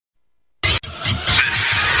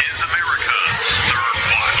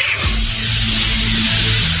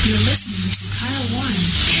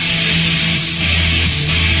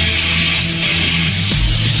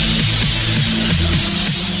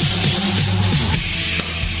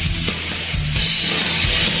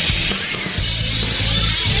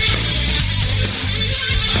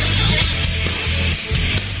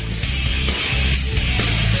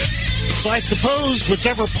I suppose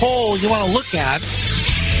whichever poll you want to look at,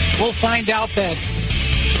 we'll find out that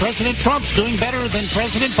President Trump's doing better than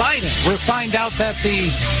President Biden. We'll find out that the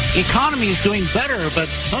economy is doing better, but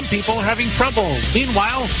some people are having trouble.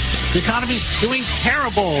 Meanwhile, the economy's doing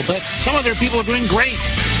terrible, but some other people are doing great.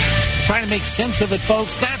 Trying to make sense of it,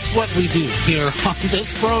 folks. That's what we do here on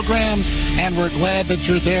this program, and we're glad that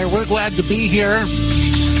you're there. We're glad to be here.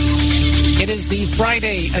 It is the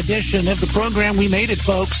Friday edition of the program. We made it,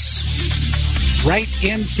 folks. Right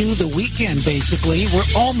into the weekend, basically. We're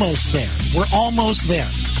almost there. We're almost there.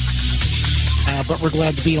 But we're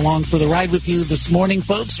glad to be along for the ride with you this morning,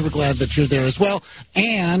 folks. We're glad that you're there as well.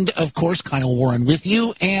 And, of course, Kyle Warren with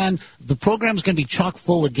you. And the program's going to be chock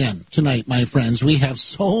full again tonight, my friends. We have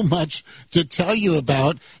so much to tell you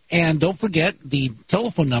about. And don't forget the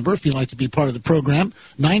telephone number, if you'd like to be part of the program,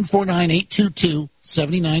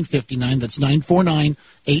 949-822-7959. That's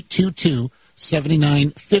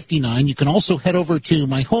 949-822-7959. You can also head over to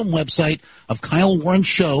my home website of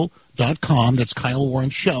KyleWarrenShow.com. That's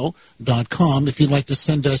KyleWarrenShow.com if you'd like to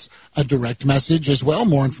send us a direct message as well.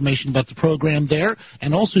 More information about the program there.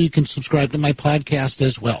 And also you can subscribe to my podcast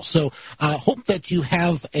as well. So I hope that you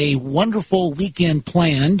have a wonderful weekend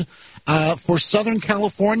planned. For Southern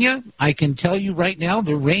California, I can tell you right now,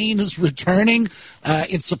 the rain is returning.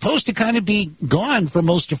 It's supposed to kind of be gone for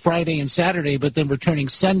most of Friday and Saturday, but then returning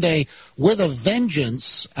Sunday with a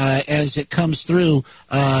vengeance as it comes through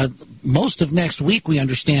most of next week, we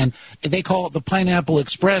understand. They call it the Pineapple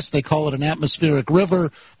Express. They call it an atmospheric river.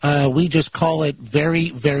 We just call it very,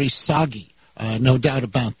 very soggy. No doubt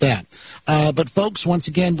about that. But, folks, once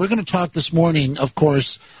again, we're going to talk this morning, of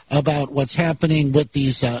course, about what's happening with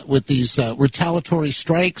these retaliatory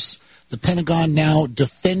strikes. The Pentagon now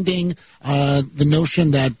defending the notion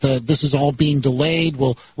that this is all being delayed.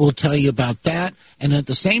 We'll tell you about that. And at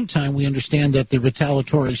the same time, we understand that the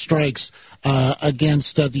retaliatory strikes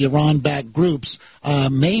against the Iran-backed groups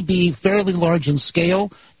may be fairly large in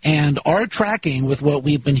scale and are tracking with what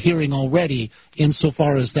we've been hearing already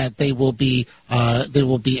insofar as that they will be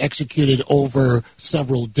executed over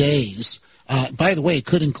several days. By the way, it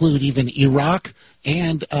could include even Iraq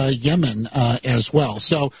and Yemen as well.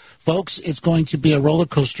 So, folks, it's going to be a roller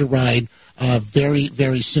coaster ride very,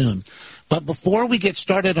 very soon. But before we get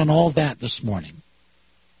started on all that this morning,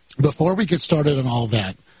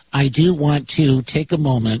 I do want to take a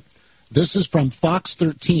moment. This is from Fox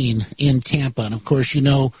 13 in Tampa. And, of course, you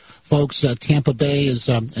know, folks, Tampa Bay is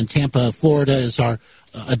and Tampa, Florida is our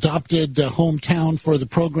adopted hometown for the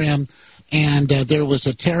program. And there was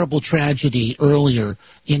a terrible tragedy earlier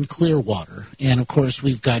in Clearwater. And, of course,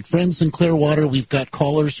 we've got friends in Clearwater. We've got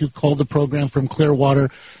callers who've called the program from Clearwater.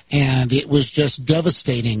 And it was just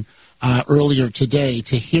devastating earlier today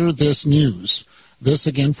to hear this news. This,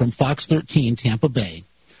 again, from Fox 13, Tampa Bay.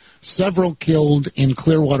 Several killed in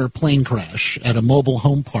Clearwater plane crash at a mobile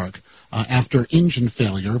home park after engine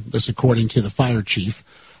failure. This according to the fire chief.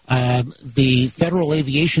 The Federal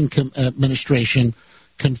Aviation Administration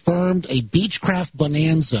confirmed a Beechcraft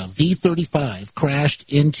Bonanza V-35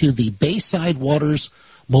 crashed into the Bayside Waters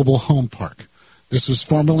Mobile Home Park. This was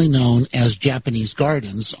formerly known as Japanese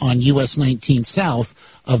Gardens on US 19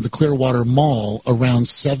 south of the Clearwater Mall around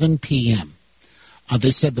 7 p.m.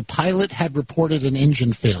 They said the pilot had reported an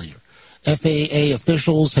engine failure. FAA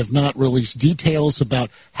officials have not released details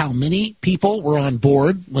about how many people were on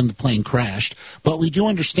board when the plane crashed, but we do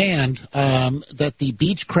understand that the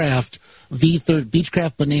Beechcraft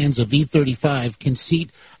Bonanza V-35 can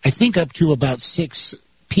seat, I think, up to about 6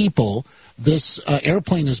 people. This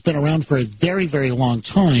airplane has been around for a very, very long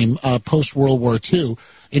time, post-World War II.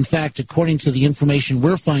 In fact, according to the information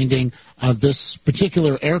we're finding, this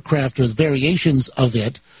particular aircraft or the variations of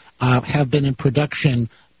it have been in production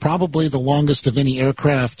probably the longest of any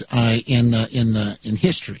aircraft in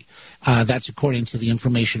history. That's according to the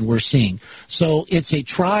information we're seeing. So it's a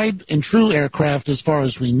tried and true aircraft as far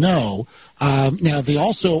as we know. Now, they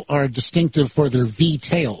also are distinctive for their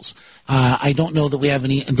V-tails. I don't know that we have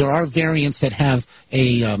any. There are variants that have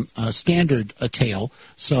a standard tail,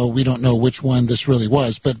 so we don't know which one this really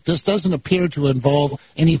was. But this doesn't appear to involve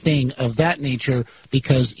anything of that nature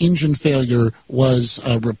because engine failure was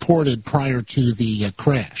reported prior to the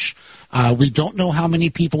crash. We don't know how many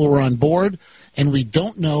people were on board, and we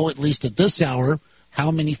don't know, at least at this hour,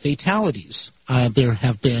 how many fatalities there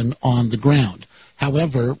have been on the ground.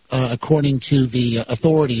 However, according to the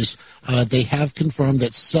authorities, they have confirmed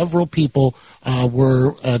that several people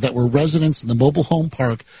were residents in the mobile home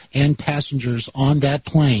park and passengers on that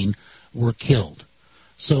plane were killed.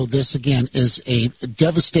 So this, again, is a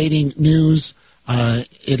devastating news.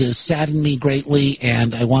 It has saddened me greatly,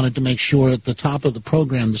 and I wanted to make sure at the top of the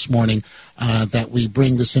program this morning that we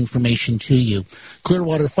bring this information to you.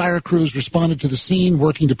 Clearwater fire crews responded to the scene,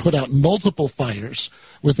 working to put out multiple fires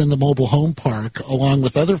within the mobile home park, along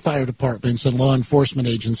with other fire departments and law enforcement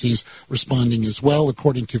agencies responding as well.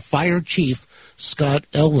 According to Fire Chief Scott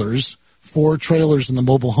Ehlers, 4 trailers in the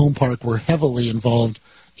mobile home park were heavily involved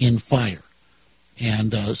in fire.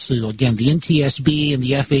 And so, again, the NTSB and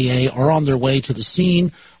the FAA are on their way to the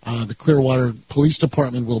scene. The Clearwater Police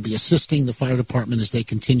Department will be assisting the fire department as they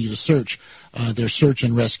continue to search their search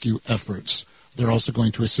and rescue efforts. They're also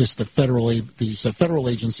going to assist these federal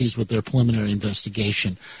agencies with their preliminary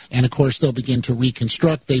investigation. And, of course, they'll begin to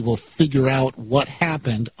reconstruct. They will figure out what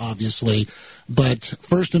happened, obviously. But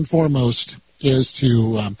first and foremost is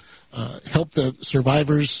to help the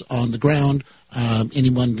survivors on the ground,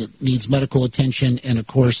 anyone that needs medical attention, and, of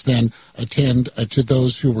course, then attend to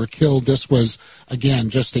those who were killed. This was, again,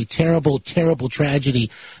 just a terrible, terrible tragedy.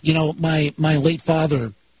 You know, my late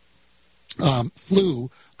father flew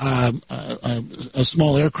a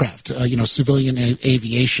small aircraft, civilian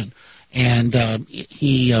aviation. And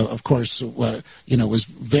he, of course, was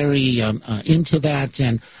very into that.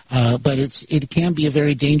 But it can be a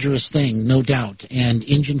very dangerous thing, no doubt. And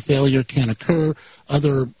engine failure can occur.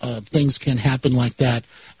 Other things can happen like that.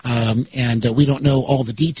 And we don't know all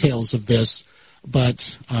the details of this.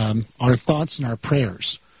 But our thoughts and our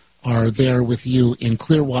prayers are there with you in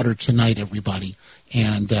Clearwater tonight, everybody.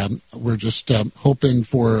 And we're just hoping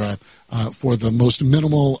for the most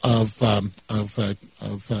minimal of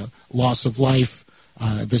loss of life.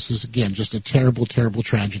 This is, again, just a terrible, terrible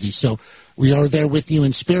tragedy. So we are there with you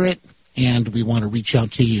in spirit, and we want to reach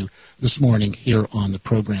out to you this morning here on the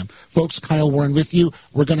program. Folks, Kyle Warren with you.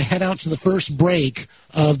 We're going to head out to the first break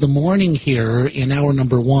of the morning here in hour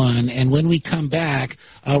number 1. And when we come back,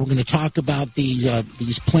 we're going to talk about these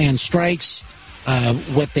planned strikes,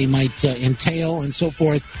 what they might entail and so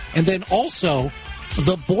forth. And then also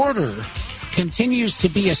the border continues to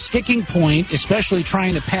be a sticking point, especially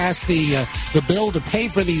trying to pass the bill to pay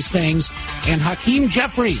for these things. And Hakeem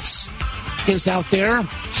Jeffries is out there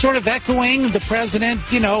sort of echoing the president.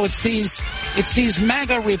 You know, it's these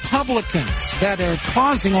MAGA Republicans that are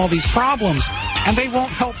causing all these problems, and they won't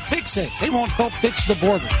help fix it. They won't help fix the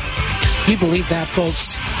border. Can you believe that,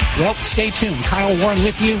 folks? Well, stay tuned. Kyle Warren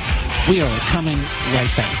with you. We are coming right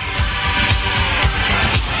back.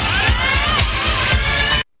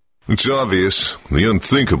 It's obvious. The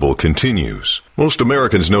unthinkable continues. Most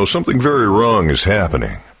Americans know something very wrong is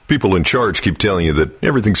happening. People in charge keep telling you that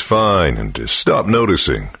everything's fine and to stop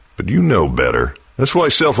noticing. But you know better. That's why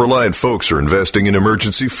self-reliant folks are investing in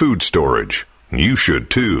emergency food storage. You should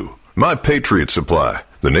too. My Patriot Supply,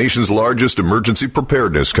 the nation's largest emergency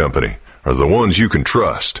preparedness company, are the ones you can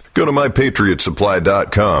trust. Go to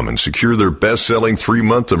mypatriotsupply.com and secure their best-selling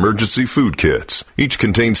 3-month emergency food kits. Each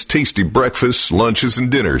contains tasty breakfasts, lunches,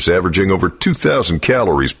 and dinners averaging over 2,000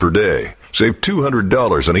 calories per day. Save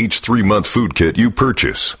 $200 on each 3-month food kit you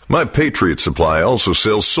purchase. My Patriot Supply also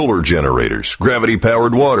sells solar generators,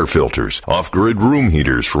 gravity-powered water filters, off-grid room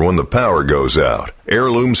heaters for when the power goes out,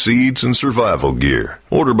 heirloom seeds, and survival gear.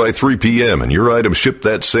 Order by 3 p.m. and your items ship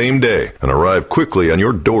that same day and arrive quickly on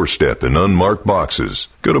your doorstep in unmarked boxes.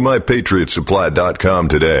 Go to mypatriotsupply.com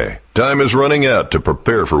today. Time is running out to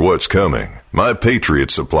prepare for what's coming.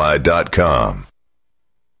 mypatriotsupply.com.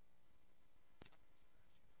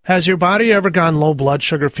 Has your body ever gone low blood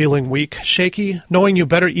sugar, feeling weak, shaky, knowing you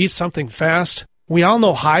better eat something fast? We all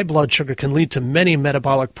know high blood sugar can lead to many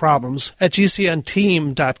metabolic problems. At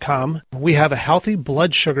GCNteam.com, we have a healthy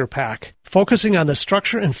blood sugar pack, focusing on the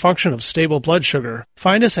structure and function of stable blood sugar.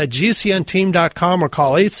 Find us at GCNteam.com or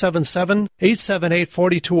call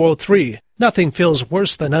 877-878-4203. Nothing feels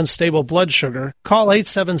worse than unstable blood sugar. Call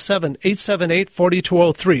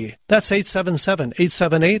 877-878-4203. That's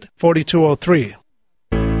 877-878-4203.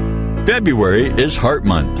 February is Heart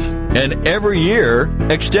Month, and every year,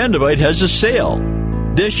 Extendivite has a sale.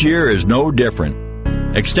 This year is no different.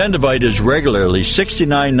 Extendivite is regularly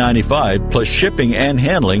 $69.95 plus shipping and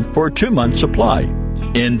handling for a 2-month supply.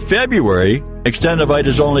 In February, Extendivite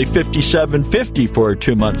is only $57.50 for a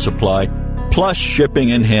 2-month supply plus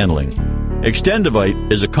shipping and handling.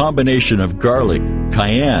 Extendivite is a combination of garlic,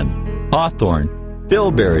 cayenne, hawthorn,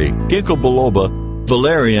 bilberry, ginkgo biloba,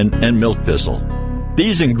 valerian, and milk thistle.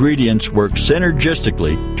 These ingredients work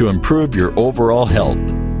synergistically to improve your overall health.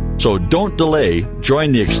 So don't delay.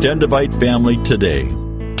 Join the Extendivite family today.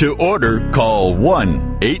 To order, call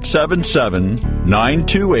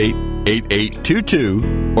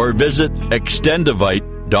 1-877-928-8822 or visit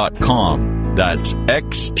extendivite.com. That's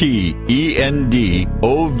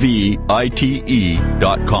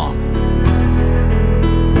XTENDOVITE.com.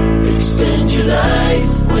 Extend your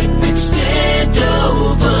life with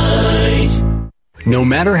Extendovite. No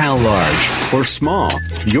matter how large or small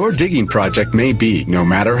your digging project may be, no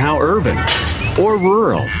matter how urban or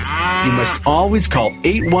rural, you must always call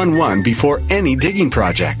 811 before any digging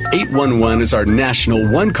project. 811 is our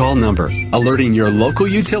national one-call number, alerting your local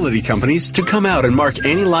utility companies to come out and mark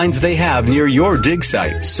any lines they have near your dig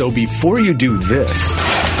site. So before you do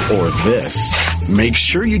this or this, make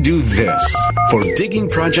sure you do this. For digging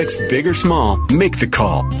projects big or small, make the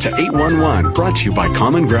call to 811, brought to you by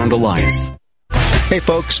Common Ground Alliance. Hey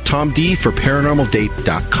folks, Tom D for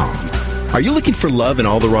ParanormalDate.com. Are you looking for love in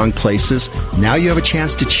all the wrong places? Now you have a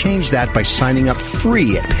chance to change that by signing up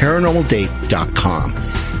free at ParanormalDate.com.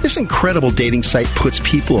 This incredible dating site puts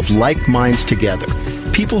people of like minds together.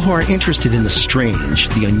 People who are interested in the strange,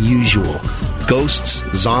 the unusual, ghosts,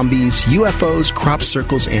 zombies, UFOs, crop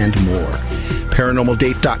circles, and more.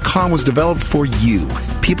 ParanormalDate.com was developed for you,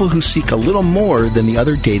 people who seek a little more than the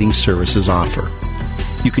other dating services offer.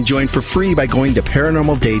 You can join for free by going to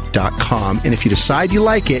ParanormalDate.com, and if you decide you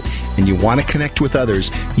like it and you want to connect with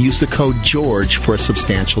others, use the code GEORGE for a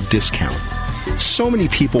substantial discount. So many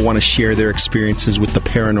people want to share their experiences with the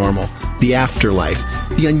paranormal, the afterlife,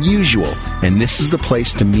 the unusual, and this is the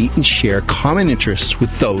place to meet and share common interests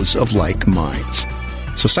with those of like minds.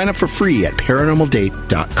 So sign up for free at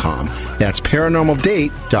ParanormalDate.com. That's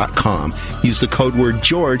ParanormalDate.com. Use the code word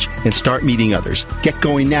George and start meeting others. Get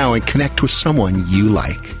going now and connect with someone you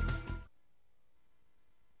like.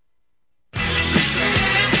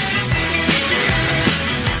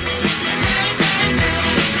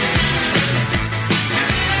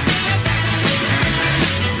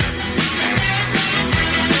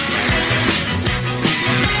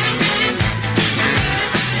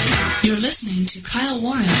 Kyle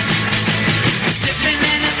Warren.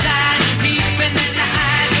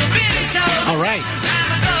 All right.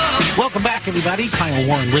 Welcome back, everybody. Kyle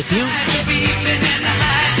Warren with you.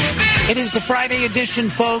 It is the Friday edition,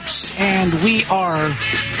 folks, and we're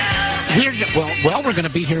going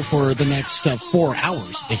to be here for the next 4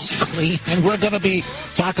 hours, basically, and we're going to be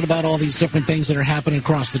talking about all these different things that are happening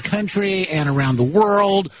across the country and around the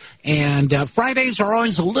world. And Fridays are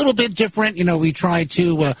always a little bit different. You know, we try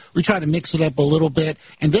to mix it up a little bit.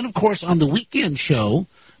 And then, of course, on the weekend show,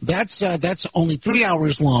 that's only 3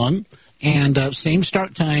 hours long. And same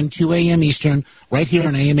start time, 2 a.m. Eastern, right here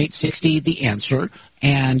on AM 860, The Answer.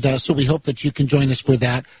 And so we hope that you can join us for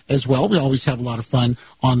that as well. We always have a lot of fun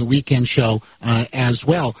on the weekend show as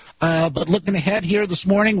well. But looking ahead here this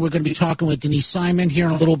morning, we're going to be talking with Denise Simon here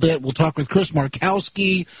in a little bit. We'll talk with Chris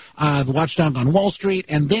Markowski, the watchdog on Wall Street.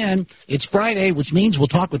 And then it's Friday, which means we'll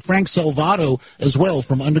talk with Frank Salvato as well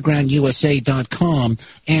from undergroundusa.com.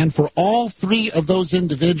 And for all three of those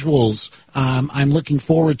individuals, I'm looking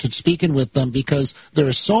forward to speaking with them because there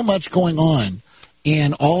is so much going on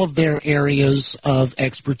in all of their areas of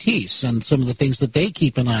expertise and some of the things that they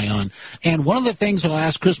keep an eye on. And one of the things I'll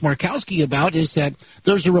ask Chris Markowski about is that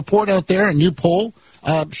there's a report out there, a new poll,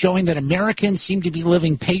 showing that Americans seem to be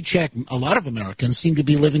living a lot of Americans seem to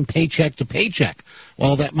be living paycheck to paycheck.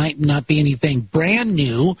 While that might not be anything brand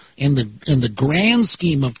new in the grand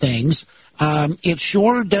scheme of things, it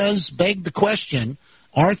sure does beg the question,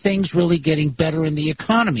 are things really getting better in the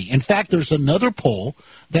economy? In fact, there's another poll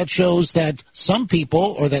that shows that some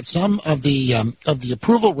people, or that some of the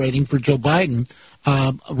approval rating for Joe Biden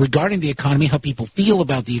regarding the economy, how people feel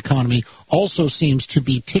about the economy, also seems to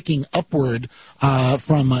be ticking upward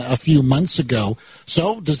from a few months ago.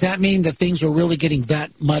 So does that mean that things are really getting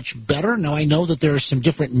that much better? Now, I know that there are some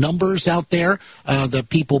different numbers out there that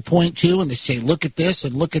people point to, and they say, look at this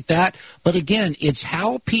and look at that. But again, it's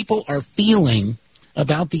how people are feeling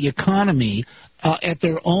about the economy at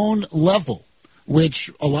their own level, which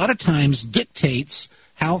a lot of times dictates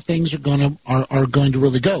how things are going to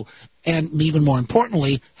really go, and even more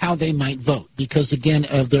importantly, how they might vote, because again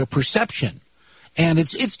of their perception. And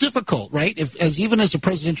it's difficult, right? Even as a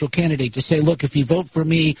presidential candidate, to say, look, if you vote for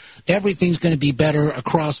me, everything's going to be better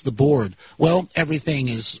across the board. Well, everything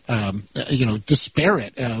is,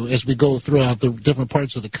 disparate as we go throughout the different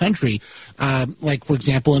parts of the country. Like, for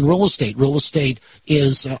example, in real estate. Real estate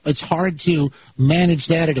is, it's hard to manage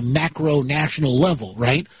that at a macro national level,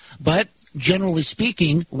 right? But generally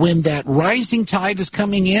speaking, when that rising tide is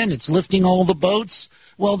coming in, it's lifting all the boats,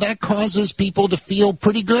 well, that causes people to feel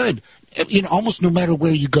pretty good, almost no matter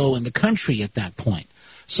where you go in the country at that point.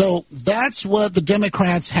 So that's what the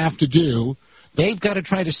Democrats have to do. They've got to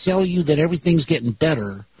try to sell you that everything's getting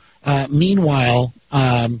better. Meanwhile,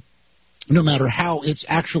 no matter how it's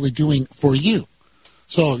actually doing for you.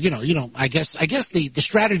 So, I guess the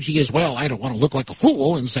strategy is, well, I don't want to look like a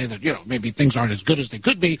fool and say that, maybe things aren't as good as they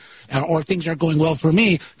could be, or things aren't going well for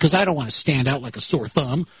me, because I don't want to stand out like a sore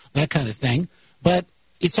thumb, that kind of thing. But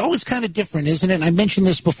it's always kind of different, isn't it? And I mentioned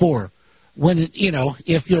this before. When,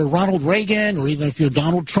 if you're Ronald Reagan or even if you're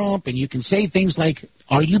Donald Trump, and you can say things like,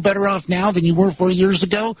 are you better off now than you were 4 years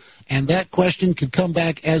ago? And that question could come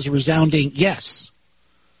back as a resounding yes.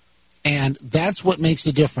 And that's what makes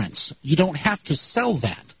the difference. You don't have to sell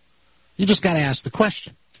that. You just got to ask the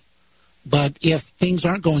question. But if things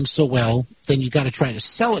aren't going so well, then you got to try to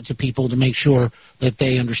sell it to people to make sure that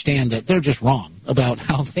they understand that they're just wrong about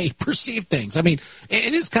how they perceive things. I mean,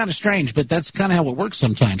 it is kind of strange, but that's kind of how it works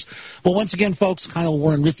sometimes. Well, once again, folks, Kyle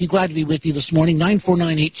Warren with you. Glad to be with you this morning.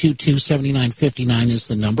 949-822-7959 is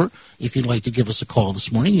the number. If you'd like to give us a call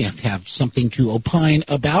this morning, you have something to opine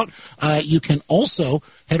about. You can also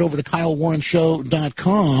head over to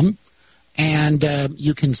KyleWarrenShow.com. And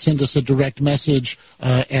you can send us a direct message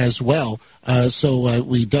as well. So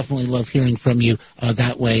we definitely love hearing from you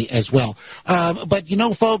that way as well. But,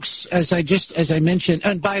 folks, as I mentioned,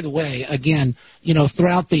 and by the way, again,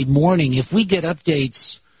 throughout the morning, if we get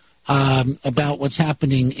updates about what's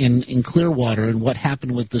happening in Clearwater and what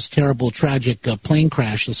happened with this terrible, tragic plane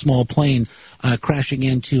crash, the small plane crashing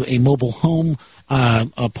into a mobile home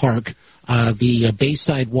park, the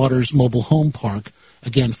Bayside Waters Mobile Home Park,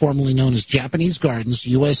 again, formerly known as Japanese Gardens,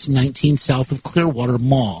 US 19 south of Clearwater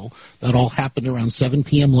Mall. That all happened around 7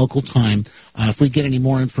 p.m. local time. If we get any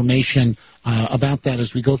more information about that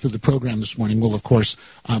as we go through the program this morning, we'll, of course,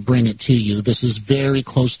 bring it to you. This is very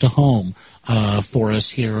close to home for us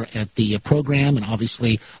here at the program, and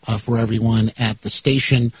obviously for everyone at the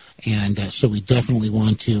station. And so we definitely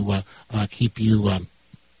want to keep you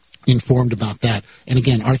informed about that. And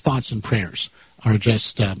again, our thoughts and prayers are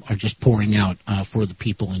just pouring out for the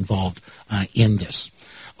people involved in this.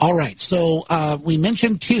 All right, so we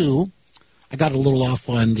mentioned too. I got a little off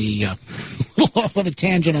on a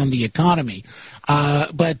tangent on the economy,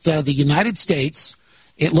 but the United States,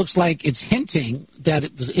 it looks like it's hinting that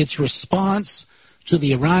its response to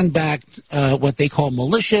the Iran-backed what they call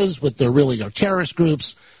militias, what they really are terrorist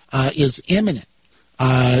groups, is imminent.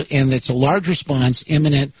 And it's a large response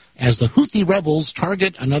imminent as the Houthi rebels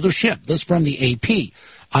target another ship. This from the AP.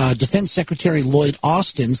 Defense Secretary Lloyd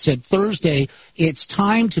Austin said Thursday it's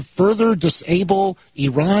time to further disable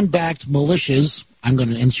Iran-backed militias, I'm going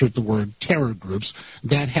to insert the word terror groups,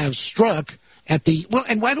 that have struck at the... Well,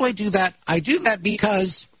 and why do I do that? I do that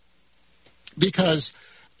because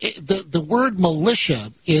the word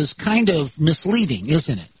militia is kind of misleading,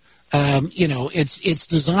 isn't it? It's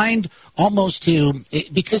designed almost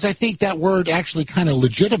because I think that word actually kind of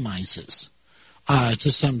legitimizes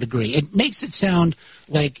to some degree. It makes it sound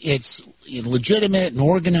like it's legitimate and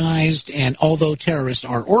organized, and although terrorists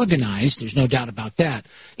are organized, there's no doubt about that,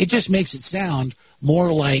 it just makes it sound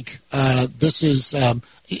more like this is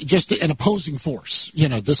just an opposing force,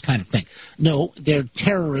 this kind of thing. No, they're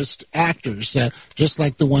terrorist actors, just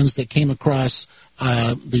like the ones that came across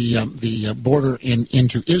the border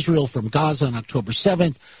into Israel from Gaza on October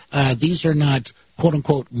 7th. These are not,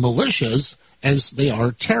 quote-unquote, militias, as they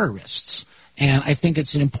are terrorists. And I think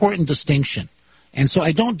it's an important distinction. And so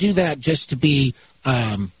I don't do that just to be,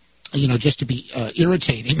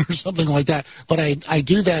 irritating or something like that. But I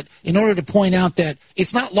do that in order to point out that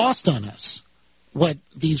it's not lost on us what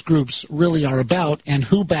these groups really are about and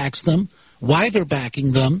who backs them, why they're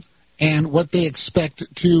backing them, and what they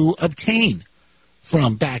expect to obtain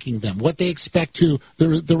from backing them, what they expect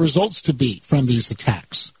the results to be from these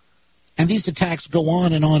attacks. And these attacks go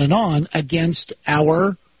on and on and on against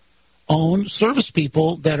our own service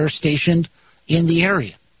people that are stationed in the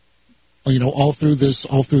area, all through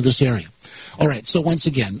this area. All right, so once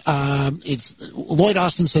again, Lloyd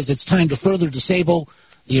Austin says it's time to further disable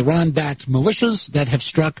the Iran-backed militias that have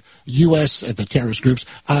struck the terrorist groups,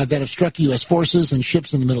 that have struck U.S. forces and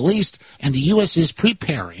ships in the Middle East, and the U.S. is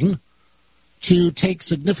preparing to take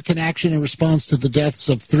significant action in response to the deaths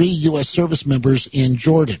of 3 U.S. service members in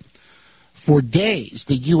Jordan. For days,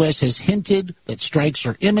 the U.S. has hinted that strikes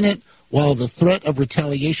are imminent, while the threat of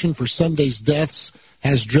retaliation for Sunday's deaths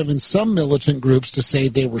has driven some militant groups to say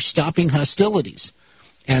they were stopping hostilities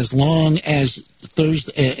as late as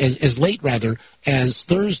Thursday.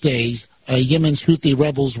 Yemen's Houthi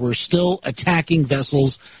rebels were still attacking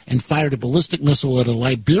vessels and fired a ballistic missile at a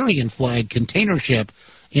Liberian-flagged container ship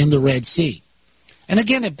in the Red Sea. And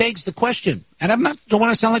again, it begs the question, and don't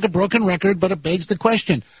want to sound like a broken record, but it begs the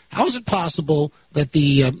question: how is it possible that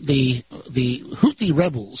the Houthi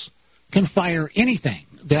rebels can fire anything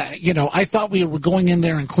that, you know, I thought we were going in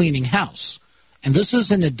there and cleaning house. And this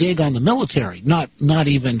isn't a dig on the military, not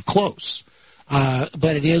even close.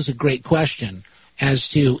 But it is a great question as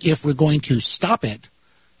to if we're going to stop it,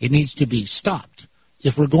 it needs to be stopped.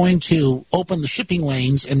 If we're going to open the shipping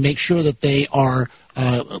lanes and make sure that they are,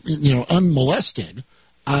 unmolested,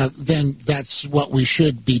 then that's what we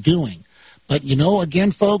should be doing. But, you know,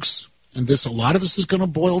 again, folks, and a lot of this is going to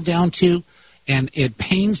boil down to, and it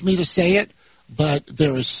pains me to say it, but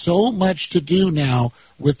there is so much to do now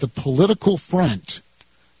with the political front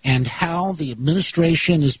and how the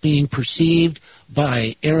administration is being perceived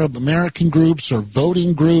by Arab American groups or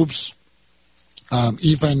voting groups,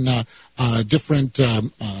 even different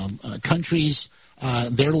countries,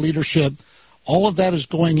 their leadership. All of that is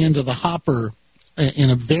going into the hopper in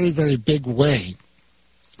a very, very big way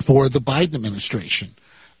for the Biden administration.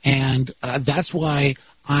 And that's why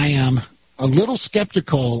I am a little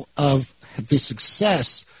skeptical of the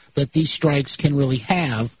success that these strikes can really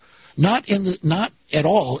have, not at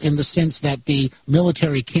all in the sense that the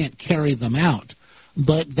military can't carry them out,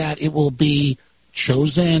 but that it will be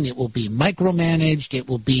chosen, it will be micromanaged, it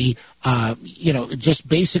will be, just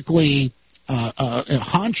basically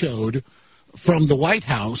honchoed from the White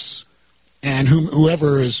House and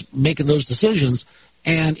whoever is making those decisions,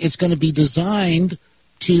 and it's going to be designed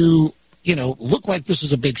to, look like this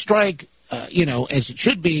is a big strike, as it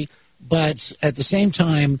should be, but at the same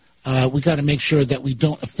time, we got to make sure that we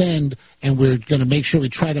don't offend, and we're going to make sure we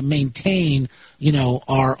try to maintain,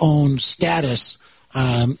 our own status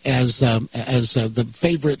as the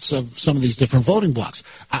favorites of some of these different voting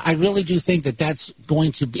blocks. I really do think that that's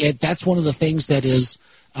going to be, that's one of the things that is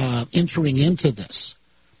entering into this,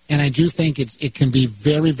 and I do think it can be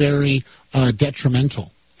very, very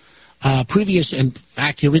detrimental. In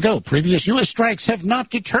fact, here we go. Previous U.S. strikes have not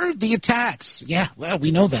deterred the attacks. Yeah, well, we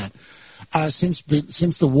know that.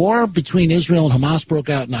 Since the war between Israel and Hamas broke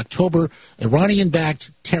out in October, Iranian-backed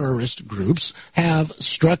terrorist groups have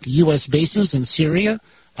struck U.S. bases in Syria,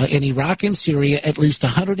 in Iraq and Syria at least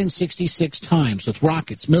 166 times with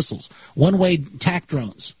rockets, missiles, one-way attack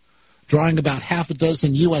drones, drawing about half a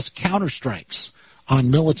dozen U.S. counterstrikes on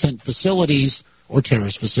militant facilities or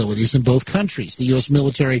terrorist facilities in both countries. The U.S.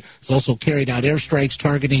 military has also carried out airstrikes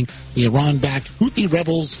targeting the Iran-backed Houthi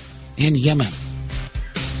rebels in Yemen.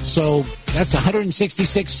 So that's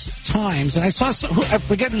 166 times. And I saw, I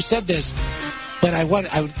forget who said this, but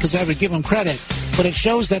because I would give them credit, but it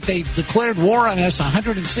shows that they declared war on us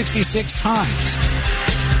 166 times.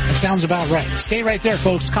 That sounds about right. Stay right there,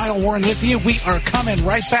 folks. Kyle Warren with you. We are coming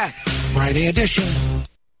right back. Friday edition.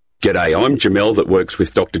 G'day, I'm Jamel that works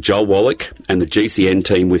with Dr. Joel Wallach and the GCN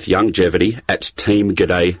team with Longevity at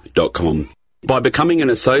teamg'day.com. By becoming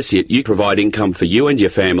an associate, you provide income for you and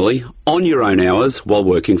your family on your own hours while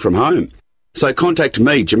working from home. So contact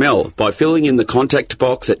me, Jamel, by filling in the contact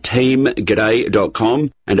box at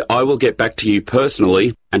teamg'day.com, and I will get back to you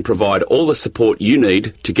personally and provide all the support you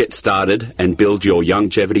need to get started and build your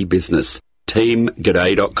longevity business.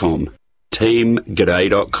 teamg'day.com.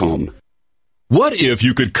 teamg'day.com. What if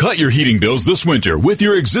you could cut your heating bills this winter with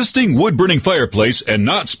your existing wood-burning fireplace and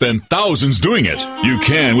not spend thousands doing it? You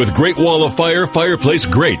can with Great Wall of Fire fireplace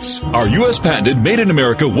grates. Our U.S. patented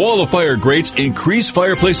made-in-America Wall of Fire grates increase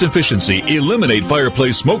fireplace efficiency, eliminate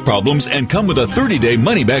fireplace smoke problems, and come with a 30-day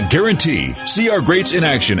money-back guarantee. See our grates in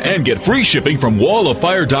action and get free shipping from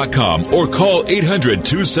walloffire.com or call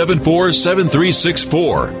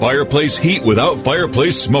 800-274-7364. Fireplace heat without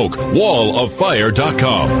fireplace smoke.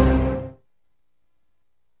 walloffire.com.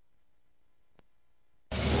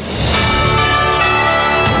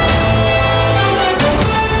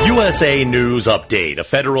 USA News Update. A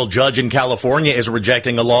federal judge in California is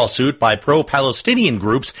rejecting a lawsuit by pro-Palestinian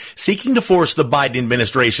groups seeking to force the Biden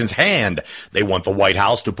administration's hand. They want the White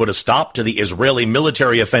House to put a stop to the Israeli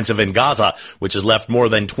military offensive in Gaza, which has left more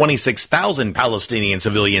than 26,000 Palestinian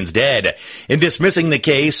civilians dead. In dismissing the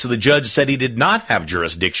case, the judge said he did not have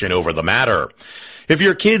jurisdiction over the matter. If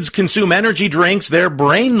your kids consume energy drinks, their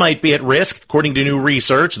brain might be at risk. According to new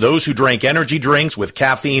research, those who drank energy drinks with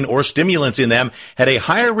caffeine or stimulants in them had a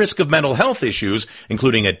higher risk of mental health issues,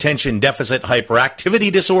 including attention deficit hyperactivity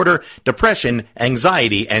disorder, depression,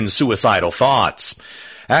 anxiety, and suicidal thoughts.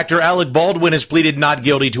 Actor Alec Baldwin has pleaded not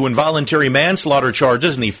guilty to involuntary manslaughter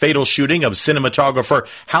charges in the fatal shooting of cinematographer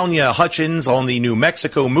Halyna Hutchins on the New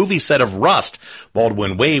Mexico movie set of Rust.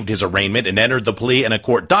 Baldwin waived his arraignment and entered the plea in a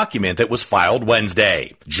court document that was filed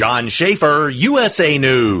Wednesday. John Schaefer, USA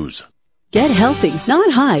News. Get healthy, not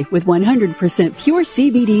high, with 100% pure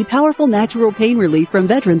CBD powerful natural pain relief from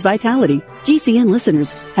Veterans Vitality. GCN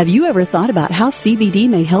listeners, have you ever thought about how CBD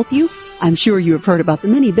may help you? I'm sure you have heard about the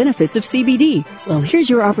many benefits of CBD. Well, here's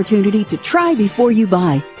your opportunity to try before you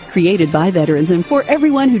buy. Created by veterans and for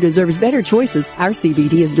everyone who deserves better choices, our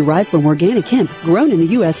CBD is derived from organic hemp, grown in the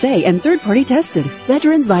USA and third-party tested.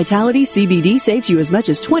 Veterans Vitality CBD saves you as much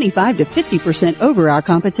as 25 to 50% over our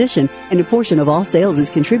competition, and a portion of all sales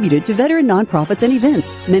is contributed to veteran nonprofits and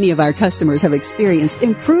events. Many of our customers have experienced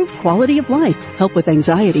improved quality of life, help with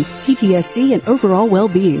anxiety, PTSD, and overall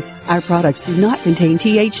well-being. Our products do not contain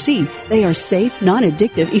THC. They are safe,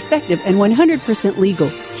 non-addictive, effective, and 100% legal.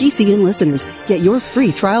 GCN listeners, get your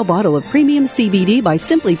free trial bottle of premium CBD by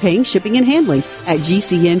simply paying shipping and handling at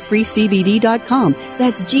GCNFreeCBD.com.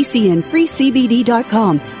 That's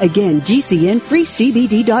GCNFreeCBD.com. Again,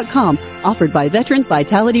 GCNFreeCBD.com. Offered by Veterans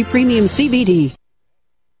Vitality Premium CBD.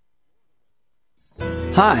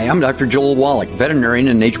 Hi, I'm Dr. Joel Wallach, veterinarian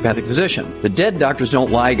and naturopathic physician. The Dead Doctors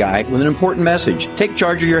Don't Lie guy with an important message. Take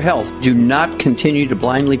charge of your health. Do not continue to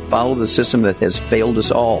blindly follow the system that has failed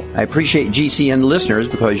us all. I appreciate GCN listeners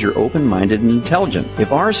because you're open-minded and intelligent.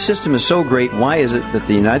 If our system is so great, why is it that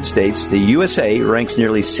the United States, the USA, ranks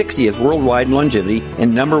nearly 60th worldwide in longevity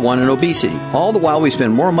and number 1 in obesity? All the while we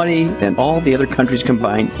spend more money than all the other countries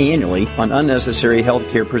combined annually on unnecessary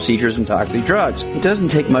healthcare procedures and toxic drugs. It doesn't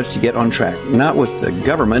take much to get on track. Not with the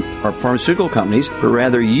government or pharmaceutical companies, but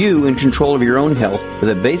rather you in control of your own health with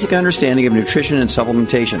a basic understanding of nutrition and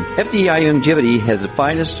supplementation. FDI Longevity has the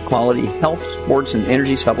finest quality health, sports, and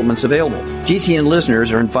energy supplements available. GCN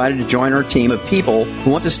listeners are invited to join our team of people who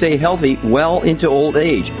want to stay healthy well into old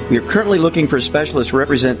age. We are currently looking for specialists to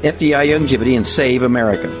represent FDI Longevity and Save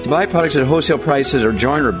America. To buy products at wholesale prices or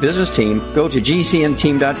join our business team, go to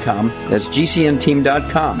GCNteam.com. That's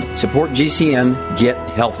GCNteam.com. Support GCN. Get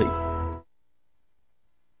healthy.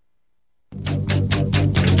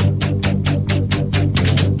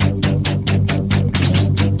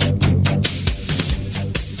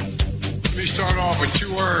 With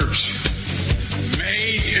 2 words.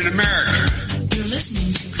 Made in America. You're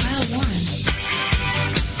listening to Kyle Warren.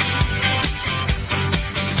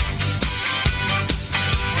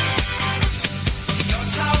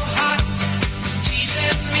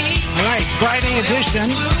 All right, Friday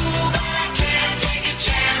edition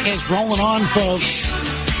is rolling on, folks.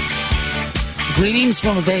 Greetings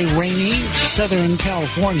from a very rainy Southern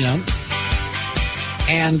California.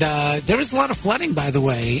 And there was a lot of flooding, by the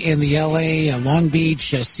way, in the L.A., Long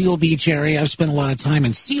Beach, Seal Beach area. I've spent a lot of time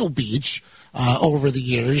in Seal Beach over the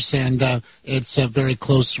years, and it's very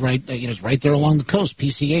close, right? It's right there along the coast,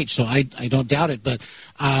 PCH. So I don't doubt it, but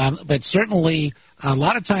certainly a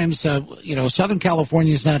lot of times, Southern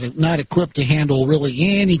California is not equipped to handle really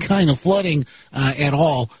any kind of flooding at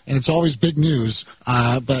all, and it's always big news.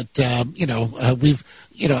 I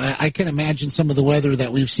can imagine some of the weather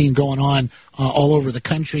that we've seen going on all over the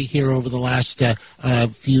country here over the last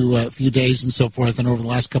few days and so forth, and over the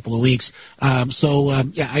last couple of weeks. I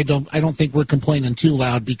don't think we're complaining too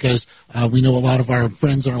loud because we know a lot of our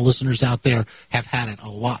friends and our listeners out there have had it a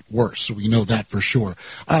lot worse. So we know that for sure.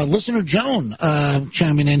 Listener Joan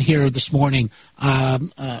chiming in here this morning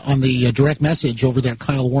on the direct message over there at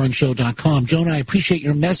KyleWarrenShow.com. Joan, I appreciate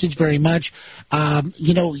your message very much. I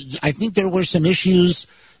think there were some issues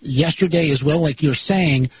yesterday as well, like you're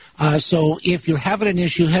saying. So if you're having an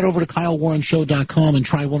issue, head over to KyleWarrenShow.com and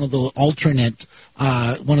try one of the alternate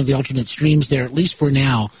streams there, at least for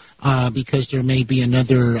now. Because there may be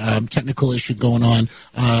another technical issue going on,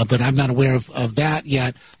 but I'm not aware of that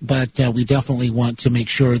yet. But we definitely want to make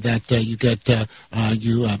sure that you get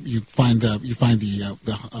you find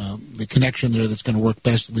the connection there that's going to work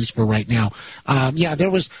best, at least for right now.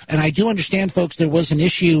 There was, and I do understand, folks, there was an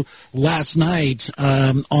issue last night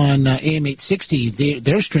on AM 860,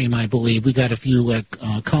 their stream, I believe. We got a few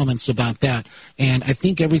comments about that, and I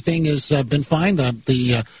think everything has been fine.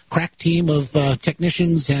 The crack team of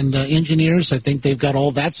technicians and engineers, I think they've got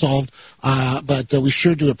all that solved, but we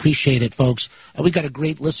sure do appreciate it, folks. We got a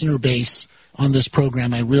great listener base on this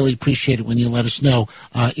program. I really appreciate it when you let us know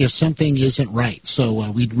if something isn't right.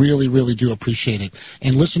 So we really, really do appreciate it.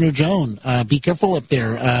 And listener Joan, be careful up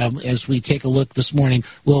there as we take a look this morning.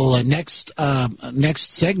 We'll next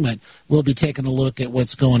segment, we'll be taking a look at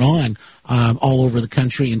what's going on all over the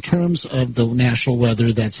country in terms of the national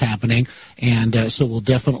weather that's happening. And so we'll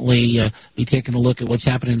definitely be taking a look at what's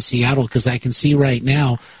happening in Seattle, because I can see right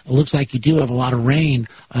now it looks like you do have a lot of rain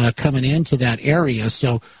coming into that area.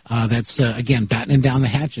 So that's, again, battening down the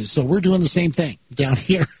hatches. So we're doing the same thing down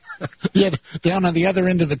here. Down on the other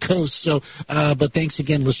end of the coast. So, but thanks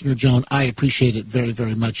again, listener Joan. I appreciate it very,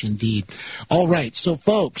 very much indeed. All right. So,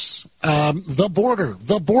 folks, the border.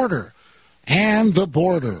 The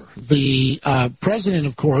president,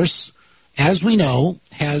 of course, as we know,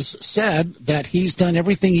 has said that he's done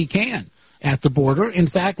everything he can at the border. In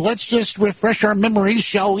fact, let's just refresh our memories,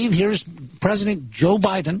 shall we? Here's President Joe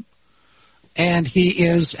Biden, and he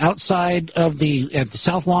is outside of at the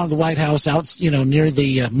south lawn of the White House, near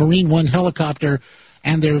the Marine One helicopter,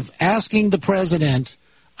 and they're asking the president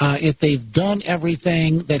if they've done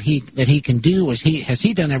everything that he can do. Has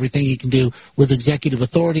he done everything he can do with executive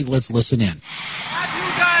authority? Let's listen in. Have you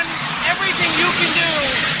done everything you can do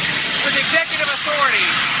with executive authority,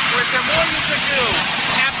 or is there more you could do?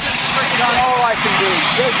 Absent I've done all I can do.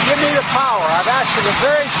 Just give me the power. I've asked for the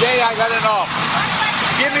very day I got in office.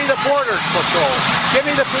 Give me the border patrol. Give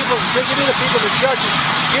me the people. Give me the people, the judges.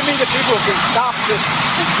 Give me the people who can stop this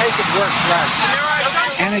and make it work right.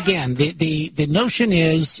 And again, the notion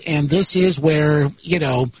is, and this is where,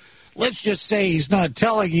 let's just say he's not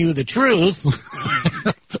telling you the truth.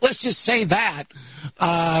 Let's just say that.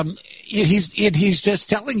 He's just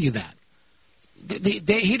telling you that.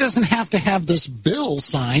 He doesn't have to have this bill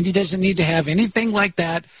signed. He doesn't need to have anything like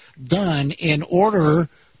that done in order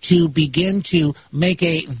to begin to make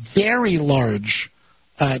a very large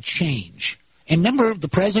change. And remember, the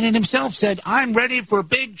president himself said, I'm ready for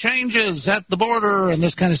big changes at the border and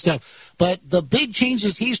this kind of stuff. But the big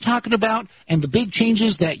changes he's talking about and the big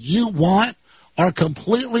changes that you want are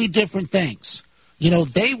completely different things.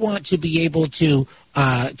 They want to be able to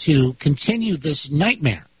continue this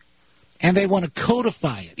nightmare. And they want to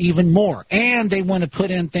codify it even more. And they want to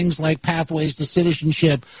put in things like pathways to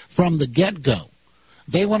citizenship from the get-go.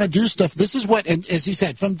 They want to do stuff. This is what, and as he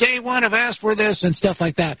said, from day one I've asked for this and stuff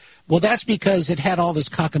like that. Well, that's because it had all this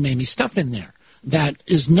cockamamie stuff in there that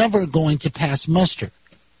is never going to pass muster.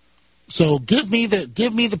 So give me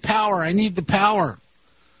the power. I need the power.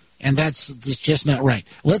 And that's just not right.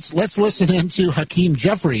 Let's listen in to Hakeem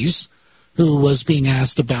Jeffries, who was being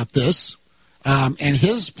asked about this. And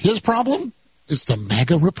his problem is the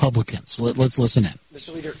MAGA Republicans. Let's listen in.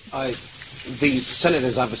 Mr. Leader, the Senate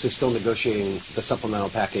is obviously still negotiating the supplemental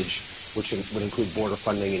package, which would include border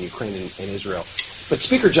funding in Ukraine and Israel. But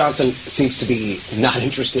Speaker Johnson seems to be not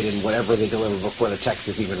interested in whatever they deliver before the text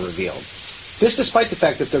is even revealed. This despite the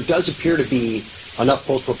fact that there does appear to be enough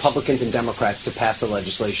both Republicans and Democrats to pass the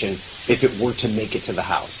legislation if it were to make it to the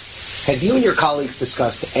House. Have you and your colleagues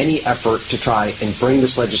discussed any effort to try and bring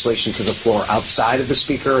this legislation to the floor outside of the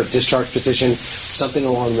Speaker, a discharge petition, something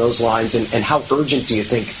along those lines, and how urgent do you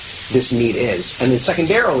think this need is? And then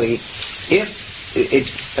secondarily, if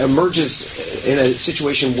it emerges in a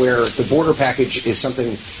situation where the border package is something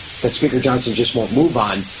that Speaker Johnson just won't move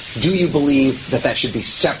on, do you believe that should be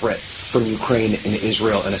separate from Ukraine and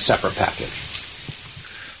Israel in a separate package?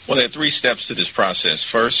 Well, there are three steps to this process.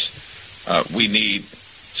 First, we need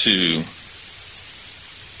to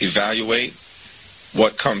evaluate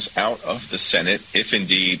what comes out of the Senate, if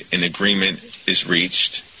indeed an agreement is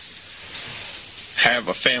reached, have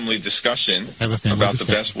a family discussion about the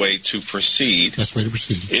best way to proceed.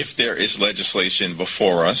 If there is legislation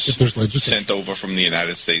before us, sent over from the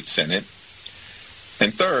United States Senate.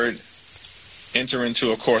 And third, enter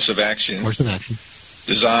into a course of action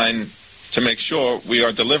designed to make sure we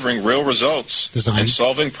are delivering real results and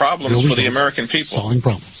solving problems for the American people.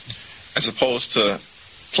 As opposed to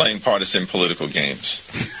playing partisan political games.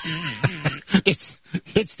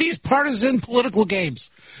 It's these partisan political games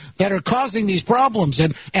that are causing these problems.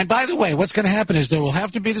 And by the way, what's going to happen is there will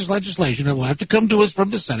have to be this legislation. It will have to come to us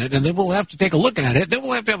from the Senate, and then we'll have to take a look at it. Then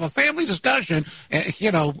we'll have to have a family discussion.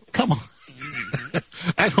 Come on.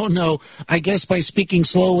 I don't know. I guess by speaking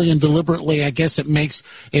slowly and deliberately, I guess it makes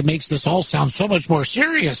this all sound so much more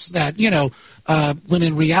serious that, when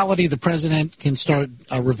in reality the president can start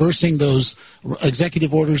reversing those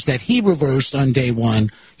executive orders that he reversed on day one.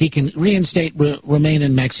 He can reinstate remain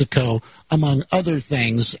in Mexico, among other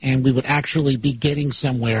things, and we would actually be getting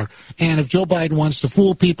somewhere. And if Joe Biden wants to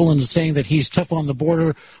fool people into saying that he's tough on the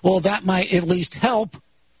border, well, that might at least help,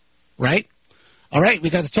 right? All right, we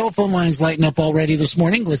got the telephone lines lighting up already this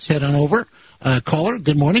morning. Let's head on over. Caller,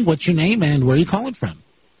 good morning. What's your name and where are you calling from?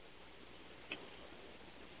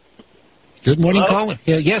 Good morning, caller.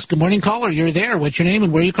 Yes, good morning, caller. You're there. What's your name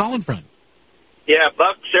and where are you calling from? Yeah,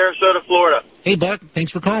 Buck, Sarasota, Florida. Hey, Buck.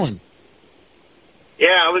 Thanks for calling.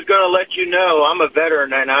 Yeah, I was going to let you know I'm a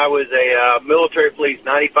veteran, and I was a military police,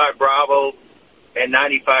 95 Bravo and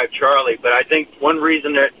 95 Charlie. But I think one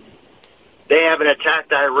reason that they haven't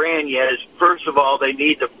attacked Iran yet is, first of all, they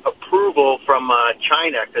need the approval from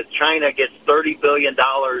China, because China gets $30 billion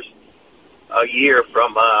a year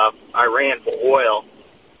from Iran for oil.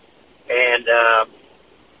 And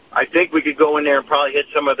I think we could go in there and probably hit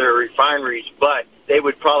some of their refineries, but they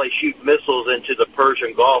would probably shoot missiles into the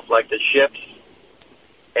Persian Gulf like the ships.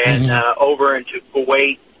 and over into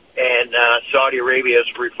Kuwait and Saudi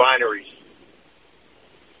Arabia's refineries.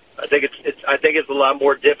 I think it's a lot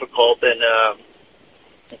more difficult than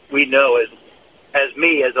we know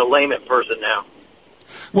as a layman person now.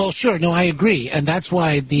 Well, sure. No, I agree. And that's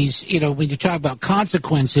why these, when you talk about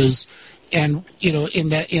consequences and, in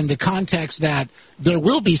the context that there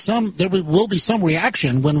will be some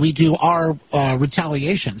reaction when we do our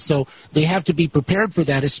retaliation. So they have to be prepared for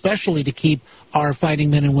that, especially to keep our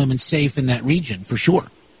fighting men and women safe in that region, for sure.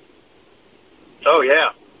 Oh,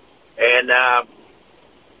 yeah. And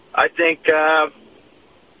I think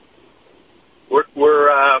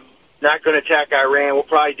we're not going to attack Iran. We'll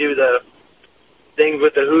probably do the things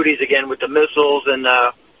with the Houthis again, with the missiles and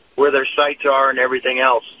where their sites are and everything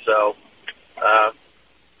else. So,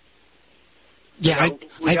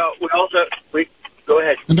 go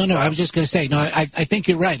ahead. No, I was just going to say, I think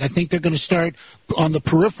you're right. I think they're going to start on the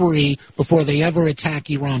periphery before they ever attack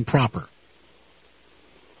Iran proper.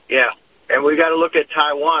 Yeah, and we got to look at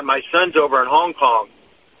Taiwan. My son's over in Hong Kong,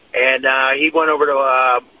 and he went over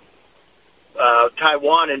to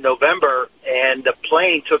Taiwan in November, and the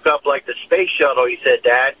plane took up like the space shuttle, he said,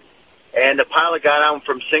 Dad, and the pilot got out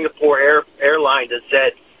from Singapore Airlines and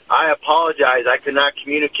said, I apologize, I could not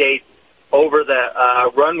communicate over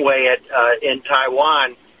the runway in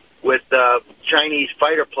Taiwan with Chinese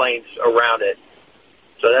fighter planes around it.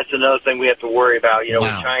 So that's another thing we have to worry about,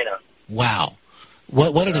 with China. Wow.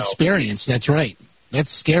 What an experience. That's right.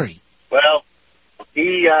 That's scary. Well,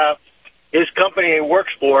 his company he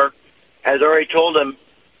works for has already told him,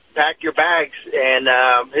 pack your bags, and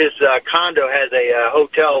his condo has a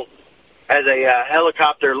hotel, has a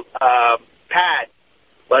helicopter pad,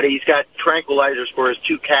 but he's got tranquilizers for his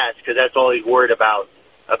 2 cats because that's all he's worried about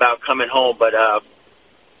coming home. But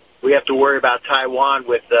we have to worry about Taiwan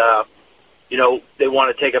with, they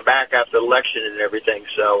want to take it back after the election and everything.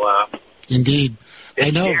 So indeed.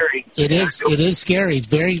 I know. Scary. It is scary. It's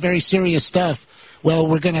very, very serious stuff. Well,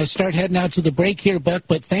 we're going to start heading out to the break here, Buck,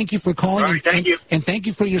 but thank you for calling. Right, thank you. And thank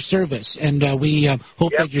you for your service. And we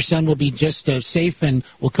hope that your son will be just safe and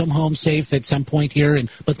will come home safe at some point here.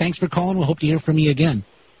 But thanks for calling. We'll hope to hear from you again.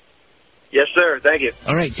 Yes, sir. Thank you.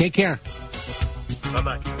 All right. Take care.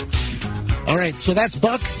 Bye-bye. All right. So that's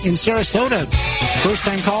Buck in Sarasota.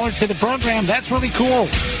 First-time caller to the program. That's really cool.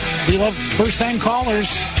 We love first-time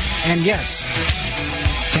callers. And, yes,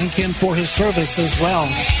 thank him for his service as well.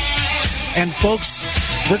 And, folks,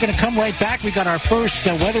 we're going to come right back. We got our first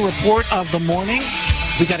weather report of the morning.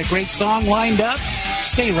 We got a great song lined up.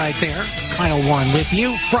 Stay right there. Kyle Warren with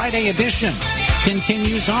you. Friday edition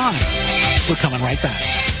continues on. We're coming right back.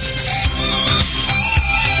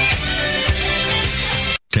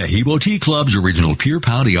 Tahibo Tea Club's original Pure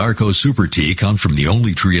Pau Arco Super Tea comes from the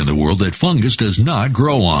only tree in the world that fungus does not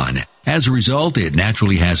grow on. As a result, it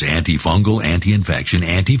naturally has antifungal, anti-infection,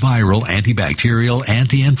 antiviral, antibacterial,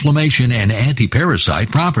 anti-inflammation, and anti-parasite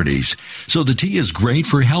properties. So the tea is great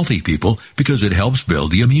for healthy people because it helps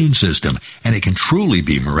build the immune system, and it can truly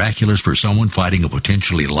be miraculous for someone fighting a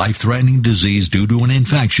potentially life-threatening disease due to an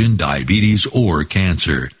infection, diabetes, or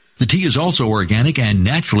cancer. The tea is also organic and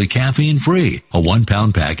naturally caffeine-free. A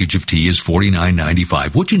 1-pound package of tea is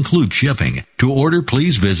 $49.95, which includes shipping. To order,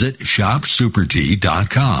 please visit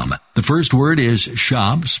shopsupertea.com. The first word is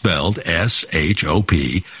shop, spelled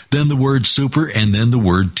S-H-O-P, then the word super, and then the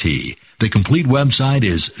word tea. The complete website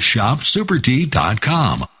is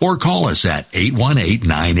shopsupertea.com, or call us at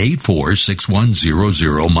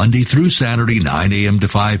 818-984-6100 Monday through Saturday, 9 a.m. to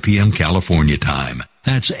 5 p.m. California time.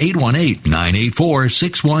 That's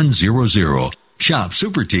 818-984-6100.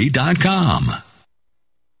 ShopSuperTea.com.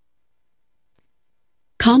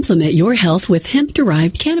 Complement your health with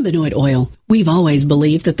hemp-derived cannabinoid oil. We've always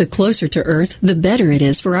believed that the closer to Earth, the better it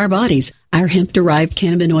is for our bodies. Our hemp-derived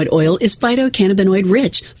cannabinoid oil is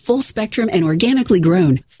phytocannabinoid-rich, full-spectrum, and organically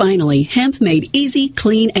grown. Finally, hemp made easy,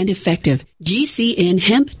 clean, and effective.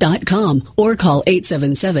 GCNhemp.com or call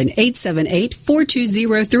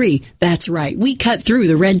 877-878-4203. That's right, we cut through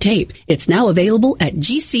the red tape. It's now available at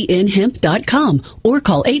GCNhemp.com or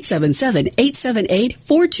call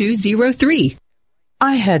 877-878-4203.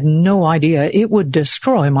 I had no idea it would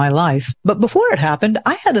destroy my life. But before it happened,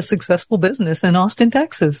 I had a successful business in Austin,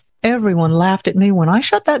 Texas. Everyone laughed at me when I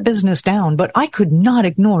shut that business down, but I could not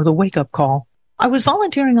ignore the wake-up call. I was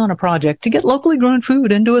volunteering on a project to get locally grown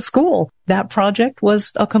food into a school. That project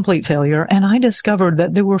was a complete failure, and I discovered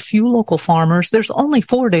that there were few local farmers. There's only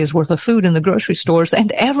 4 days worth of food in the grocery stores,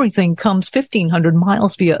 and everything comes 1,500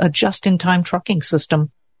 miles via a just-in-time trucking system.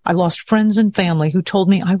 I lost friends and family who told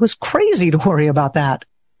me I was crazy to worry about that,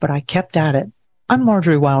 but I kept at it. I'm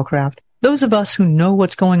Marjorie Wildcraft. Those of us who know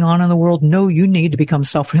what's going on in the world know you need to become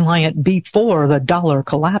self-reliant before the dollar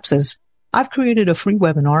collapses. I've created a free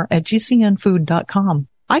webinar at gcnfood.com.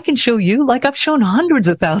 I can show you, like I've shown hundreds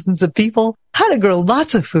of thousands of people, how to grow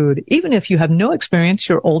lots of food, even if you have no experience,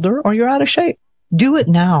 you're older, or you're out of shape. Do it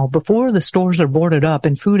now before the stores are boarded up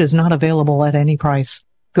and food is not available at any price.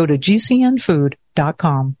 Go to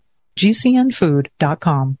gcnfood.com.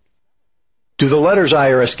 gcnfood.com. Do the letters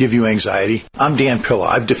IRS give you anxiety? I'm Dan Pilla.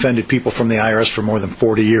 I've defended people from the IRS for more than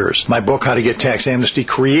 40 years. My book, How to Get Tax Amnesty,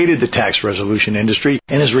 created the tax resolution industry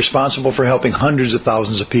and is responsible for helping hundreds of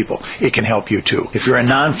thousands of people. It can help you too. If you're a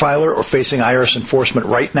non-filer or facing IRS enforcement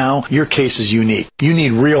right now, your case is unique. You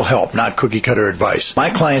need real help, not cookie-cutter advice.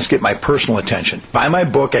 My clients get my personal attention. Buy my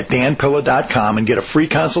book at danpilla.com and get a free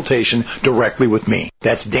consultation directly with me.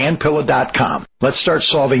 That's danpilla.com. Let's start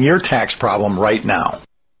solving your tax problem right now.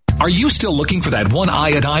 Are you still looking for that one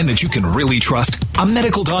iodine that you can really trust? A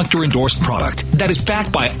medical doctor endorsed product that is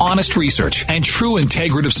backed by honest research and true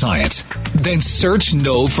integrative science? Then search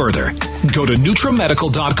no further. Go to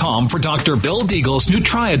NutriMedical.com for Dr. Bill Deagle's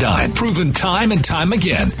Nutriodine, proven time and time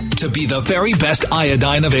again to be the very best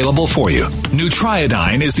iodine available for you.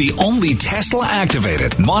 Nutriodine is the only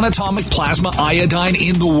Tesla-activated monatomic plasma iodine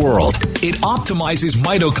in the world. It optimizes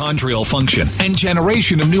mitochondrial function and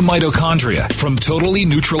generation of new mitochondria from totally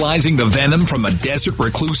neutralizing the venom from a desert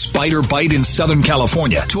recluse spider bite in Southern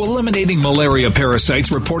California to eliminating malaria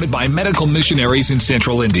parasites reported by medical missionaries in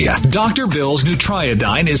central India. Dr. Bill's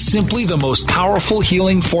Nutriodine is simply the most powerful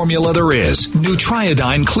healing formula there is.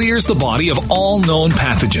 Nutriodine clears the body of all known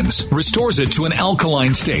pathogens, restores it to an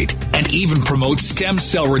alkaline state, and even promotes stem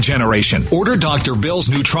cell regeneration. Order Dr. Bill's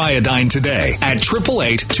Nutriodine today at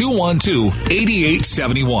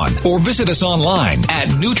 888-212-8871 or visit us online at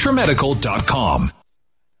NutriMedical.com.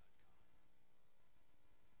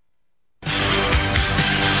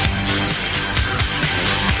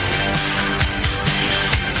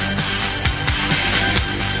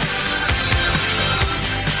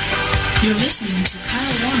 You're listening to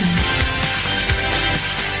Kyle Warren.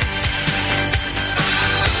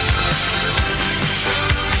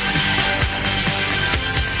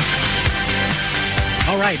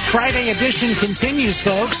 All right, Friday edition continues,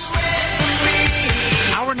 folks.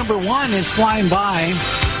 Hour number 1 is flying by.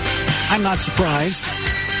 I'm not surprised.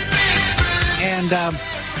 And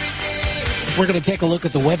we're going to take a look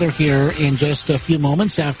at the weather here in just a few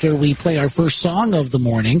moments after we play our first song of the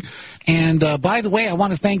morning. And by the way, I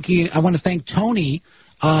want to thank you. I want to thank Tony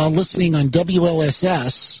listening on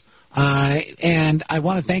WLSS. And I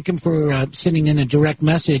want to thank him for sending in a direct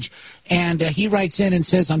message. And he writes in and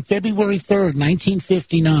says, on February 3rd,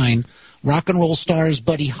 1959, rock and roll stars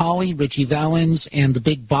Buddy Holly, Richie Valens, and the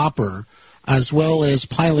Big Bopper, as well as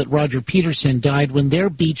pilot Roger Peterson, died when their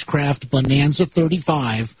Beechcraft Bonanza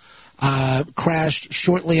 35 crashed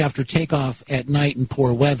shortly after takeoff at night in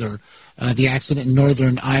poor weather. The accident in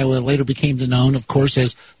northern Iowa later became known, of course,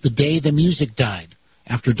 as the day the music died,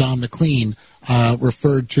 after Don McLean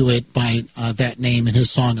referred to it by that name in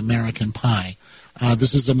his song American Pie.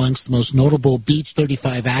 This is amongst the most notable Beech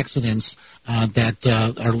 35 accidents that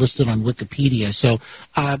are listed on Wikipedia. So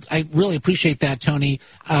I really appreciate that, Tony.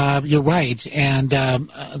 You're right. And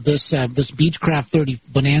this Beechcraft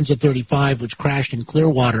Bonanza 35, which crashed in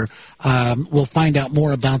Clearwater, we'll find out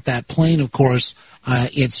more about that plane, of course,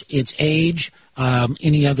 its age,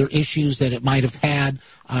 any other issues that it might have had.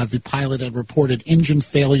 The pilot had reported engine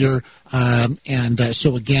failure, and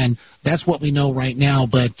so again, that's what we know right now.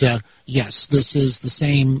 But yes, this is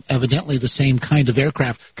evidently the same kind of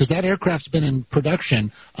aircraft, because that aircraft's been in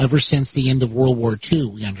production ever since the end of World War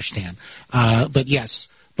II, we understand. But yes,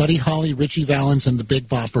 Buddy Holly, Richie Valens, and the Big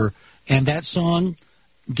Bopper, and that song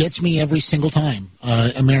gets me every single time,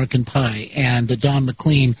 American Pie. And Don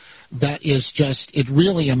McLean, that is just, it's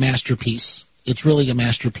really a masterpiece. It's really a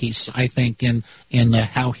masterpiece, I think, in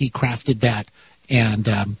how he crafted that. And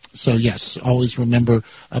so, yes, always remember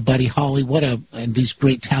Buddy Holly, and these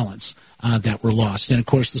great talents that were lost. And, of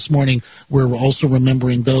course, this morning we're also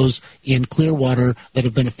remembering those in Clearwater that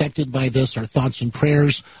have been affected by this. Our thoughts and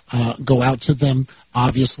prayers go out to them,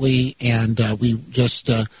 obviously, and we just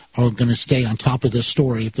are going to stay on top of this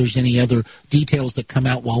story. If there's any other details that come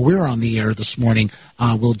out while we're on the air this morning,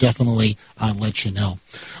 we'll definitely let you know.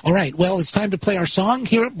 All right, well, it's time to play our song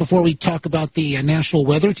here before we talk about the national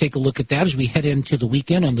weather. Take a look at that as we head into the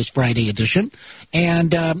weekend on this Friday edition.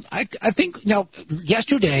 And I think,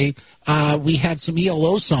 yesterday, we had some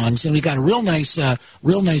ELO songs, and we got a real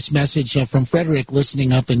nice message from Frederick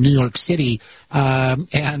listening up in New York City,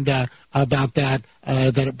 and about that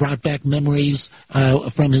it brought back memories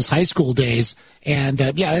from his high school days. And,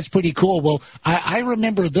 yeah, that's pretty cool. Well, I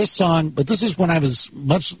remember this song, but this is when I was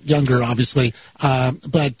much younger, obviously.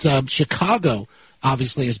 But Chicago,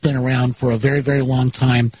 obviously, has been around for a very, very long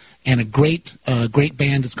time, and a great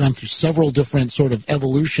band. It's gone through several different sort of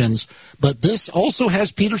evolutions. But this also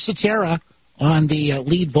has Peter Cetera on the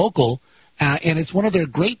lead vocal, and it's one of their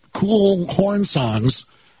great, cool horn songs,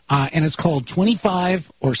 and it's called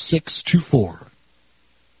 25 or 6 to 4.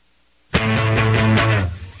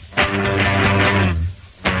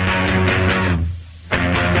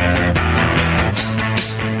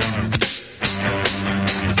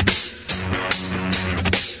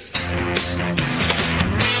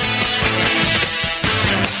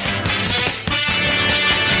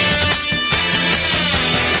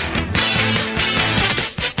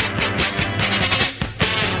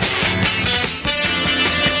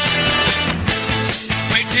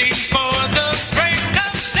 Waiting for the break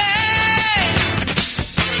of day.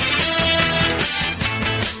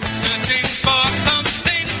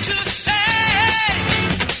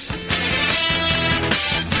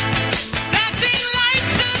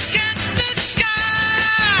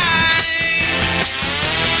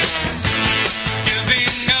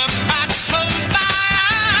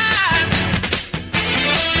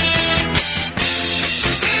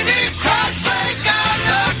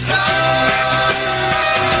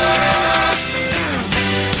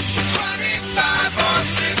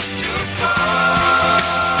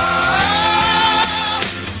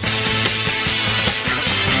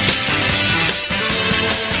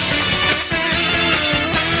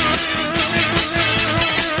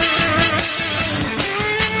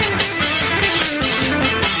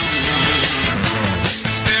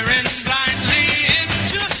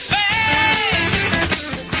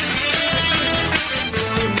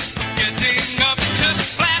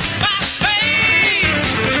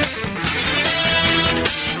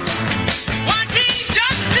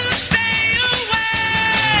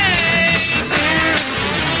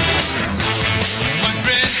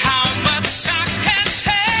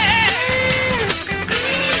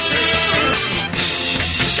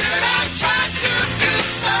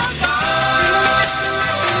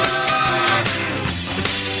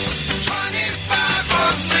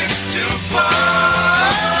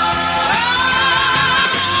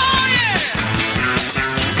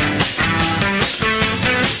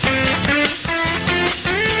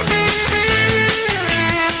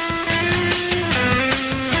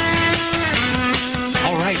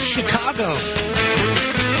 Chicago.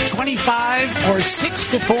 25 or 6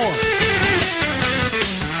 to 4.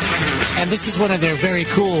 And this is one of their very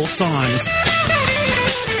cool songs.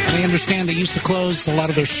 And I understand they used to close a lot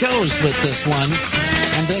of their shows with this one.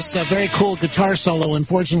 And this very cool guitar solo,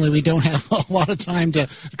 unfortunately, we don't have a lot of time to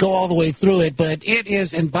go all the way through it. But it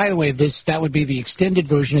is, and by the way, that would be the extended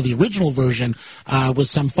version, or the original version,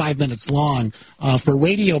 was some 5 minutes long. For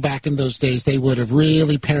radio back in those days, they would have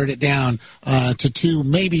really pared it down to 2,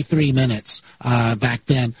 maybe 3 minutes back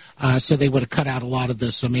then. So they would have cut out a lot of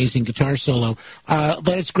this amazing guitar solo.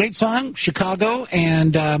 But it's a great song, Chicago,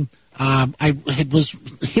 and I was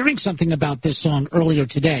hearing something about this song earlier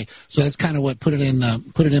today, so that's kind of what put it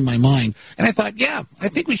in my mind. And I thought, yeah, I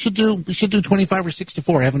think we should do 25 or 6 to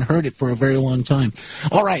 4. I haven't heard it for a very long time.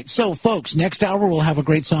 All right, so folks, next hour we'll have a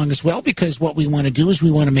great song as well, because what we want to do is we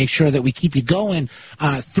want to make sure that we keep you going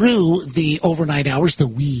through the overnight hours, the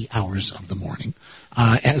wee hours of the morning.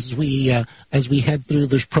 As we head through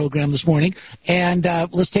this program this morning. And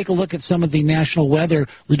let's take a look at some of the national weather.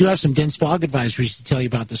 We do have some dense fog advisories to tell you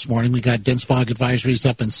about this morning. We got dense fog advisories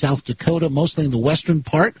up in South Dakota, mostly in the western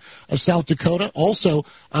part of South Dakota. Also,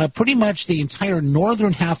 pretty much the entire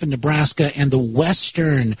northern half of Nebraska and the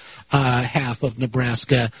western half of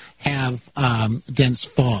Nebraska have dense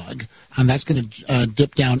fog. And that's going to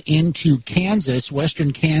dip down into Kansas,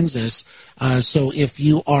 western Kansas. So if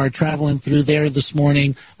you are traveling through there this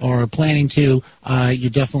morning or planning to, you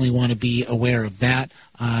definitely want to be aware of that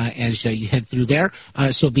as you head through there.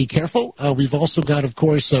 So be careful. We've also got, of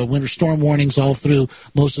course, winter storm warnings all through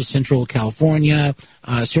most of central California,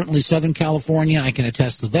 certainly southern California. I can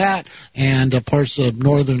attest to that, and parts of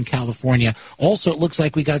northern California. Also, it looks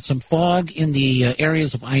like we got some fog in the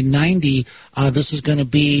areas of I-90. This is going to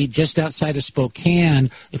be just outside of Spokane.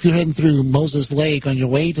 If you're heading through Moses Lake on your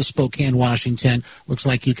way to Spokane, Washington, looks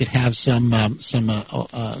like you could have some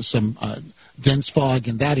dense fog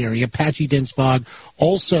in that area, patchy dense fog.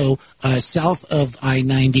 Also south of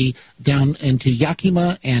I-90 down into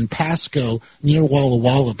Yakima and Pasco near Walla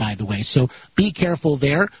Walla, by the way. So be careful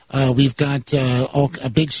there. We've got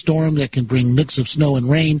a big storm that can bring mix of snow and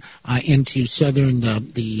rain into southern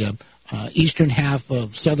the eastern half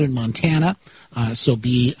of southern Montana. So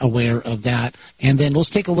be aware of that. And then let's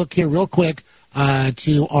take a look here real quick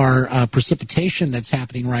to our precipitation that's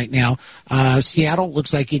happening right now. Seattle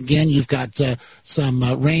looks like, again, you've got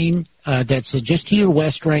some rain that's just to your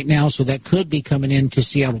west right now, so that could be coming into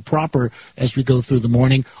Seattle proper as we go through the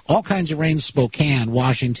morning. All kinds of rain in Spokane,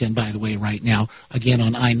 Washington, by the way, right now, again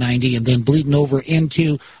on I-90, and then bleeding over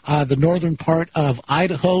into the northern part of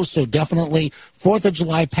Idaho, so definitely 4th of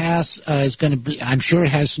July pass is going to be, I'm sure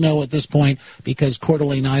it has snow at this point because Coeur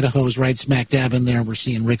d'Alene, Idaho is right smack dab in there, and we're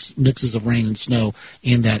seeing mixes of rain and snow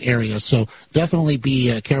in that area, so definitely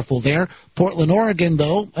be careful there. Portland, Oregon,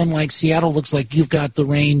 though, unlike Seattle, looks like you've got the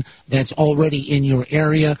rain that's already in your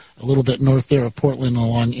area, a little bit north there of Portland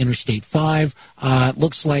along Interstate 5.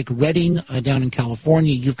 Looks like Redding down in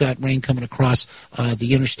California, you've got rain coming across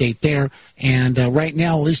the interstate there. And right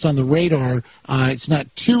now, at least on the radar, it's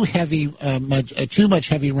not too heavy, too much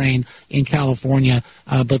heavy rain in California,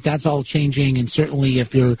 but that's all changing. And certainly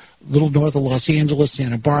if you're a little north of Los Angeles,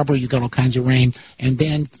 Santa Barbara, you've got all kinds of rain. And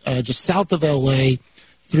then just south of L.A.,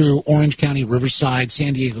 through Orange County, Riverside,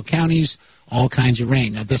 San Diego counties, all kinds of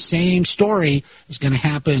rain. Now, the same story is going to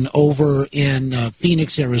happen over in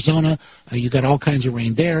Phoenix, Arizona. You got all kinds of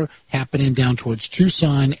rain there happening down towards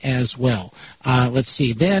Tucson as well. Let's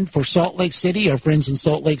see. Then for Salt Lake City, our friends in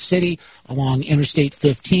Salt Lake City along Interstate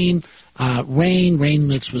 15, rain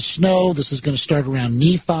mixed with snow. This is going to start around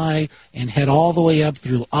Nephi and head all the way up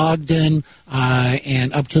through Ogden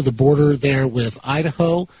and up to the border there with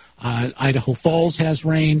Idaho. Idaho Falls has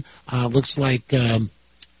rain. Looks like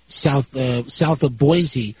south of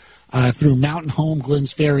Boise through Mountain Home,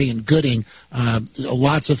 Glens Ferry, and Gooding.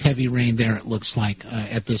 Lots of heavy rain there, it looks like,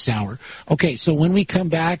 at this hour. Okay, so when we come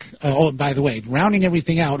back, and by the way, rounding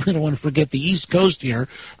everything out, we don't want to forget the East Coast here,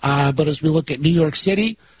 but as we look at New York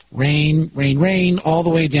City, rain, all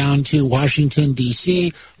the way down to Washington,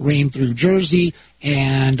 D.C., rain through Jersey,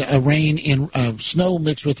 and rain in snow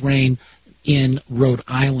mixed with rain in Rhode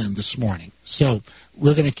Island this morning. So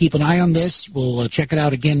we're going to keep an eye on this. We'll check it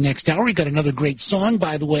out again next hour. We got another great song,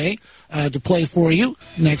 by the way, to play for you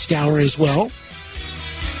next hour as well.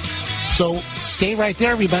 So stay right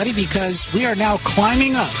there, everybody, because we are now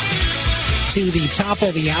climbing up to the top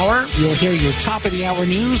of the hour. You'll hear your top of the hour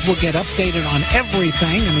news. We'll get updated on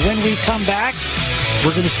everything. And when we come back,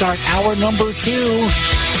 we're going to start hour number 2.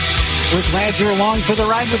 We're glad you're along for the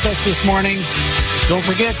ride with us this morning. Don't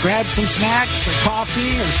forget, grab some snacks or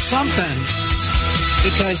coffee or something,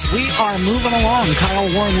 because we are moving along.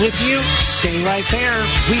 Kyle Warren with you. Stay right there.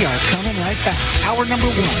 We are coming right back. Hour number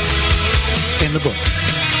 1 in the books.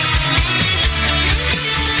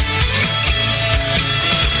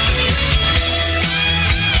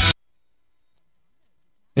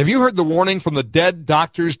 Have you heard the warning from the Dead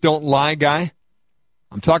Doctors Don't Lie guy?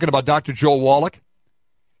 I'm talking about Dr. Joel Wallach.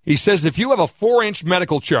 He says if you have a 4-inch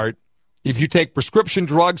medical chart, if you take prescription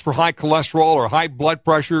drugs for high cholesterol or high blood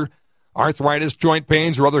pressure, arthritis, joint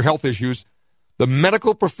pains, or other health issues, the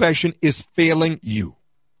medical profession is failing you.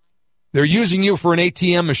 They're using you for an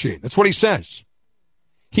ATM machine. That's what he says.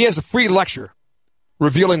 He has a free lecture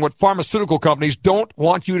revealing what pharmaceutical companies don't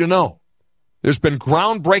want you to know. There's been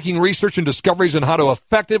groundbreaking research and discoveries on how to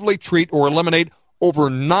effectively treat or eliminate over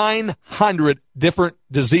 900 different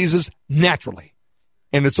diseases naturally.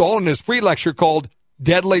 And it's all in this free lecture called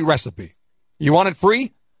Deadly Recipe. You want it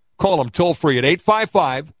free? Call them toll free at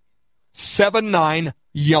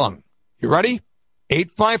 855-79-YOUNG. You ready?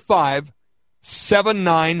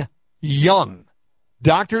 855-79-YOUNG.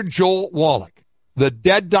 Dr. Joel Wallach, the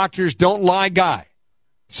Dead Doctors Don't Lie guy,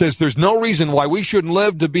 says there's no reason why we shouldn't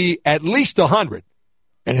live to be at least 100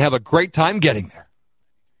 and have a great time getting there.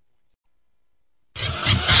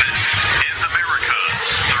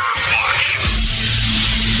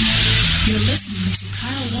 You're listening to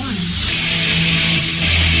Kyle Warren.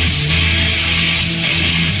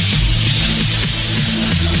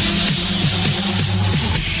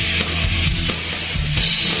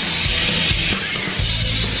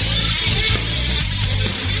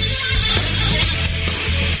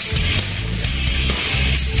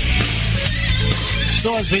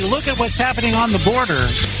 So as we look at what's happening on the border,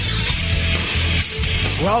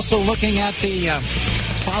 we're also looking at the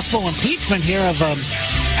possible impeachment here of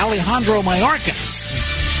Alejandro Mayorkas.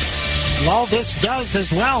 And all this does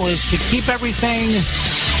as well is to keep everything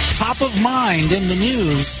top of mind in the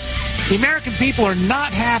news The American people are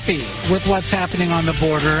not happy with what's happening on the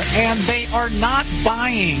border, and they are not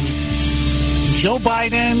buying Joe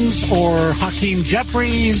Biden's or Hakeem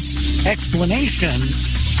Jeffries' explanation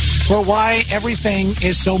for why everything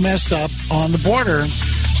is so messed up on the border.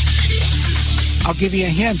 I'll give you a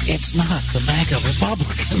hint. It's not the MAGA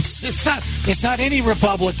Republicans. It's not any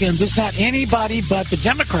Republicans. It's not anybody but the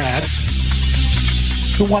Democrats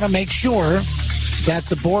who want to make sure that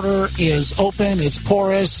the border is open, it's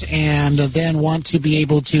porous, and then want to be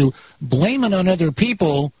able to blame it on other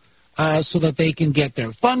people so that they can get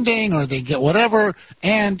their funding or they get whatever,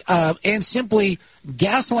 and simply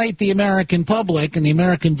gaslight the American public and the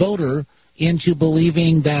American voter into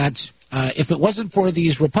believing that if it wasn't for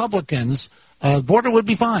these Republicans, the border would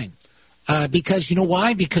be fine. Because you know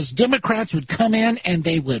why? Because Democrats would come in and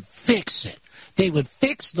they would fix it. They would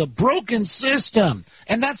fix the broken system.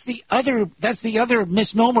 And that's the other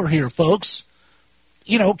misnomer here, folks.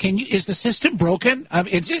 You know, is the system broken?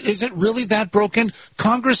 Is it really that broken?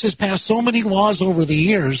 Congress has passed so many laws over the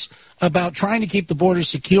years about trying to keep the border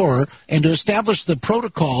secure and to establish the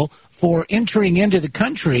protocol for entering into the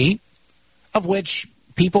country, of which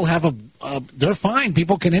people have they're fine.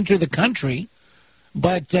 People can enter the country.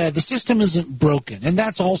 But the system isn't broken. And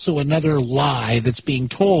that's also another lie that's being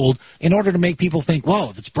told in order to make people think,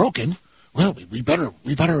 well, if it's broken, well, we better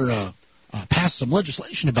pass some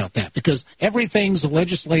legislation about that, because everything's a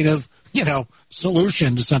legislative,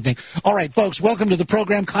 solution to something. All right, folks, welcome to the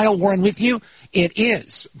program. Kyle Warren with you. It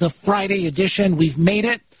is the Friday edition. We've made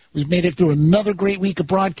it. We've made it through another great week of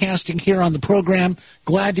broadcasting here on the program.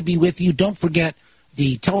 Glad to be with you. Don't forget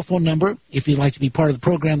the telephone number, if you'd like to be part of the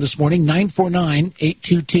program this morning,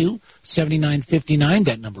 949-822-7959.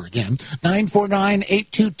 That number again,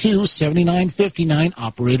 949-822-7959.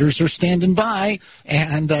 Operators are standing by.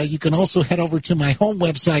 And you can also head over to my home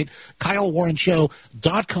website,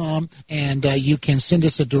 KyleWarrenShow.com, and you can send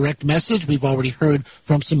us a direct message. We've already heard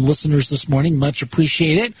from some listeners this morning. Much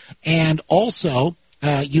appreciated. And also,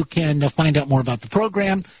 you can find out more about the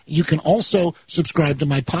program. You can also subscribe to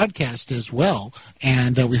my podcast as well,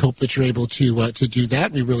 and we hope that you're able to do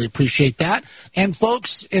that. We really appreciate that. And,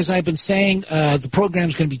 folks, as I've been saying, the program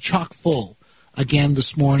is going to be chock full again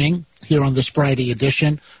this morning here on this Friday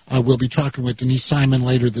edition. We'll be talking with Denise Simon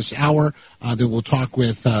later this hour. Then we'll talk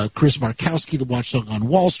with Chris Markowski, the watchdog on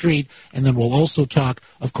Wall Street. And then we'll also talk,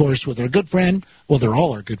 of course, with our good friend. Well, they're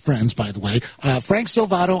all our good friends, by the way. Frank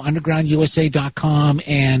Silvato, UndergroundUSA.com.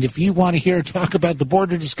 And if you want to hear talk about the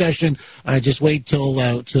border discussion, just wait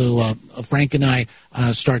till Frank and I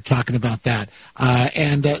start talking about that.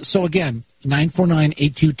 So, again,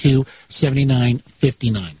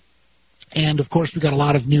 949-822-7959. And, of course, we've got a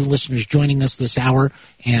lot of new listeners joining us this hour,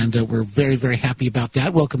 and we're very, very happy about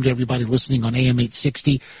that. Welcome to everybody listening on AM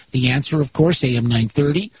 860. The Answer, of course, AM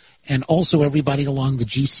 930, and also everybody along the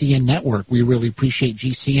GCN network. We really appreciate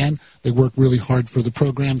GCN. They work really hard for the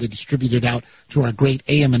program. They distribute it out to our great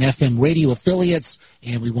AM and FM radio affiliates,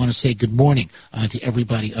 and we want to say good morning to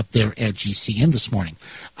everybody up there at GCN this morning.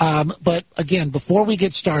 But, again, before we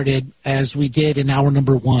get started, as we did in hour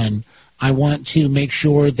number one, I want to make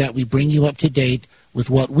sure that we bring you up to date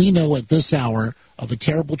with what we know at this hour of a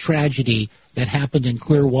terrible tragedy that happened in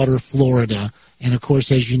Clearwater, Florida. And, of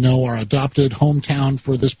course, as you know, our adopted hometown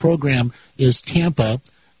for this program is Tampa,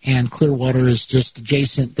 and Clearwater is just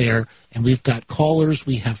adjacent there. And we've got callers.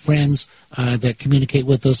 We have friends that communicate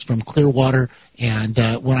with us from Clearwater. And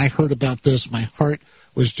when I heard about this, my heart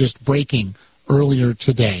was just breaking earlier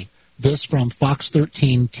today. This from Fox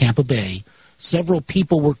 13, Tampa Bay. Several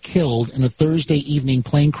people were killed in a Thursday evening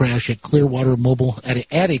plane crash at a Clearwater mobile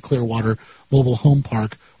home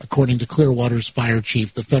park, according to Clearwater's fire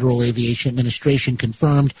chief. The Federal Aviation Administration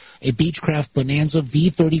confirmed a Beechcraft Bonanza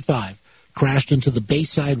V-35 crashed into the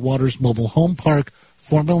Bayside Waters mobile home park,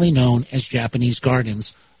 formerly known as Japanese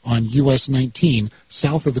Gardens, on US 19,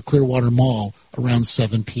 south of the Clearwater Mall, around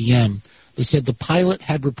 7 p.m. They said the pilot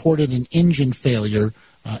had reported an engine failure.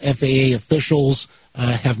 FAA officials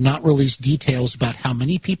have not released details about how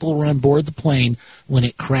many people were on board the plane when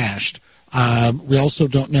it crashed. We also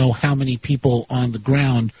don't know how many people on the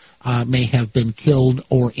ground may have been killed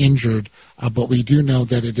or injured, but we do know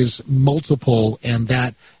that it is multiple, and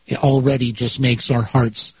that already just makes our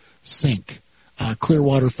hearts sink.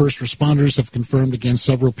 Clearwater first responders have confirmed again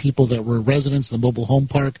several people that were residents of the mobile home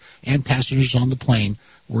park and passengers on the plane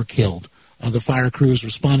were killed. The fire crews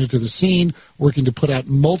responded to the scene, working to put out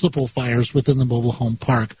multiple fires within the mobile home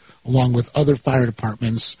park, along with other fire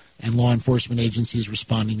departments and law enforcement agencies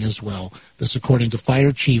responding as well. This according to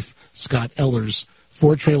Fire Chief Scott Ehlers.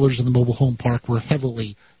 4 trailers in the mobile home park were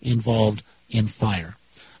heavily involved in fire.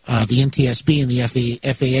 The NTSB and the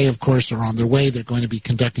FAA, of course, are on their way. They're going to be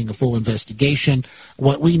conducting a full investigation.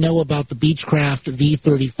 What we know about the Beechcraft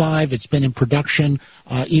V-35, it's been in production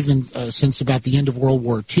even since about the end of World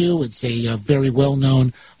War II. It's a very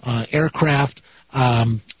well-known aircraft.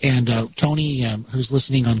 And Tony, who's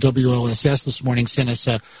listening on WLSS this morning, sent us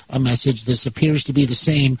a message. This appears to be the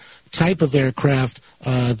same type of aircraft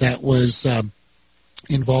that was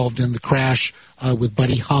involved in the crash with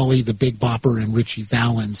Buddy Holly, the Big Bopper, and Richie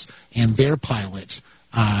Valens and their pilot.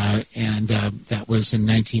 And that was in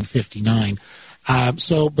 1959.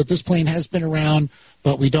 But this plane has been around,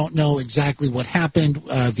 but we don't know exactly what happened.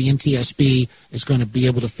 The NTSB is going to be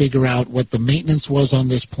able to figure out what the maintenance was on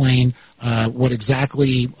this plane, what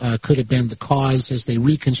exactly could have been the cause as they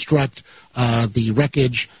reconstruct the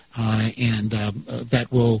wreckage, and that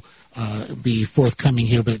will be forthcoming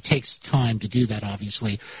here, but it takes time to do that,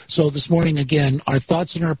 obviously. So this morning, again, our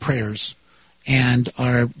thoughts and our prayers and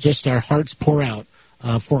our hearts pour out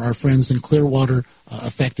for our friends in Clearwater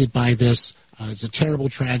affected by this. It's a terrible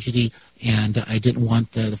tragedy, and I didn't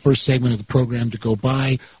want the first segment of the program to go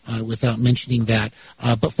by without mentioning that.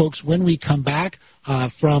 But folks, when we come back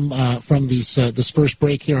from this first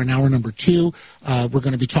break here in hour number 2, we're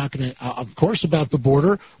going to be talking, of course, about the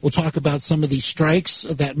border. We'll talk about some of these strikes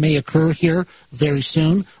that may occur here very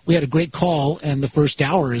soon. We had a great call in the first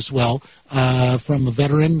hour as well from a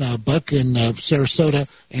veteran, Buck in Sarasota,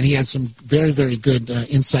 and he had some very, very good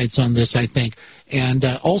insights on this, I think. And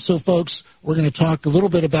also, folks, we're going to talk a little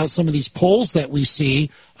bit about some of these polls that we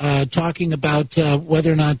see, talking about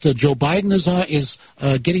whether or not Joe Biden is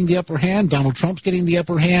getting the upper hand, Donald Trump's getting the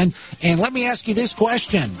upper hand. And let me ask you this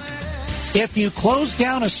question. If you close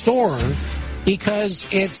down a store because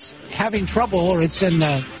it's having trouble or it's in,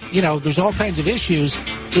 there's all kinds of issues,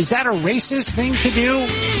 is that a racist thing to do?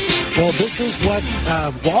 Well, this is what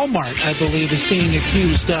Walmart, I believe, is being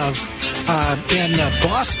accused of in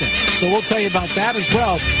Boston. So we'll tell you about that as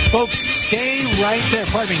well. Folks, stay right there.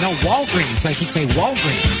 Pardon me, no, Walgreens. I should say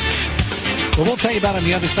Walgreens. Well, we'll tell you about it on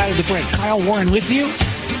the other side of the break. Kyle Warren with you.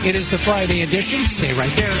 It is the Friday edition. Stay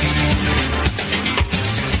right there.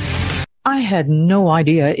 I had no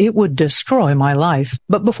idea it would destroy my life.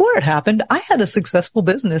 But before it happened, I had a successful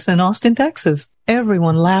business in Austin, Texas.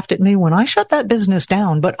 Everyone laughed at me when I shut that business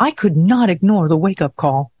down, but I could not ignore the wake-up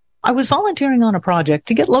call. I was volunteering on a project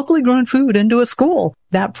to get locally grown food into a school.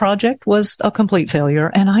 That project was a complete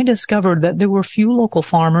failure, and I discovered that there were few local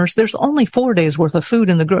farmers. There's only 4 days worth of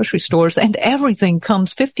food in the grocery stores, and everything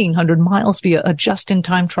comes 1,500 miles via a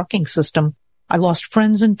just-in-time trucking system. I lost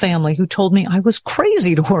friends and family who told me I was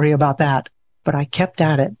crazy to worry about that, but I kept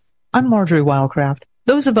at it. I'm Marjorie Wildcraft.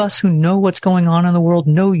 Those of us who know what's going on in the world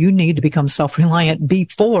know you need to become self-reliant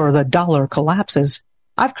before the dollar collapses.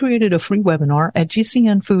 I've created a free webinar at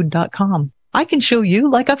gcnfood.com. I can show you,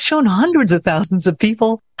 like I've shown hundreds of thousands of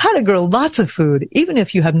people, how to grow lots of food, even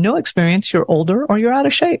if you have no experience, you're older, or you're out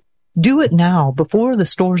of shape. Do it now before the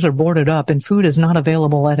stores are boarded up and food is not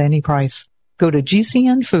available at any price. Go to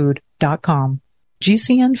gcnfood.com.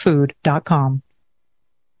 gcnfood.com.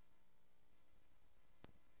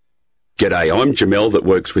 G'day, I'm Jamel that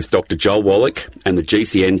works with Dr. Joel Wallach and the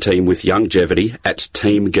GCN team with Longevity at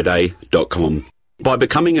teamg'day.com. By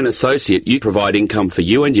becoming an associate, you provide income for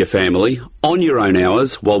you and your family on your own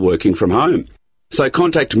hours while working from home. So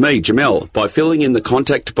contact me, Jamel, by filling in the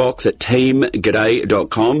contact box at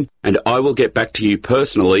teamg'day.com, and I will get back to you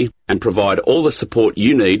personally and provide all the support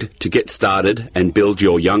you need to get started and build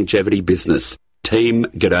your longevity business.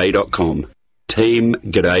 teamg'day.com.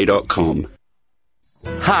 teamg'day.com.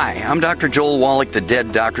 Hi, I'm Dr. Joel Wallach, the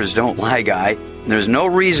Dead Doctors Don't Lie guy. There's no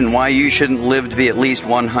reason why you shouldn't live to be at least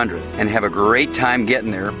 100 and have a great time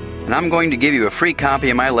getting there. And I'm going to give you a free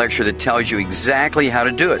copy of my lecture that tells you exactly how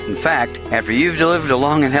to do it. In fact, after you've lived a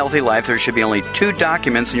long and healthy life, there should be only 2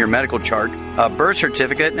 documents in your medical chart, a birth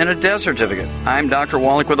certificate and a death certificate. I'm Dr.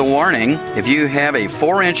 Wallach with a warning. If you have a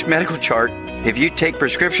 4-inch medical chart, if you take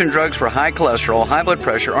prescription drugs for high cholesterol, high blood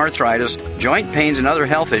pressure, arthritis, joint pains, and other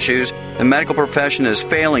health issues, the medical profession is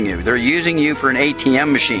failing you. They're using you for an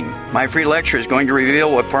ATM machine. My free lecture is going to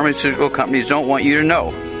reveal what pharmaceutical companies don't want you to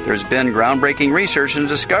know. There's been groundbreaking research and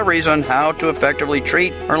discoveries on how to effectively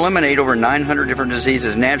treat or eliminate over 900 different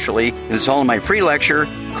diseases naturally, and it's all in my free lecture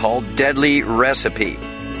called Deadly Recipe.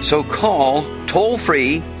 So call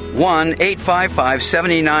toll-free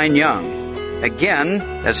 1-855-79-YOUNG. Again,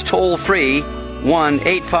 that's toll-free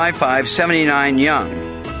 1-855-79-YOUNG.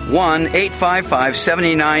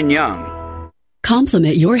 1-855-79-YOUNG.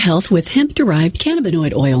 Complement your health with hemp-derived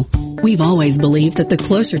cannabinoid oil. We've always believed that the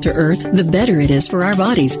closer to Earth, the better it is for our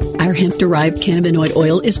bodies. Our hemp-derived cannabinoid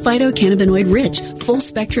oil is phytocannabinoid rich, full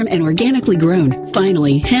spectrum, and organically grown.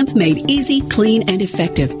 Finally, hemp made easy, clean, and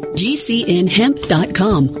effective.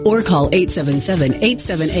 GCNhemp.com or call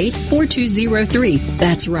 877-878-4203.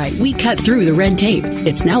 That's right, we cut through the red tape.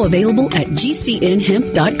 It's now available at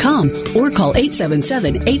GCNhemp.com or call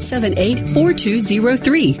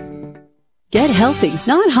 877-878-4203. Get healthy,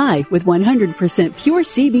 not high, with 100% pure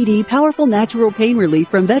CBD powerful natural pain relief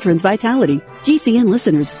from Veterans Vitality. GCN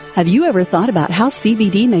listeners, have you ever thought about how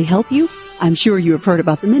CBD may help you? I'm sure you have heard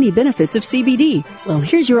about the many benefits of CBD. Well,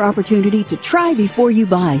 here's your opportunity to try before you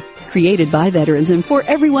buy. Created by veterans and for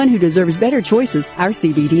everyone who deserves better choices, our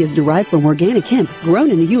CBD is derived from organic hemp, grown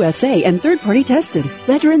in the USA and third-party tested.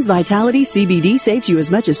 Veterans Vitality CBD saves you as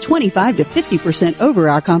much as 25 to 50% over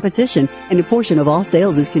our competition, and a portion of all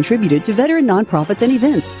sales is contributed to veteran nonprofits and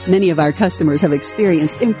events. Many of our customers have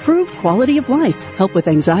experienced improved quality of life, help with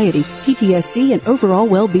anxiety, PTSD, and overall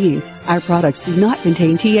well-being. Our products do not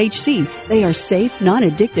contain THC. They are safe,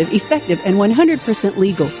 non-addictive, effective, and 100%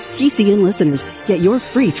 legal. GCN listeners, get your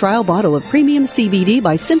free trial bottle of premium CBD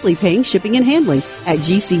by simply paying shipping and handling at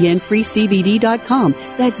GCNFreeCBD.com.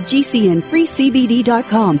 That's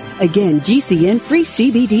GCNFreeCBD.com. Again,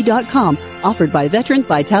 GCNFreeCBD.com. Offered by Veterans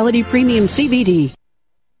Vitality Premium CBD.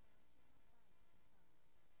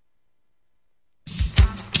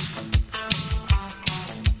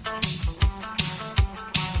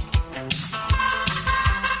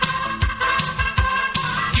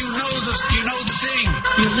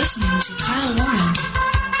 You're listening to Kyle Warren.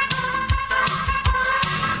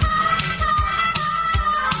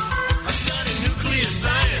 I study nuclear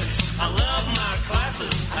science. I love my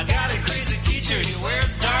classes. I got a crazy teacher. He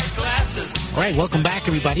wears dark glasses. All right, welcome back,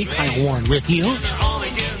 everybody. Kyle Warren with you.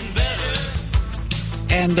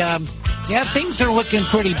 And, yeah, things are looking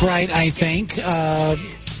pretty bright, I think. I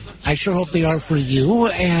sure hope they are for you.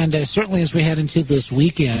 And certainly as we head into this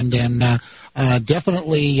weekend, and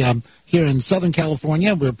definitely here in Southern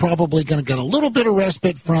California, we're probably going to get a little bit of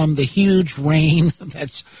respite from the huge rain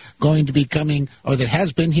that's going to be coming, or that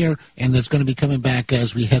has been here, and that's going to be coming back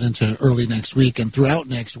as we head into early next week and throughout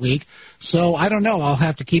next week. So I don't know. I'll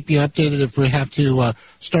have to keep you updated if we have to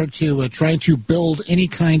start to try to build any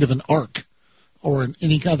kind of an ark, or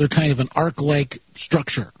any other kind of an arc-like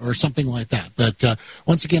structure or something like that. But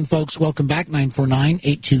once again, folks, welcome back,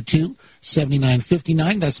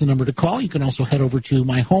 949-822-7959. That's the number to call. You can also head over to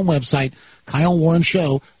my home website,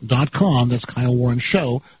 KyleWarrenShow.com. That's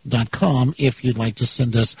KyleWarrenShow.com if you'd like to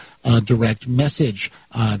send us a direct message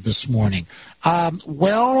this morning.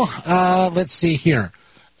 Let's see here.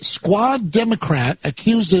 Squad Democrat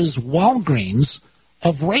accuses Walgreens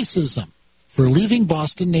of racism for leaving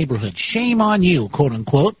Boston neighborhood. Shame on you, quote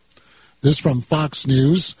unquote. This from Fox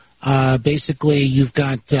News. Basically, you've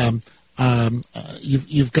got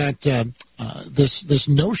this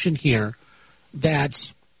notion here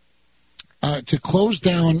that to close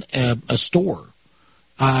down a store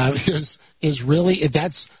is really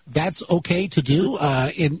that's okay to do.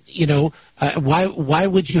 Why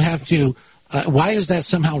would you have to? Why is that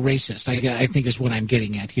somehow racist? I think is what I'm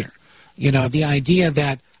getting at here. The idea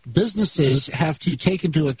that businesses have to take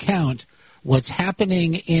into account what's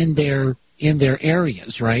happening in their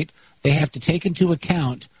areas, right? They have to take into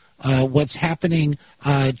account what's happening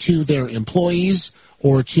to their employees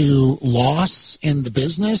or to loss in the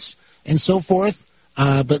business and so forth.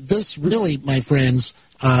 But this really, my friends,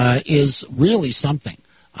 is really something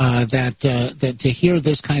that to hear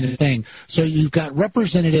this kind of thing. So you've got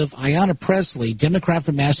Representative Ayanna Pressley, Democrat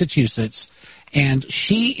from Massachusetts, and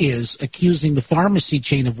she is accusing the pharmacy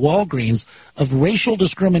chain of Walgreens of racial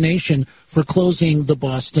discrimination for closing the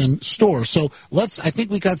Boston store. So I think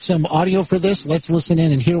we got some audio for this. Let's listen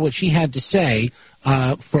in and hear what she had to say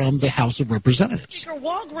from the House of Representatives.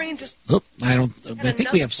 Walgreens is... I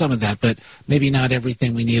think we have some of that, but maybe not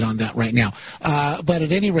everything we need on that right now. But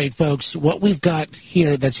at any rate, folks, what we've got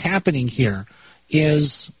here that's happening here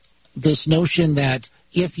is this notion that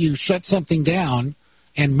if you shut something down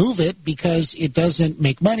and move it because it doesn't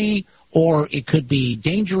make money or it could be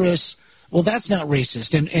dangerous, well, that's not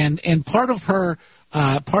racist. And part of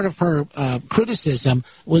her criticism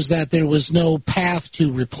was that there was no path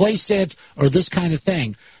to replace it or this kind of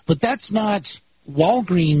thing. But that's not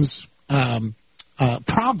Walgreens'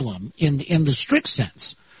 problem in the strict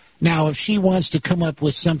sense. Now, if she wants to come up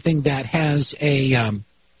with something that has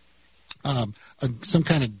some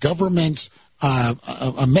kind of government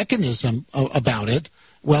a mechanism about it,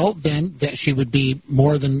 well, then that she would be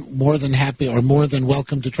more than happy or more than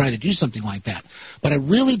welcome to try to do something like that. But I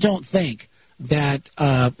really don't think that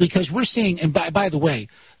because we're seeing, and by the way,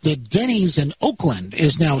 the Denny's in Oakland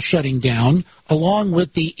is now shutting down, along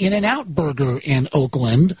with the In-N-Out Burger in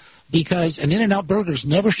Oakland, because an In-N-Out Burger's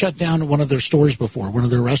never shut down one of their stores before, one of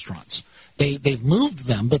their restaurants. They've moved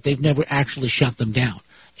them, but they've never actually shut them down.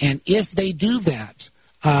 And if they do that,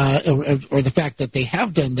 or the fact that they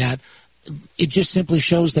have done that, it just simply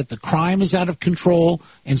shows that the crime is out of control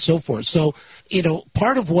and so forth. So,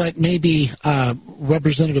 part of what maybe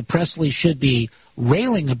Representative Presley should be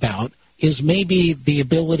railing about is maybe the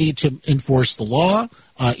ability to enforce the law,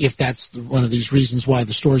 if that's one of these reasons why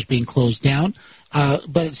the store is being closed down.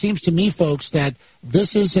 But it seems to me, folks, that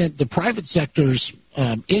this isn't the private sector's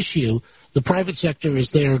issue. The private sector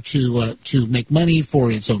is there to make money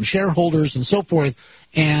for its own shareholders and so forth.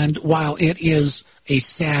 And while it is a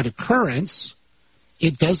sad occurrence,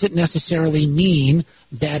 it doesn't necessarily mean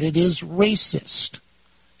that it is racist.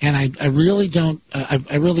 And I really don't.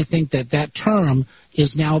 I really think that term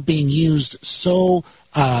is now being used so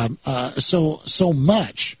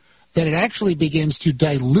much that it actually begins to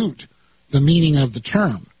dilute the meaning of the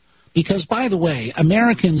term. Because, by the way,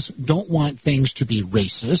 Americans don't want things to be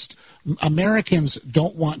racist. Americans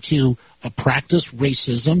don't want to practice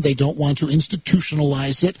racism. They don't want to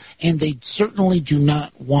institutionalize it, and they certainly do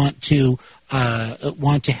not want to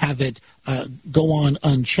have it go on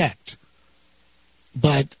unchecked.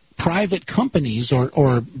 But private companies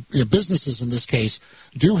or businesses in this case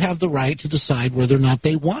do have the right to decide whether or not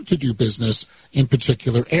they want to do business in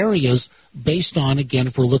particular areas based on, again,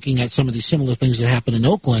 if we're looking at some of these similar things that happen in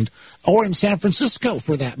Oakland or in San Francisco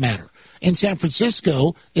for that matter. In San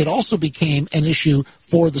Francisco, it also became an issue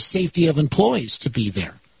for the safety of employees to be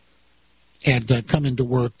there and come into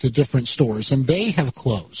work to different stores, and they have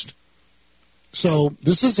closed. So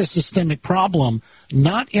this is a systemic problem,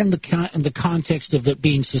 not in the context of it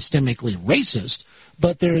being systemically racist,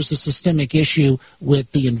 but there is a systemic issue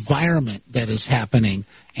with the environment that is happening.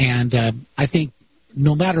 And I think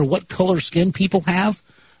no matter what color skin people have,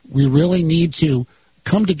 we really need to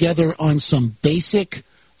come together on some basic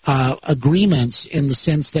agreements in the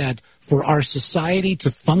sense that for our society to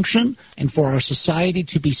function and for our society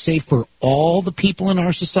to be safe for all the people in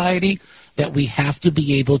our society, that we have to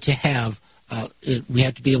be able to have we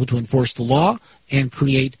have to be able to enforce the law and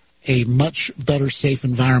create a much better, safe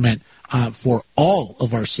environment for all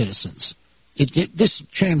of our citizens. This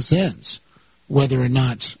transcends whether or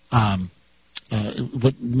not, no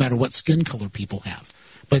matter what skin color people have.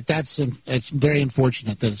 But it's very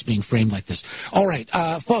unfortunate that it's being framed like this. All right,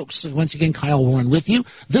 folks, once again, Kyle Warren with you.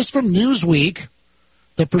 This from Newsweek.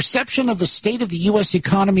 The perception of the state of the U.S.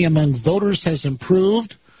 economy among voters has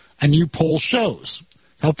improved, a new poll shows,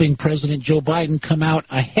 helping President Joe Biden come out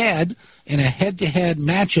ahead in a head-to-head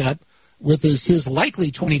matchup with his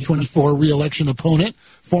likely 2024 re-election opponent,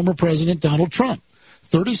 former President Donald Trump.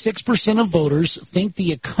 36% of voters think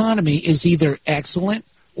the economy is either excellent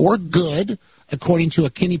or good, according to a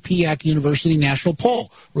Quinnipiac University national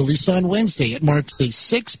poll released on Wednesday. It marked a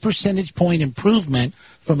 6 percentage point improvement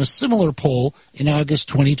from a similar poll in August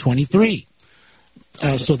 2023.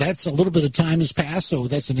 So that's a little bit of time has passed, so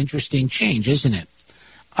that's an interesting change, isn't it?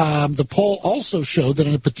 The poll also showed that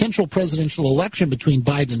in a potential presidential election between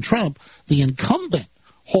Biden and Trump, the incumbent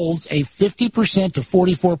holds a 50% to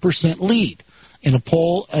 44% lead. In a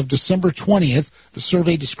poll of December 20th, the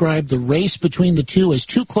survey described the race between the two as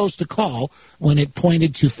too close to call when it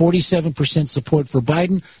pointed to 47% support for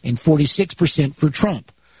Biden and 46% for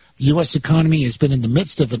Trump. The U.S. economy has been in the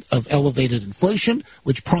midst of elevated inflation,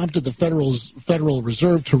 which prompted the Federal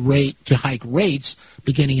Reserve to hike rates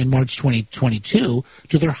beginning in March 2022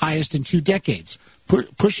 to their highest in 2 decades.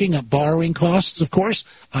 Pushing up borrowing costs, of course.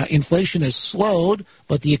 Inflation has slowed,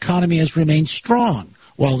 but the economy has remained strong,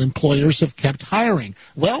 while employers have kept hiring.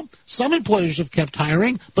 Well, some employers have kept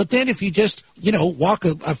hiring, but then if you just, walk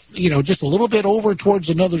just a little bit over towards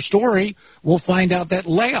another story, we'll find out that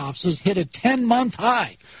layoffs has hit a 10-month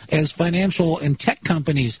high as financial and tech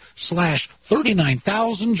companies slash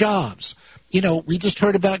 39,000 jobs. We just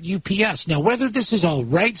heard about UPS. Now, whether this is all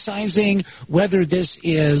right sizing, whether this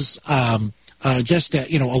is just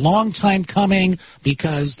a long time coming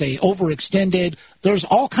because they overextended. There's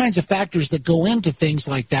all kinds of factors that go into things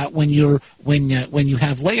like that when you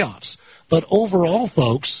have layoffs. But overall,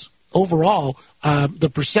 folks,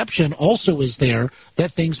 the perception also is there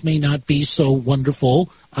that things may not be so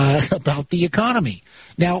wonderful about the economy.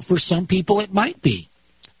 Now, for some people, it might be.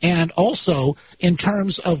 And also, in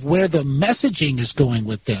terms of where the messaging is going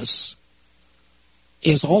with this,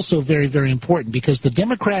 is also very, very important because the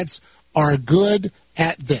Democrats are good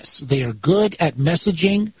at this. They are good at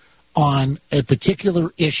messaging on a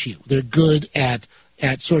particular issue. They're good at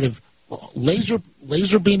sort of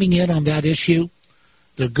laser beaming in on that issue.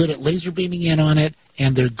 They're good at laser beaming in on it,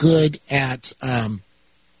 and they're good at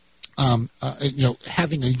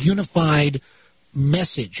having a unified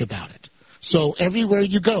message about it. So everywhere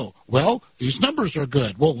you go, well, these numbers are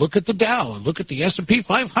good. Well, look at the Dow, and look at the S&P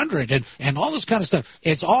 500, and all this kind of stuff.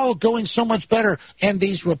 It's all going so much better, and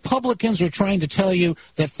these Republicans are trying to tell you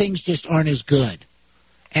that things just aren't as good.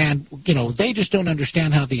 And, they just don't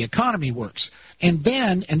understand how the economy works. And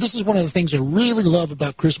then, and this is one of the things I really love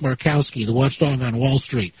about Chris Markowski, the watchdog on Wall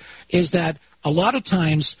Street, is that a lot of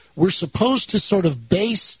times we're supposed to sort of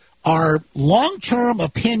base our long-term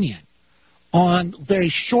opinion on very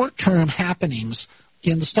short-term happenings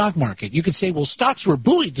in the stock market. You could say, well, stocks were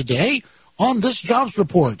buoyed today on this jobs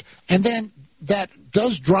report. And then that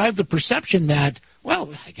does drive the perception that, well,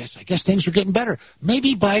 I guess things are getting better.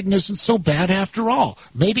 Maybe Biden isn't so bad after all.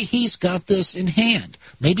 Maybe he's got this in hand.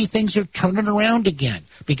 Maybe things are turning around again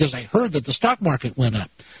because I heard that the stock market went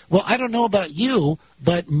up. Well, I don't know about you,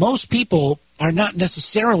 but most people are not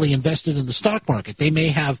necessarily invested in the stock market. They may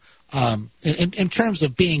have, in terms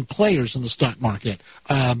of being players in the stock market,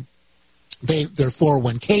 their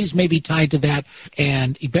 401ks may be tied to that,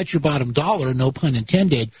 and you bet your bottom dollar, no pun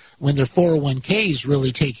intended, when their 401ks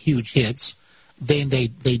really take huge hits, then they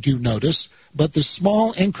do notice. But the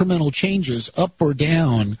small incremental changes up or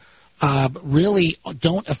down really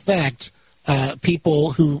don't affect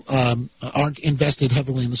people who aren't invested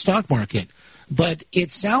heavily in the stock market. But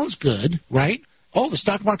it sounds good, right? Oh, the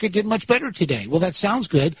stock market did much better today. Well, that sounds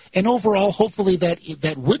good. And overall, hopefully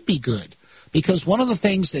that would be good. Because one of the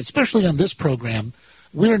things that, especially on this program,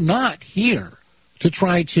 we're not here to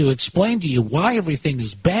try to explain to you why everything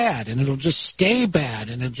is bad and it'll just stay bad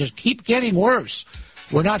and it'll just keep getting worse.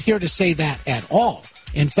 We're not here to say that at all.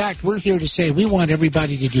 In fact, we're here to say we want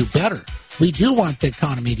everybody to do better. We do want the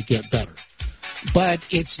economy to get better. But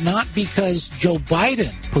it's not because Joe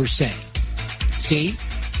Biden, per se. See?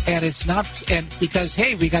 And it's not, and because,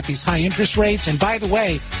 hey, we got these high interest rates. And by the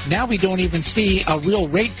way, now we don't even see a real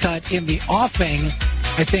rate cut in the offing,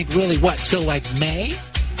 I think, really, till like May?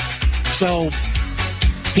 So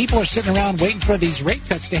people are sitting around waiting for these rate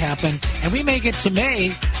cuts to happen. And we may get to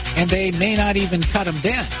May, and they may not even cut them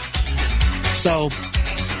then. So,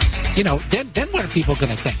 then what are people going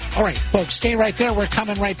to think? All right, folks, stay right there. We're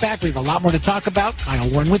coming right back. We have a lot more to talk about. Kyle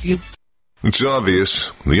Warren with you. It's obvious.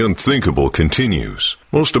 The unthinkable continues.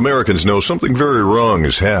 Most Americans know something very wrong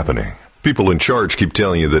is happening. People in charge keep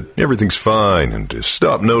telling you that everything's fine and to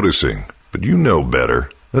stop noticing. But you know better.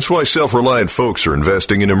 That's why self-reliant folks are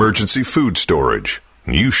investing in emergency food storage.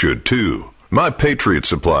 And you should too. My Patriot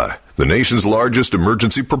Supply, the nation's largest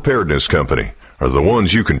emergency preparedness company, are the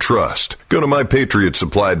ones you can trust. Go to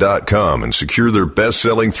MyPatriotSupply.com and secure their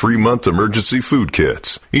best-selling 3-month emergency food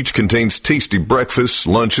kits. Each contains tasty breakfasts,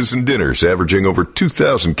 lunches, and dinners averaging over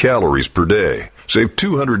 2,000 calories per day. Save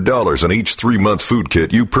 $200 on each 3-month food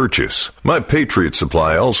kit you purchase. My Patriot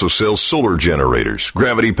Supply also sells solar generators,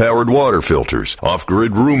 gravity-powered water filters,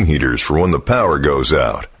 off-grid room heaters for when the power goes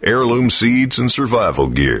out, heirloom seeds, and survival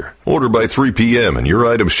gear. Order by 3 p.m. and your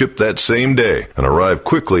items ship that same day and arrive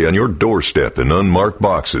quickly on your doorstep in unmarked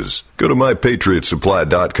boxes. Go to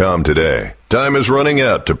MyPatriotSupply.com today. Time is running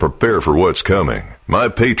out to prepare for what's coming.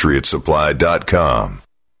 MyPatriotSupply.com.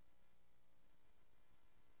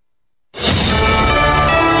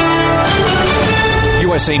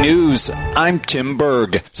 USA News, I'm Tim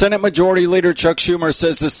Berg. Senate Majority Leader Chuck Schumer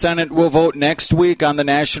says the Senate will vote next week on the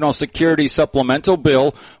National Security Supplemental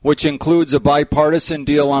Bill, which includes a bipartisan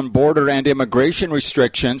deal on border and immigration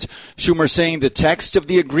restrictions. Schumer saying the text of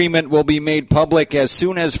the agreement will be made public as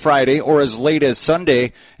soon as Friday or as late as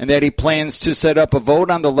Sunday, and that he plans to set up a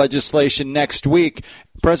vote on the legislation next week.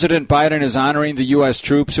 President Biden is honoring the U.S.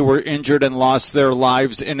 troops who were injured and lost their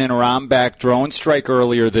lives in an Iran-backed drone strike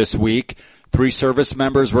earlier this week. 3 service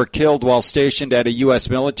members were killed while stationed at a U.S.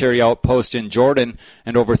 military outpost in Jordan,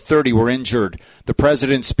 and over 30 were injured. The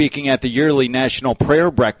president speaking at the yearly National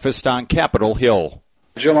Prayer Breakfast on Capitol Hill.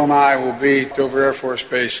 Jill and I will be at Dover Air Force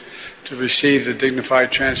Base to receive the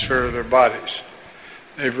dignified transfer of their bodies.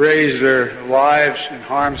 They've raised their lives in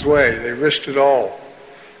harm's way. They risked it all,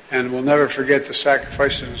 and we'll never forget the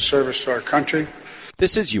sacrifices and service to our country.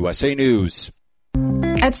 This is USA News.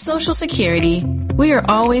 At Social Security, we are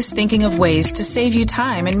always thinking of ways to save you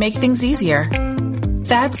time and make things easier.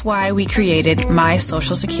 That's why we created My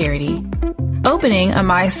Social Security. Opening a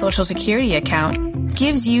My Social Security account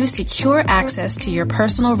gives you secure access to your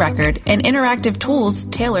personal record and interactive tools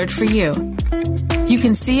tailored for you. You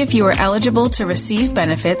can see if you are eligible to receive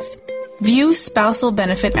benefits, view spousal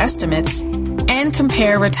benefit estimates, and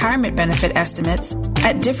compare retirement benefit estimates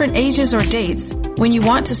at different ages or dates when you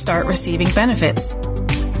want to start receiving benefits.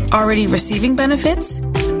 Already receiving benefits?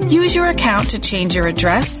 Use your account to change your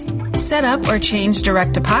address, set up or change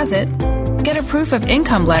direct deposit, get a proof of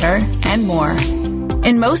income letter, and more.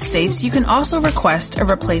 In most states, you can also request a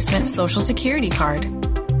replacement Social Security card.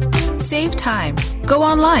 Save time. Go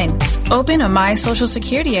online. Open a My Social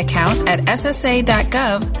Security account at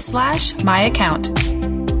ssa.gov/myaccount.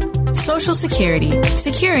 Social Security.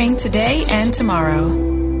 Securing today and tomorrow.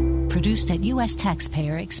 Produced at U.S.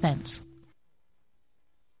 taxpayer expense.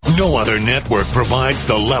 No other network provides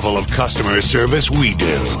the level of customer service we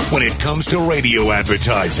do. When it comes to radio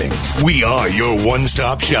advertising, we are your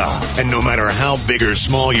one-stop shop. And no matter how big or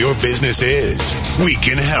small your business is, we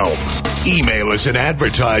can help. Email us at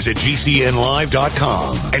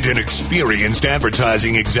advertise@gcnlive.com, and an experienced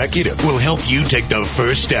advertising executive will help you take the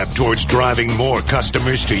first step towards driving more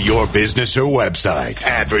customers to your business or website.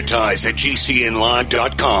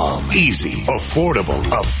 Advertise@gcnlive.com. Easy,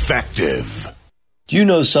 affordable, effective. Do you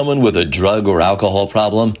know someone with a drug or alcohol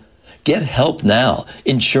problem? Get help now.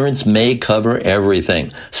 Insurance may cover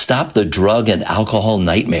everything. Stop the drug and alcohol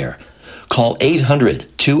nightmare. Call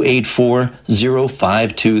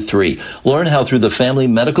 800-284-0523. Learn how through the Family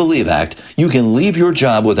Medical Leave Act, you can leave your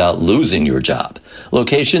job without losing your job.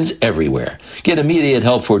 Locations everywhere. Get immediate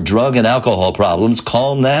help for drug and alcohol problems.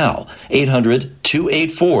 Call now.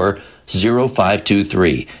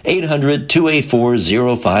 800-284-0523.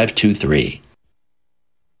 800-284-0523.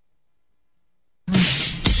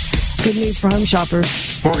 Good news for home shoppers.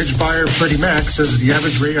 Mortgage buyer Freddie Mac says the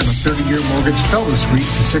average rate on a 30-year mortgage fell this week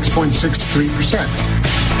to 6.63%.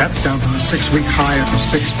 That's down from a 6-week high of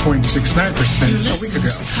 6.69% a week ago.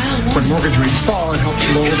 When mortgage rates fall, it helps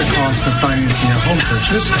lower the cost of financing a home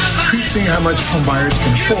purchase, increasing how much home buyers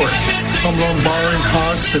can afford. Home loan borrowing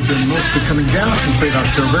costs have been mostly coming down since late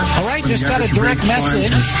October. All right, just got a direct message.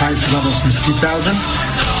 Its highest level since 2000.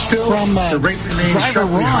 Still, from the rate remains driver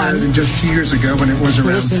sharply higher than just 2 years ago when it was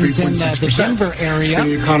around 3.6%. In the Denver area.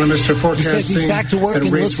 The economists are forecasting he says he's back to work that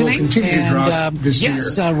and rates will listening. continue to drop this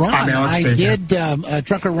yes, year. Ron, I did,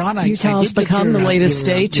 Trucker Ron, Utah has become your, the latest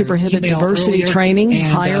state to prohibit diversity training,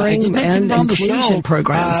 hiring, and inclusion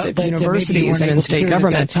programs at universities and in state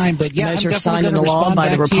government. Measure signed into law by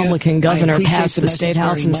the Republican governor passed the State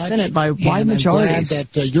House and Senate by wide majorities.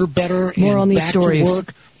 You're better. More on these stories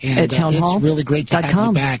at townhall.com. It's really great to have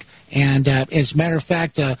you back. And as a matter of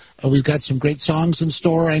fact, we've got some great songs in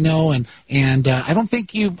store, I know, and I don't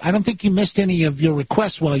think you missed any of your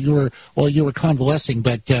requests while you were convalescing.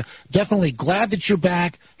 But definitely glad that you're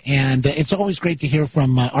back, and it's always great to hear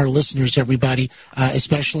from our listeners, everybody,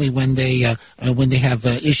 especially when they have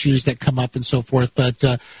issues that come up and so forth. But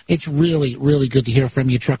it's really, really good to hear from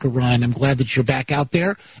you, Trucker Ron. I'm glad that you're back out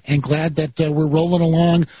there, and glad that we're rolling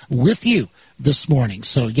along with you this morning.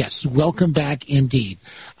 So, yes, welcome back indeed.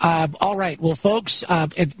 All right. Well, folks,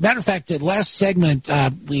 as a matter of fact, the last segment,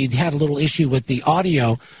 we had a little issue with the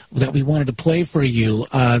audio that we wanted to play for you.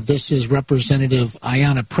 This is Representative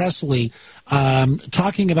Ayanna Pressley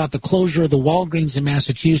talking about the closure of the Walgreens in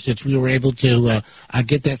Massachusetts. We were able to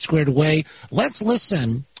get that squared away. Let's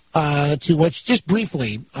listen to what, just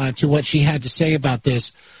briefly, to what she had to say about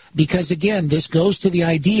this, because, again, this goes to the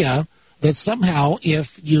idea that somehow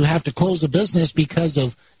if you have to close a business because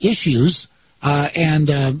of issues, and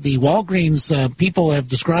the Walgreens people have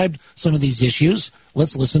described some of these issues,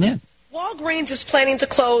 let's listen in. Walgreens is planning to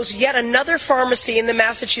close yet another pharmacy in the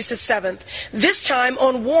Massachusetts 7th, this time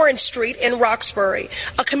on Warren Street in Roxbury,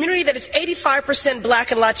 a community that is 85%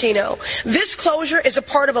 black and Latino. This closure is a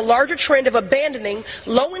part of a larger trend of abandoning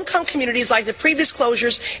low-income communities like the previous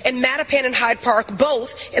closures in Mattapan and Hyde Park,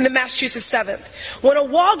 both in the Massachusetts 7th. When a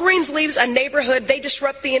Walgreens leaves a neighborhood, they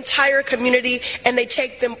disrupt the entire community, and they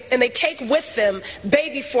take with them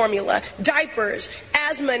baby formula, diapers,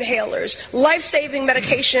 asthma inhalers, life-saving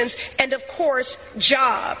medications, and of course,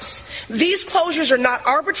 jobs. These closures are not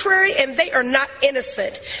arbitrary, and they are not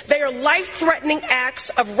innocent. They are life-threatening acts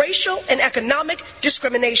of racial and economic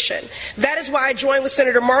discrimination. That is why I joined with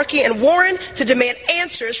Senator Markey and Warren to demand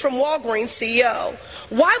answers from Walgreens CEO.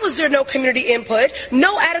 Why was there no community input,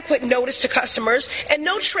 no adequate notice to customers, and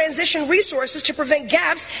no transition resources to prevent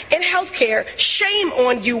gaps in health care? Shame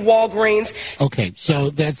on you, Walgreens. Okay, so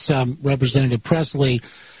that's Representative Pressley.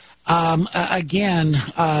 Again,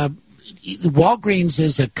 Walgreens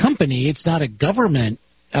is a company. It's not a government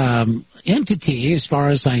entity, as far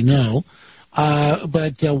as I know.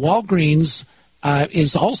 But Walgreens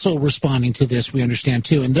is also responding to this, we understand,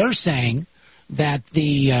 too. And they're saying that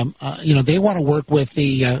the they want to work with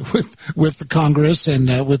the with the Congress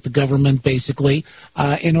and with the government basically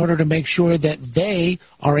in order to make sure that they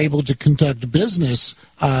are able to conduct business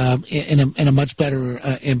in a much better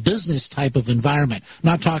in business type of environment.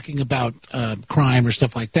 Not talking about crime or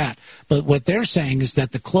stuff like that, but what they're saying is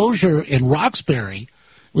that the closure in Roxbury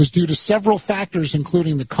was due to several factors,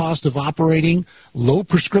 including the cost of operating, low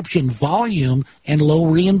prescription volume, and low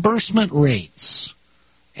reimbursement rates.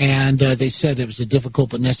 And they said it was a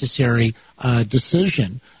difficult but necessary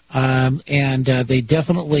decision. And they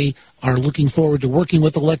definitely are looking forward to working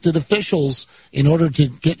with elected officials in order to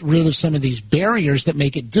get rid of some of these barriers that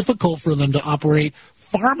make it difficult for them to operate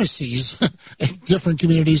pharmacies in different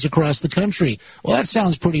communities across the country. Well, that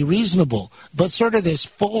sounds pretty reasonable. But sort of this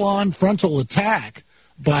full-on frontal attack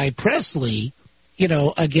by Presley,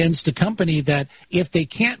 against a company that if they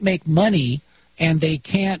can't make money and they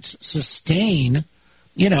can't sustain,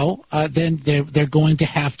 then they're going to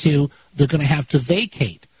have to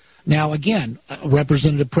vacate. Now, again,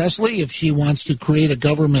 Representative Presley, if she wants to create a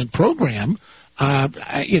government program,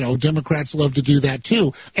 Democrats love to do that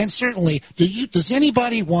too. And certainly, does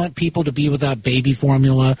anybody want people to be without baby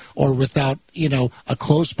formula or without, a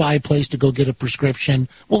close by place to go get a prescription?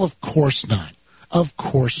 Well, of course not. Of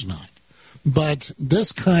course not. But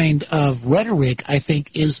this kind of rhetoric, I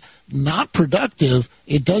think, is not productive.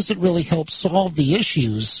 It doesn't really help solve the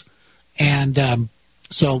issues. And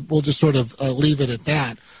so we'll just sort of leave it at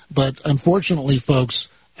that. But unfortunately, folks,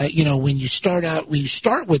 when you start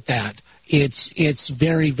with that, it's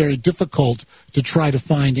very, very difficult to try to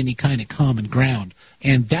find any kind of common ground.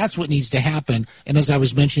 And that's what needs to happen. And as I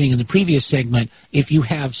was mentioning in the previous segment, if you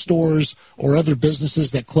have stores or other businesses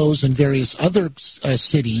that close in various other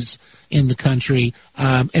cities in the country,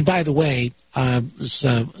 and by the way,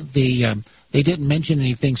 they didn't mention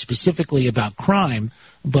anything specifically about crime,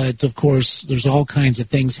 but of course there's all kinds of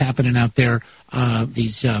things happening out there,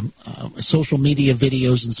 these social media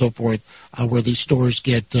videos and so forth, where these stores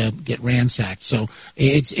get ransacked. So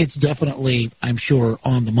it's definitely, I'm sure,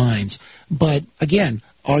 on the minds. But again,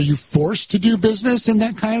 are you forced to do business in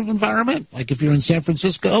that kind of environment? Like if you're in San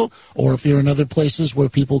Francisco or if you're in other places where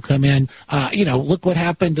people come in, look what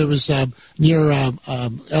happened. It was near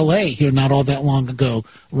L.A. here not all that long ago,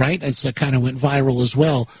 right? It's kind of went viral as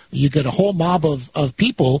well. You get a whole mob of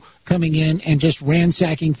people coming in and just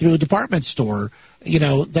ransacking through a department store.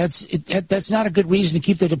 That's not a good reason to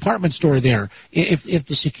keep the department store there if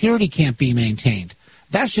the security can't be maintained.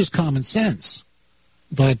 That's just common sense.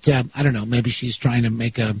 But I don't know. Maybe she's trying to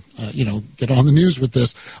make get on the news with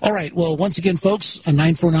this. All right. Well, once again, folks,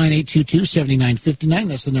 949-822-7959.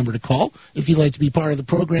 That's the number to call if you'd like to be part of the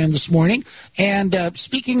program this morning. And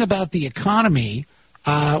speaking about the economy,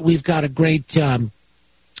 we've got a great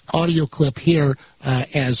audio clip here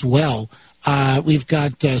as well. We've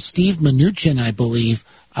got Steve Mnuchin, I believe,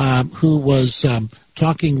 who was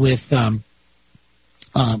talking with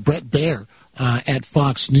Brett Baer at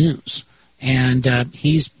Fox News. And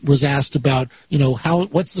he was asked about,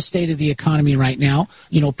 what's the state of the economy right now?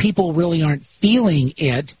 People really aren't feeling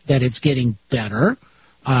that it's getting better.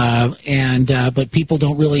 But people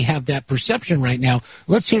don't really have that perception right now.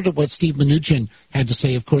 Let's hear what Steve Mnuchin had to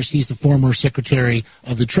say. Of course, he's the former Secretary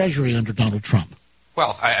of the Treasury under Donald Trump.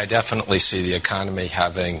 Well, I definitely see the economy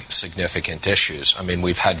having significant issues. I mean,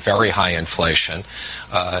 we've had very high inflation.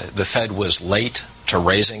 The Fed was late to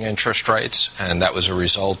raising interest rates, and that was a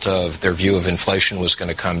result of their view of inflation was going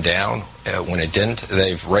to come down. When it didn't,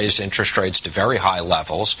 they've raised interest rates to very high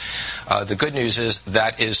levels. The good news is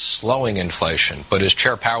that is slowing inflation. But as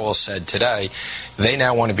Chair Powell said today, they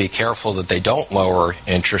now want to be careful that they don't lower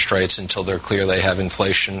interest rates until they're clear they have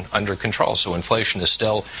inflation under control. So inflation is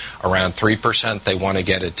still around 3%. They want to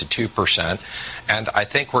get it to 2%. And I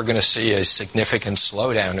think we're going to see a significant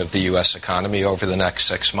slowdown of the U.S. economy over the next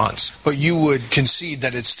 6 months. But you would concede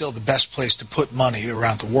that it's still the best place to put money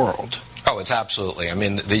around the world. Oh, it's absolutely. I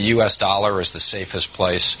mean, the U.S. dollar is the safest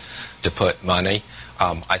place to put money.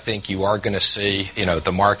 I think you are going to see,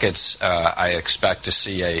 the markets, I expect to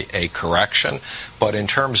see a correction. But in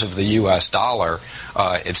terms of the U.S. dollar,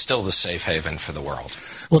 it's still the safe haven for the world.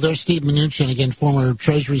 Well, there's Steve Mnuchin, again, former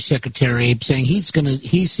Treasury Secretary, saying he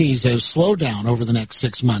sees a slowdown over the next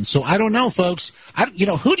 6 months. So I don't know, folks.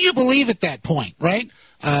 Who do you believe at that point, right?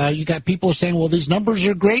 You got people saying, well, these numbers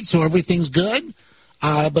are great, so everything's good.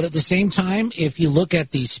 But at the same time, if you look at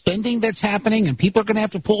the spending that's happening and people are going to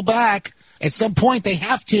have to pull back, at some point they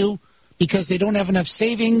have to because they don't have enough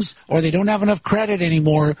savings or they don't have enough credit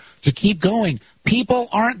anymore to keep going. People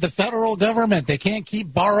aren't the federal government. They can't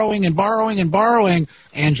keep borrowing and borrowing and borrowing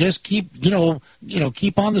and just keep,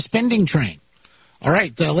 keep on the spending train. All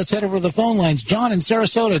right, let's head over to the phone lines. John in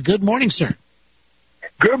Sarasota, good morning, sir.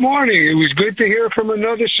 Good morning. It was good to hear from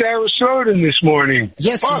another Sarasotan this morning.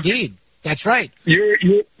 Yes, indeed. That's right. You're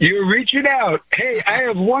reaching out. Hey, I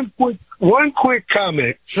have one quick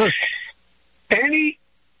comment. Sure.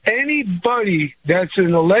 Anybody that's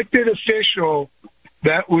an elected official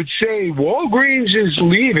that would say Walgreens is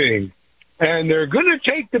leaving and they're going to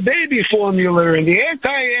take the baby formula and the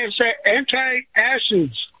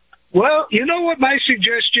anti-acids. Well, you know what my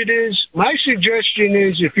suggestion is? My suggestion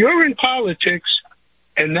is if you're in politics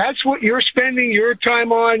and that's what you're spending your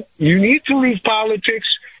time on, you need to leave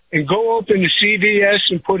politics and go open a CVS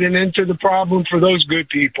and put an end to the problem for those good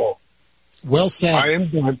people. Well said. I am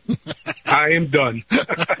done. I am done.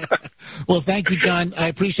 Well, thank you, John. I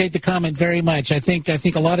appreciate the comment very much. I think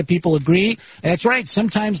a lot of people agree. That's right.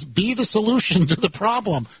 Sometimes be the solution to the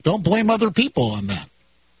problem. Don't blame other people on that.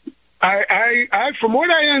 I from what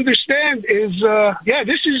I understand is,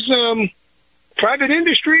 this is private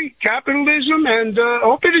industry, capitalism, and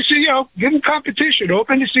open to give them competition.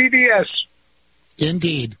 Open to CVS.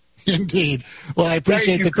 Indeed. Well, I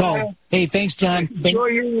appreciate the call. Hey, thanks, John. Enjoy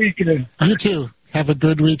your weekend. You too. Have a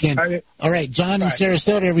good weekend. All right, John in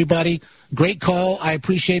Sarasota, everybody. Great call. I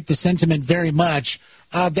appreciate the sentiment very much.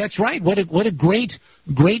 That's right. What a great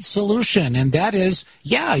solution. And that is,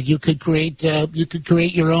 you could create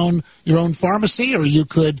your own pharmacy, or you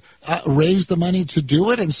could raise the money to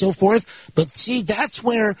do it and so forth. But see, that's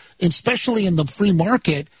where, especially in the free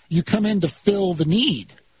market, you come in to fill the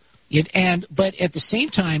need. But at the same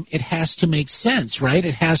time, it has to make sense, right?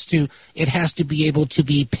 It has to be able to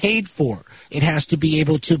be paid for. It has to be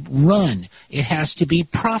able to run. It has to be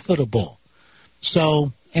profitable.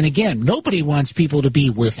 So, and again, nobody wants people to be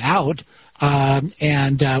without. I don't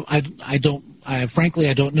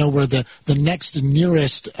know where the next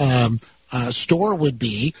nearest store would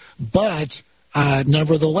be. But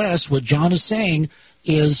nevertheless, what John is saying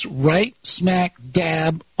is right smack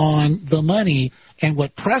dab on the money. And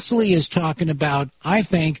what Presley is talking about, I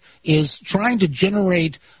think, is trying to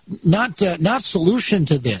generate not solution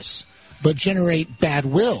to this, but generate bad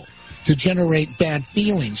will, to generate bad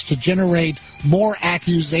feelings, to generate more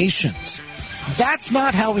accusations. That's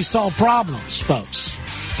not how we solve problems, folks.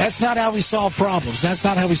 That's not how we solve problems. That's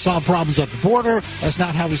not how we solve problems at the border. That's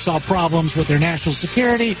not how we solve problems with their national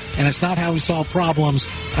security. And it's not how we solve problems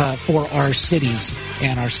for our cities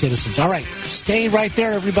and our citizens. All right, stay right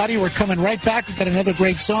there, everybody. We're coming right back. We've got another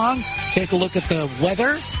great song. Take a look at the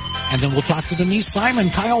weather, and then we'll talk to Denise Simon.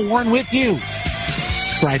 Kyle Warren with you.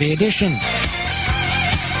 Friday edition.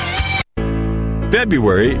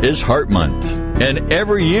 February is Heart Month, and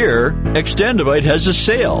every year, Extendivite has a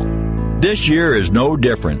sale. This year is no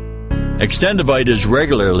different. Extendivite is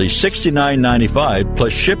regularly $69.95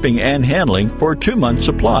 plus shipping and handling for a 2-month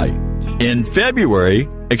supply. In February,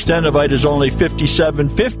 Extendivite is only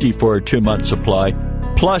 $57.50 for a 2-month supply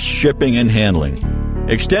plus shipping and handling.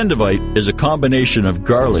 Extendivite is a combination of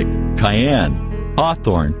garlic, cayenne,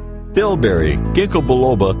 hawthorn, bilberry, ginkgo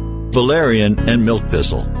biloba, valerian, and milk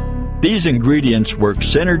thistle. These ingredients work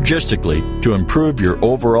synergistically to improve your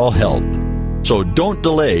overall health. So don't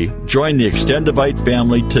delay. Join the Extendivite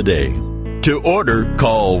family today. To order,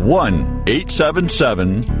 call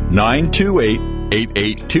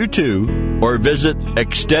 1-877-928-8822 or visit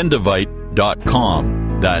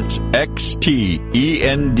extendivite.com. That's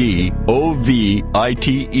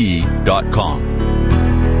XTENDOVITE.com.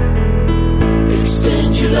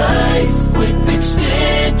 Extend your life with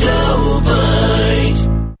Extendovite.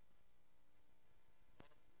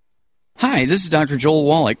 Hi, this is Dr. Joel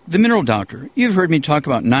Wallach, the Mineral Doctor. You've heard me talk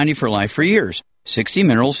about 90 for Life for years. 60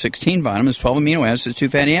 minerals, 16 vitamins, 12 amino acids, 2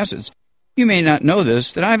 fatty acids. You may not know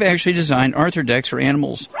this, that I've actually designed Arthrodex for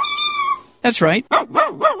animals. That's right.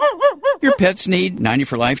 Your pets need 90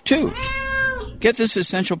 for Life, too. Get this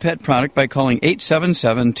essential pet product by calling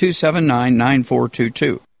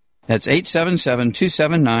 877-279-9422. That's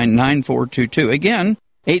 877-279-9422. Again,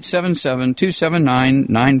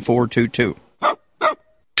 877-279-9422.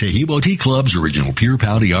 Tahibo Tea Club's original Pure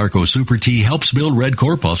Pouty Arco Super Tea helps build red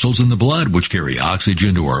corpuscles in the blood, which carry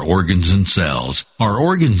oxygen to our organs and cells. Our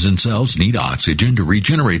organs and cells need oxygen to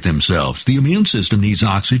regenerate themselves. The immune system needs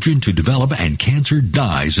oxygen to develop, and cancer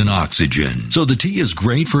dies in oxygen. So the tea is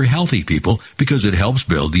great for healthy people because it helps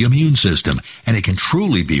build the immune system, and it can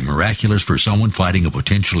truly be miraculous for someone fighting a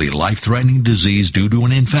potentially life-threatening disease due to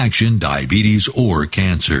an infection, diabetes, or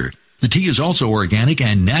cancer. The tea is also organic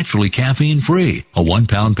and naturally caffeine-free. A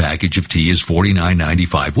 1-pound package of tea is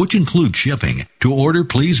 $49.95, which includes shipping. To order,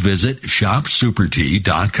 please visit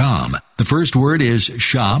shopsupertea.com. The first word is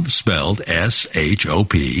shop, spelled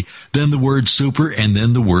S-H-O-P, then the word super, and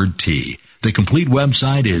then the word tea. The complete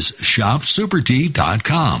website is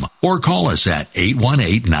shopsupertea.com or call us at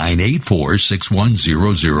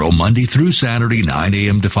 818-984-6100 Monday through Saturday, 9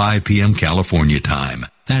 a.m. to 5 p.m. California time.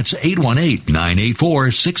 That's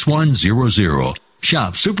 818-984-6100.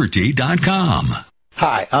 shopsupertea.com.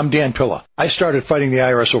 Hi, I'm Dan Pilla. I started fighting the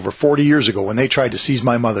IRS over 40 years ago when they tried to seize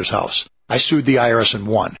my mother's house. I sued the IRS and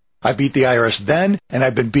won. I beat the IRS then, and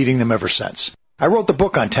I've been beating them ever since. I wrote the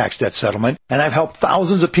book on tax debt settlement, and I've helped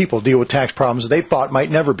thousands of people deal with tax problems they thought might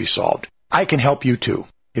never be solved. I can help you too.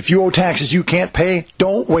 If you owe taxes you can't pay,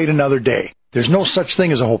 don't wait another day. There's no such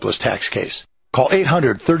thing as a hopeless tax case. Call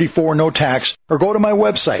 800-34-NO-TAX or go to my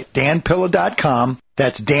website, danpilla.com.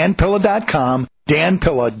 That's danpilla.com,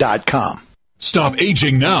 danpilla.com. Stop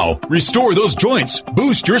aging now. Restore those joints.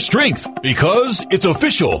 Boost your strength. Because it's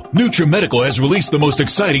official. NutriMedical has released the most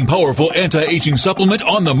exciting, powerful anti-aging supplement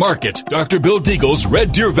on the market. Dr. Bill Deagle's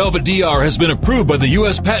Red Deer Velvet DR has been approved by the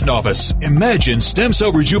U.S. Patent Office. Imagine stem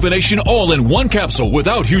cell rejuvenation all in one capsule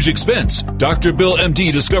without huge expense. Dr. Bill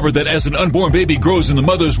MD discovered that as an unborn baby grows in the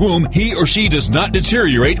mother's womb, he or she does not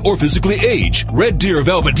deteriorate or physically age. Red Deer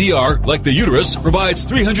Velvet DR, like the uterus, provides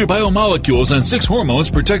 300 biomolecules and 6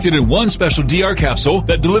 hormones protected in one special DR capsule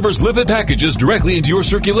that delivers lipid packages directly into your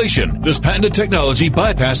circulation. This patented technology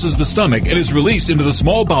bypasses the stomach and is released into the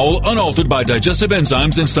small bowel unaltered by digestive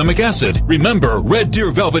enzymes and stomach acid. Remember, Red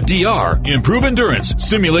Deer Velvet DR. Improve endurance,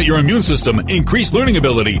 stimulate your immune system, increase learning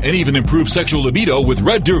ability, and even improve sexual libido with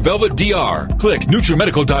Red Deer Velvet DR. Click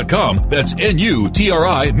NutriMedical.com, that's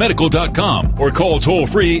N-U-T-R-I Medical.com, or call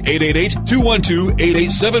toll-free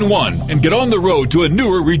 888-212-8871 and get on the road to a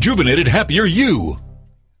newer, rejuvenated, happier you.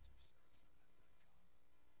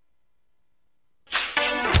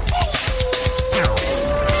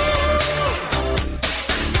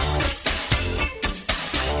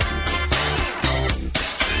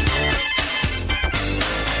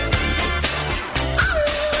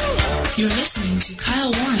 You're listening to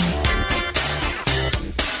Kyle Warren.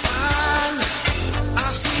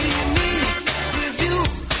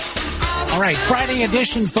 All right, Friday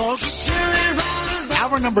edition, folks.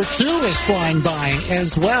 Hour number 2 is flying by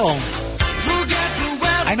as well.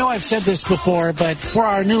 I know I've said this before, but for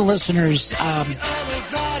our new listeners,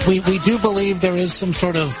 we do believe there is some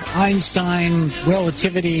sort of Einstein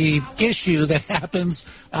relativity issue that happens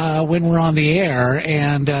when we're on the air,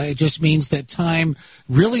 and it just means that time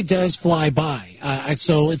really does fly by.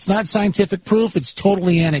 So it's not scientific proof; it's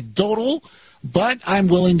totally anecdotal. But I'm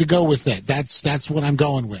willing to go with it. That's what I'm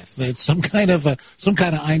going with. It's some kind of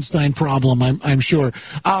Einstein problem, I'm sure.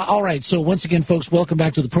 All right. So once again, folks, welcome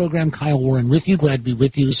back to the program. Kyle Warren with you. Glad to be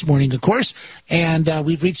with you this morning, of course. And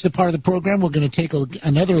we've reached the part of the program. We're going to take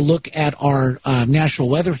another look at our national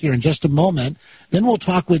weather here in just a moment. Then we'll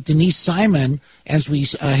talk with Denise Simon as we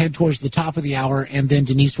head towards the top of the hour, and then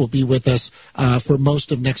Denise will be with us for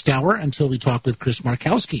most of next hour until we talk with Chris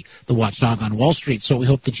Markowski, the watchdog on Wall Street. So we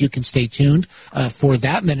hope that you can stay tuned for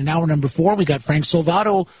that. And then in hour number 4, we got Frank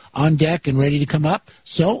Silvato on deck and ready to come up.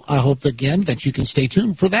 So I hope, again, that you can stay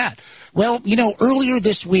tuned for that. Well, earlier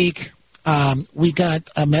this week, we got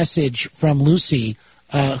a message from Lucy,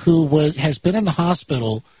 who has been in the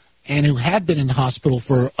hospital and who had been in the hospital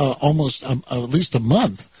for almost at least a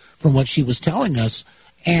month from what she was telling us.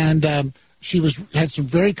 And she had some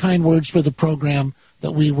very kind words for the program,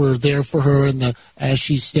 that we were there for her as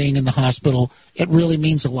she's staying in the hospital. It really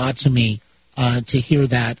means a lot to me to hear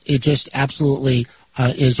that. It just absolutely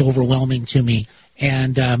is overwhelming to me.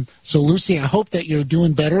 And so, Lucy, I hope that you're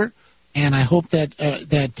doing better. And I hope that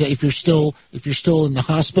if you're still in the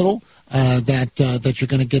hospital, that you're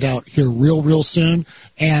going to get out here real soon.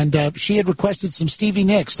 And she had requested some Stevie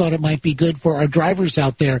Nicks. Thought it might be good for our drivers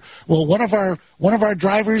out there. Well, one of our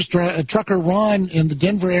drivers, trucker Ron in the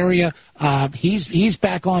Denver area, he's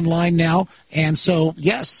back online now. And so,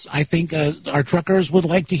 yes, I think our truckers would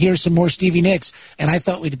like to hear some more Stevie Nicks. And I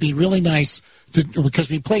thought it would be really nice because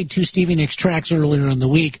we played 2 Stevie Nicks tracks earlier in the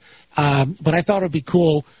week. But I thought it would be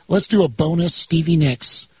cool. Let's do a bonus Stevie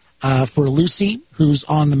Nicks for Lucy, who's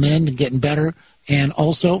on the mend and getting better. And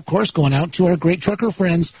also, of course, going out to our great trucker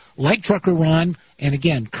friends like Trucker Ron. And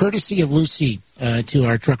again, courtesy of Lucy to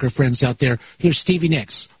our trucker friends out there. Here's Stevie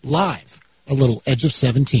Nicks live, a little Edge of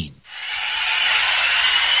 17.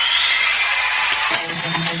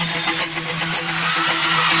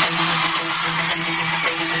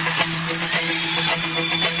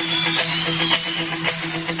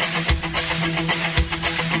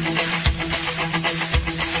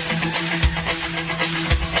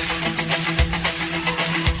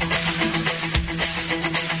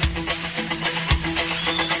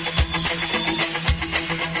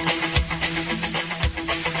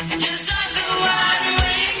 Just like the wide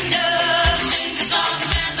winged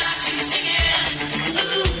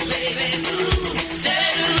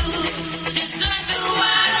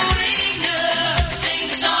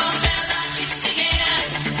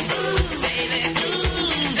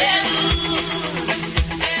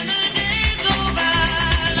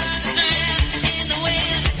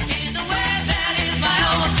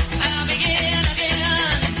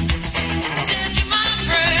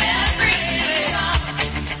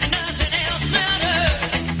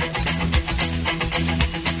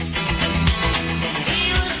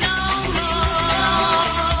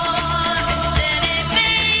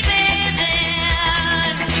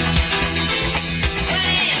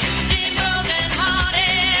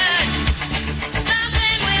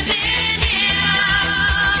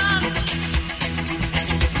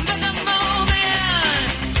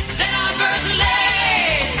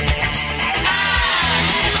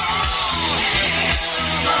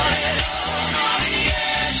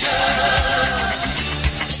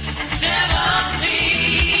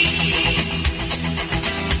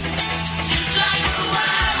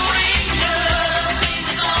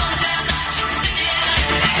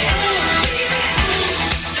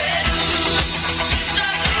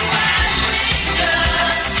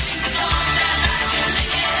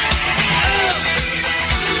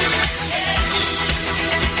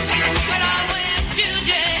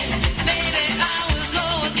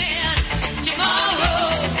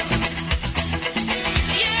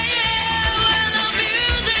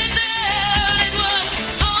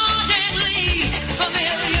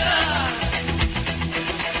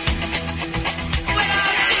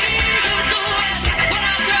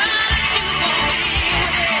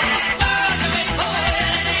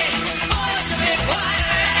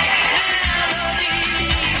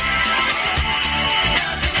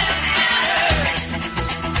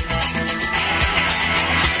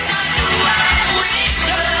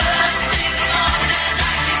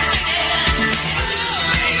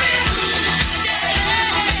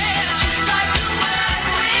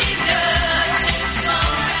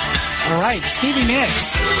right, Stevie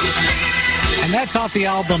Nicks. And that's off the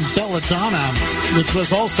album Belladonna, which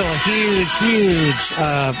was also a huge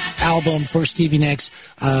album for Stevie Nicks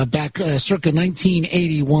back circa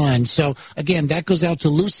 1981. So, again, that goes out to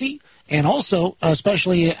Lucy and also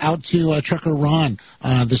especially out to Trucker Ron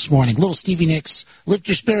this morning. Little Stevie Nicks, lift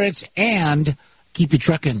your spirits and keep you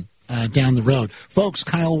trucking down the road. Folks,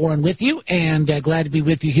 Kyle Warren with you, and glad to be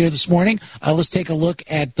with you here this morning. Let's take a look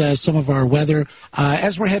at some of our weather.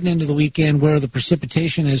 As we're heading into the weekend, where the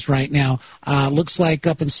precipitation is right now, looks like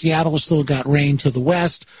up in Seattle, still got rain to the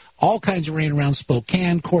west. All kinds of rain around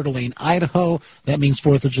Spokane, Coeur d'Alene, Idaho. That means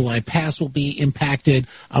 4th of July Pass will be impacted.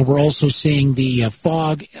 We're also seeing the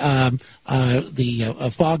fog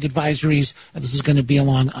advisories. This is going to be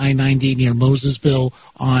along I-90 near Mosesville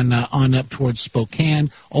on up towards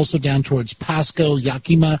Spokane. Also down towards Pasco,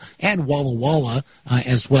 Yakima, and Walla Walla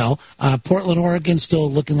as well. Portland, Oregon, still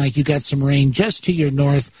looking like you got some rain just to your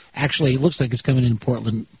north. Actually, it looks like it's coming in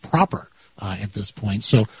Portland proper at this point.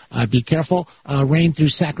 So be careful. Rain through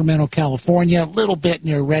Sacramento, California, a little bit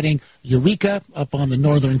near Redding, Eureka, up on the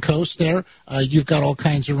northern coast there. You've got all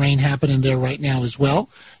kinds of rain happening there right now as well.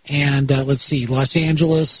 And let's see, Los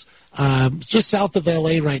Angeles, just south of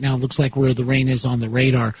L.A. right now, looks like where the rain is on the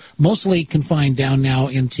radar. Mostly confined down now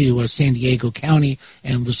into San Diego County,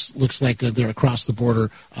 and this looks like they're across the border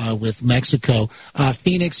with Mexico.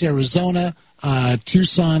 Phoenix, Arizona,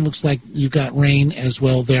 Tucson, looks like you got rain as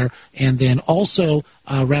well there. And then also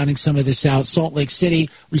rounding some of this out, Salt Lake City,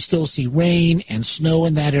 we still see rain and snow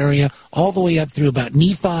in that area, all the way up through about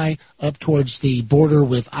Nephi, up towards the border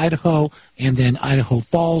with Idaho, and then Idaho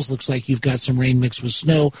Falls, looks like you've got some rain mixed with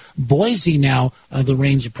snow. Boise now, the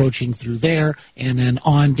rain's approaching through there, and then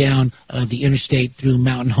on down the interstate through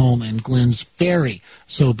Mountain Home and Glenn's Ferry.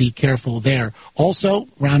 So be careful there. Also,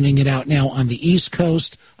 rounding it out now on the East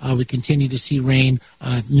Coast, we continue to see rain.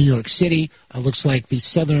 New York City, looks like the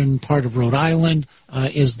southern part of Rhode Island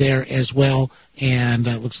is there as well, and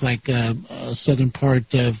looks like southern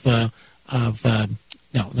part of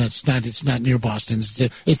no, that's not. It's not near Boston.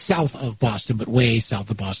 It's south of Boston, but way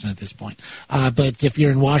south of Boston at this point. But if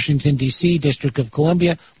you're in Washington, D.C., District of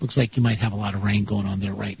Columbia, looks like you might have a lot of rain going on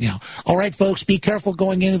there right now. All right, folks, be careful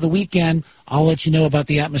going into the weekend. I'll let you know about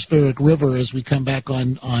the atmospheric river as we come back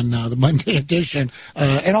on the Monday edition,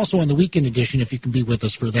 and also on the weekend edition if you can be with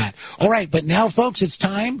us for that. All right, but now, folks, it's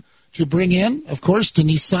time to bring in, of course,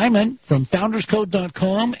 Denise Simon from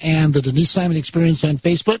FoundersCode.com and the Denise Simon Experience on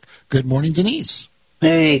Facebook. Good morning, Denise.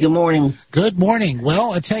 Hey, good morning. Good morning.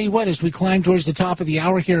 Well, I tell you what, as we climb towards the top of the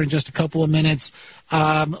hour here in just a couple of minutes,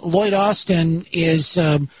 Lloyd Austin is,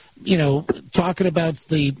 talking about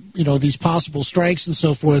these possible strikes and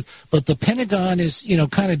so forth, but the Pentagon is,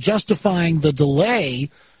 kind of justifying the delay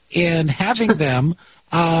in having them.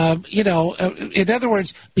 In other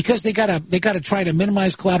words, because they gotta try to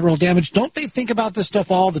minimize collateral damage. Don't they think about this stuff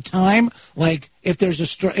all the time? Like if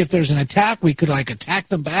there's an attack, we could attack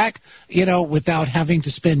them back, without having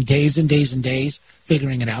to spend days and days and days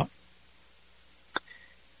figuring it out.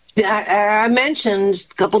 I mentioned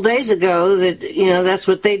a couple days ago that that's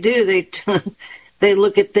what they do. They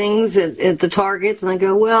look at things at the targets and they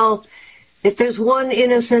go, well, if there's one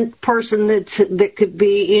innocent person that could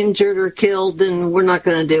be injured or killed, then we're not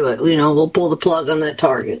going to do it. We'll pull the plug on that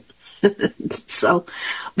target. So,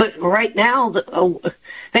 but right now,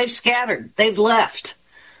 they've scattered. They've left.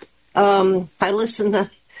 I listened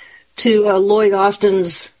to Lloyd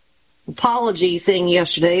Austin's apology thing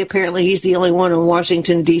yesterday. Apparently, he's the only one in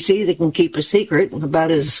Washington, D.C. that can keep a secret about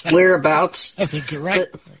his whereabouts. I think you're right.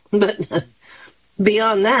 But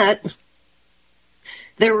beyond that,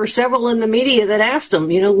 there were several in the media that asked him,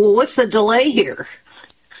 well, what's the delay here?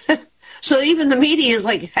 So even the media is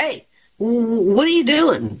like, hey, what are you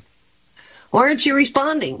doing? Why aren't you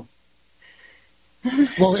responding?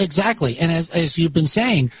 Well, exactly. And as you've been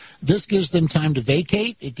saying, this gives them time to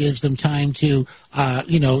vacate. It gives them time to,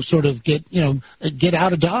 sort of get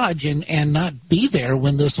out of Dodge and not be there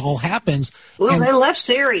when this all happens. Well, they left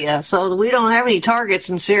Syria, so we don't have any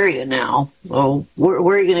targets in Syria now. Well, where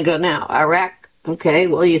are you going to go now? Iraq? Okay,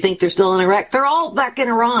 well, you think they're still in Iraq? They're all back in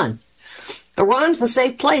Iran. Iran's the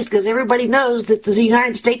safe place because everybody knows that the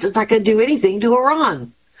United States is not going to do anything to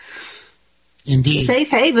Iran. Indeed. The safe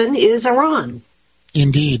haven is Iran.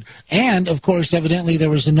 Indeed. And, of course, evidently there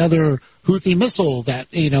was another Houthi missile that,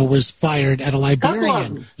 was fired at a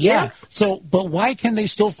Liberian. Yeah. So, but why can they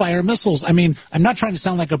still fire missiles? I mean, I'm not trying to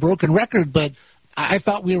sound like a broken record, but I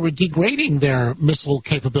thought we were degrading their missile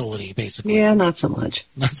capability, basically. Yeah, not so much.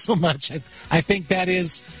 Not so much. I think that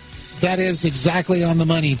is That is exactly on the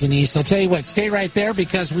money, Denise. I'll tell you what, stay right there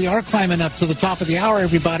because we are climbing up to the top of the hour,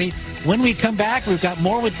 everybody. When we come back, we've got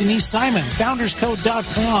more with Denise Simon,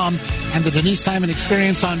 founderscode.com, and the Denise Simon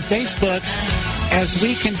Experience on Facebook as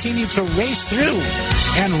we continue to race through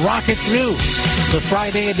and rocket through the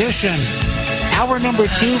Friday edition. Hour number 2,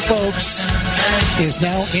 folks, is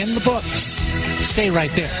now in the books. Stay right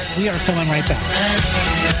there. We are coming right back.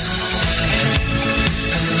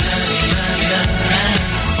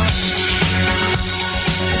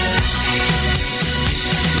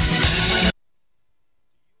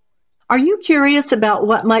 Are you curious about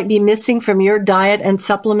what might be missing from your diet and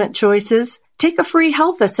supplement choices? Take a free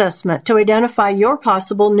health assessment to identify your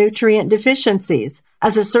possible nutrient deficiencies.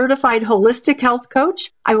 As a certified holistic health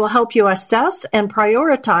coach, I will help you assess and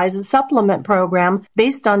prioritize a supplement program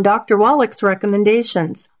based on Dr. Wallach's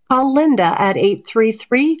recommendations. Call Linda at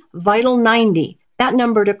 833-VITAL-90. That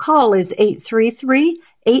number to call is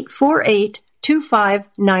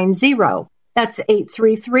 833-848-2590. That's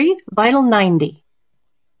 833-VITAL-90.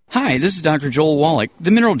 Hi, this is Dr. Joel Wallach,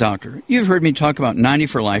 the Mineral Doctor. You've heard me talk about 90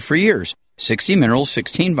 for Life for years. 60 minerals,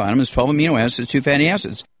 16 vitamins, 12 amino acids, 2 fatty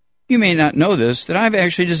acids. You may not know this, that I've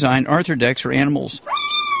actually designed Arthrodex for animals.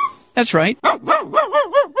 That's right.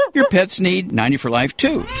 Your pets need 90 for Life,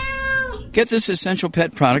 too. Get this essential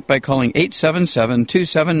pet product by calling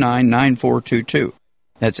 877-279-9422.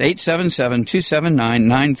 That's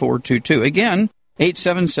 877-279-9422. Again,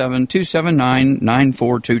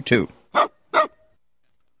 877-279-9422.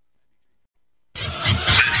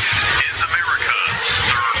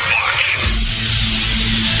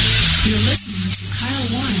 You're listening to Kyle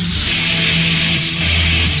Warren.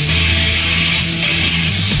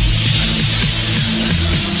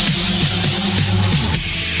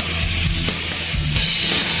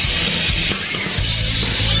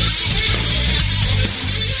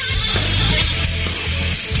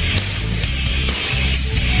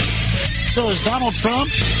 So is Donald Trump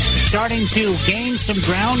starting to gain some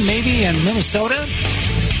ground maybe in Minnesota?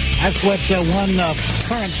 That's what one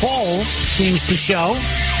current poll seems to show.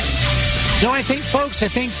 You know, I think, folks, I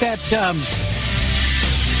think that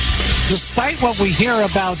despite what we hear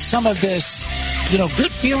about some of this,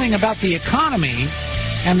 good feeling about the economy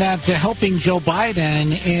and that helping Joe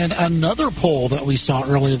Biden in another poll that we saw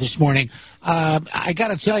earlier this morning, I got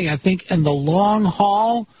to tell you, I think in the long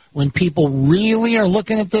haul, when people really are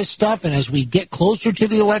looking at this stuff and as we get closer to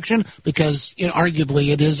the election, because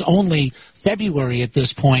arguably it is only February at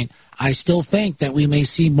this point, I still think that we may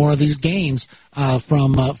see more of these gains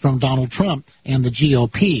from Donald Trump and the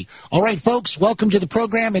GOP. All right, folks, welcome to the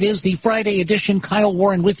program. It is the Friday edition. Kyle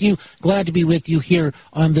Warren with you. Glad to be with you here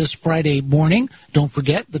on this Friday morning. Don't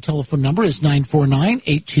forget, the telephone number is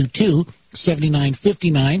 949-822-7959.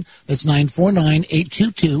 That's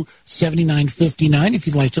 949-822-7959 if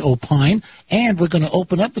you'd like to opine. And we're going to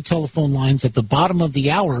open up the telephone lines at the bottom of the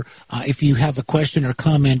hour if you have a question or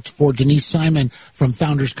comment for Denise Simon from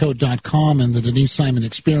founderscode.com and the Denise Simon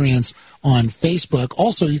Experience on Facebook.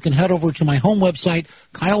 Also, you can head over to my home website,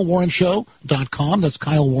 KyleWarrenShow.com. That's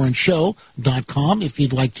KyleWarrenShow.com if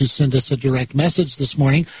you'd like to send us a direct message this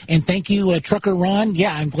morning. And thank you, Trucker Ron.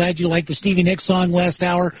 Yeah, I'm glad you liked the Stevie Nicks song last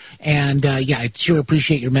hour. And, I sure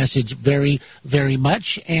appreciate your message very, very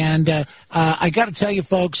much. And I got to tell you,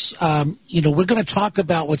 folks, we're going to talk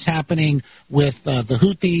about what's happening with the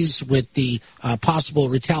Houthis, with the possible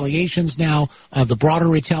retaliations now, the broader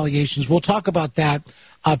retaliations. We'll talk about that.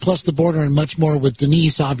 Plus the border and much more with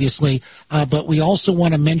Denise, obviously. But we also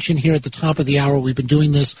want to mention here at the top of the hour, we've been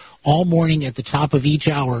doing this all morning at the top of each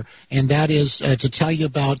hour, and that is to tell you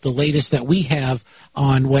about the latest that we have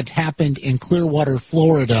on what happened in Clearwater,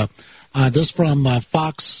 Florida. This from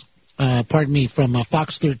Fox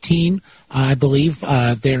 13, I believe.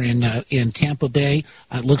 They're in Tampa Bay.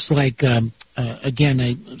 It looks like, again,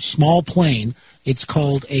 a small plane. It's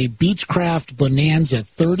called a Beechcraft Bonanza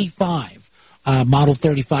 35. Model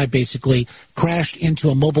 35 basically crashed into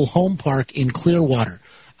a mobile home park in Clearwater.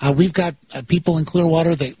 We've got people in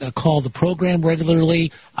Clearwater that call the program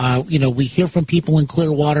regularly. We hear from people in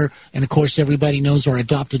Clearwater, and of course everybody knows our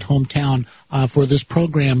adopted hometown for this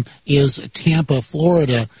program is Tampa,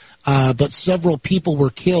 Florida. But several people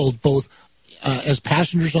were killed both as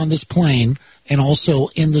passengers on this plane and also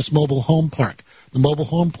in this mobile home park. The mobile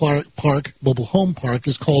home park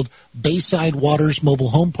is called Bayside Waters Mobile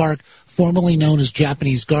Home Park, formerly known as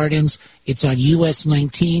Japanese Gardens. It's on US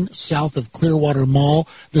 19, south of Clearwater Mall.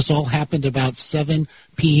 This all happened about 7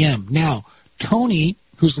 p.m. Now, Tony,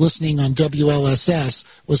 who's listening on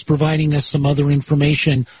WLSS, was providing us some other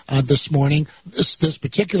information this morning. This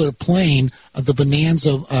particular plane, the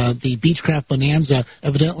Bonanza, the Beechcraft Bonanza,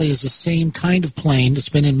 evidently is the same kind of plane. It's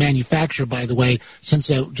been in manufacture, by the way, since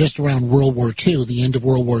just around World War II, the end of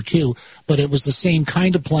World War II. But it was the same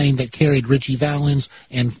kind of plane that carried Richie Valens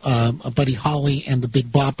and Buddy Holly and the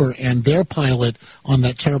Big Bopper and their pilot on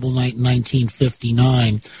that terrible night in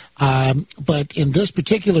 1959. But in this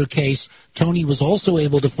particular case, Tony was also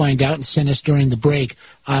able to find out and sent us during the break,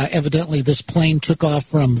 evidently this plane took off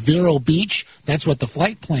from Vero Beach. That's what the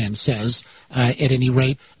flight plan says, at any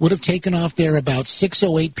rate. Would have taken off there about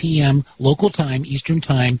 6:08 p.m. local time, Eastern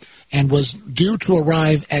time, and was due to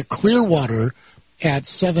arrive at Clearwater at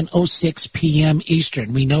 7:06 p.m.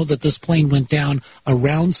 Eastern. We know that this plane went down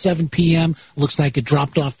around 7 p.m. Looks like it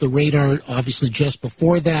dropped off the radar, obviously just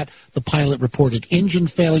before that. The pilot reported engine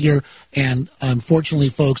failure, and unfortunately,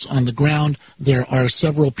 folks, on the ground, there are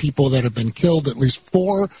several people that have been killed, at least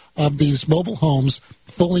 4 of these mobile homes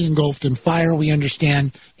fully engulfed in fire, we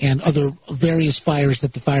understand, and other various fires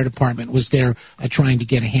that the fire department was there trying to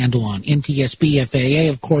get a handle on. NTSB, FAA,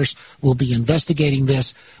 of course, will be investigating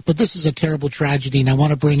this, but this is a terrible tragedy, and I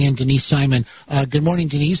want to bring in Denise Simon. Good morning,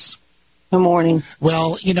 Denise. Good morning.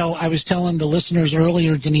 Well, you know, I was telling the listeners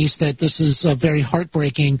earlier, Denise, that this is very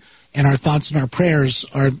heartbreaking, and our thoughts and our prayers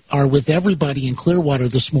are with everybody in Clearwater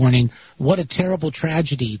this morning. What a terrible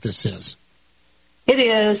tragedy this is. It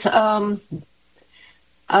is.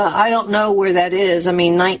 I don't know where that is. I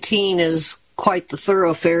mean, 19 is quite the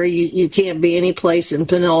thoroughfare. You can't be any place in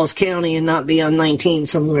Pinellas County and not be on 19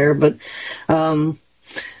 somewhere. But I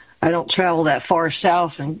don't travel that far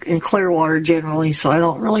south in Clearwater generally, so I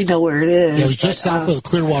don't really know where it is. Yeah, it was just south of the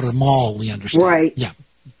Clearwater Mall, we understand. Right. Yeah.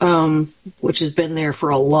 Which has been there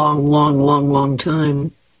for a long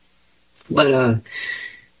time. But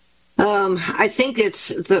I think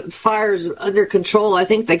the fire's under control. I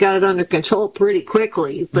think they got it under control pretty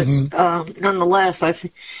quickly. But nonetheless,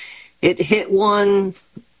 it hit one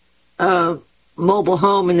mobile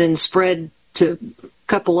home and then spread to a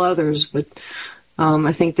couple others. But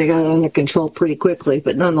I think they got it under control pretty quickly.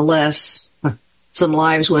 But nonetheless, some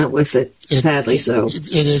lives went with it, sadly so.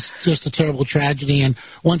 It is just a terrible tragedy. And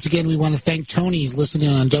once again, we want to thank Tony, listening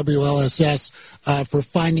on WLSS, for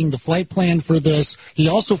finding the flight plan for this. He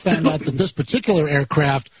also found out that this particular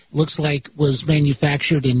aircraft looks like was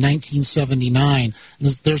manufactured in 1979.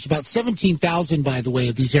 There's about 17,000, by the way,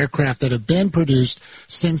 of these aircraft that have been produced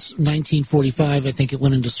since 1945. I think it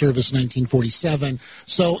went into service 1947.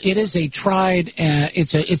 So it is a tried,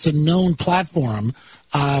 it's a known platform.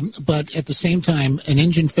 But at the same time, an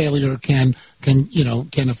engine failure can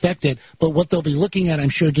affect it. But what they'll be looking at, I'm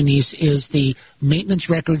sure, Denise, is the maintenance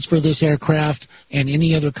records for this aircraft and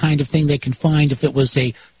any other kind of thing they can find, if it was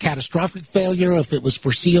a catastrophic failure, if it was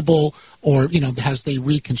foreseeable, or, as they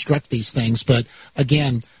reconstruct these things. But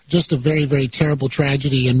again, just a very, very terrible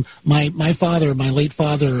tragedy. And my late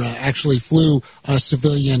father, actually flew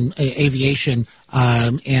civilian aviation,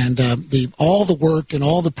 and all the work and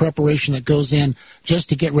all the preparation that goes in just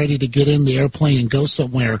to get ready to get in the airplane and go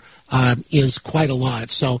somewhere is quite a lot.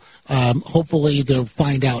 So hopefully they'll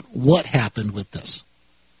find out what happened with this.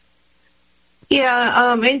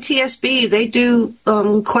 Yeah, NTSB, they do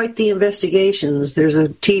quite the investigations. There's a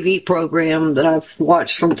TV program that I've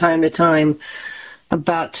watched from time to time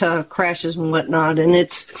about crashes and whatnot, and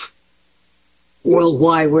it's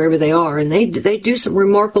worldwide wherever they are, and they do some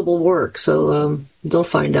remarkable work. So they'll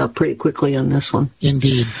find out pretty quickly on this one.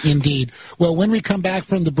 Indeed. Well, when we come back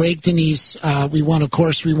from the break, Denise, we want to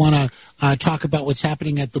talk about what's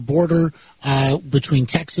happening at the border between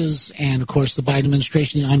Texas and, of course, the Biden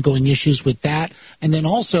administration, the ongoing issues with that, and then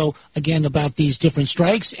also, again, about these different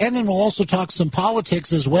strikes, and then we'll also talk some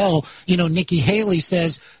politics as well. Nikki Haley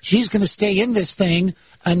says she's going to stay in this thing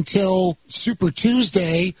until Super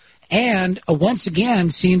Tuesday, and once again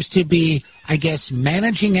seems to be, I guess,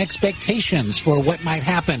 managing expectations for what might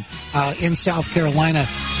happen in South Carolina.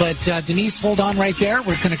 But Denise, hold on right there.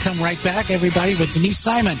 We're going to come right back, everybody, with Denise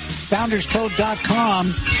Simon,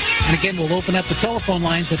 founderscode.com. And again, we'll open up the telephone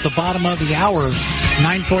lines at the bottom of the hour,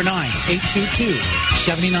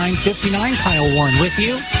 949-822-7959. Kyle Warren with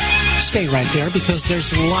you. Stay right there because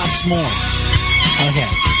there's lots more ahead.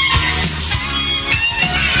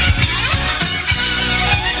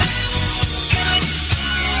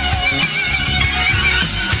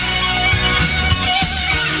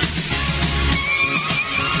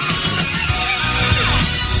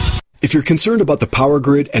 If you're concerned about the power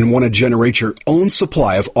grid and want to generate your own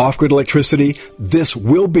supply of off-grid electricity, this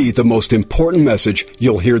will be the most important message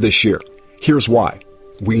you'll hear this year. Here's why.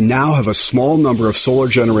 We now have a small number of solar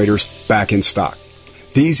generators back in stock.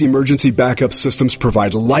 These emergency backup systems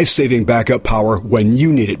provide life-saving backup power when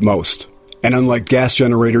you need it most. And unlike gas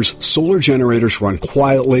generators, solar generators run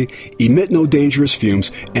quietly, emit no dangerous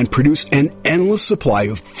fumes, and produce an endless supply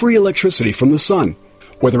of free electricity from the sun.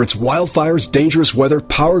 Whether it's wildfires, dangerous weather,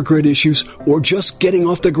 power grid issues, or just getting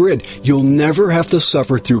off the grid, you'll never have to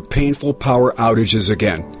suffer through painful power outages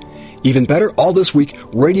again. Even better, all this week,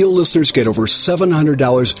 radio listeners get over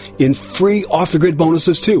 $700 in free off-the-grid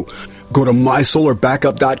bonuses, too. Go to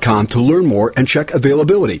mysolarbackup.com to learn more and check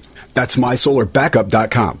availability. That's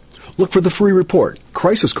mysolarbackup.com. Look for the free report,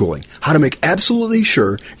 Crisis Cooling, how to make absolutely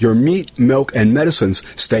sure your meat, milk, and medicines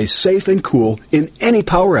stay safe and cool in any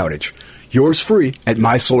power outage. Yours free at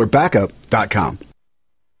mysolarbackup.com.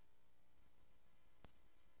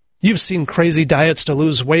 You've seen crazy diets to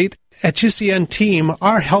lose weight. At GCN Team,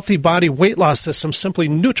 our healthy body weight loss system simply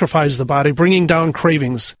neutralizes the body, bringing down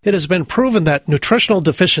cravings. It has been proven that nutritional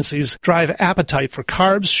deficiencies drive appetite for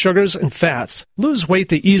carbs, sugars, and fats. Lose weight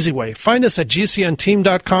the easy way. Find us at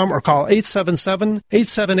GCNteam.com or call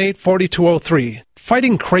 877-878-4203.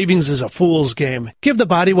 Fighting cravings is a fool's game. Give the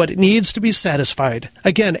body what it needs to be satisfied.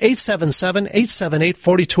 Again,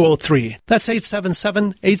 877-878-4203. That's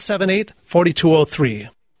 877-878-4203.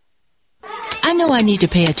 I know I need to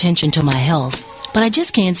pay attention to my health, but I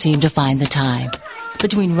just can't seem to find the time.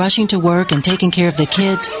 Between rushing to work and taking care of the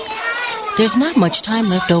kids, there's not much time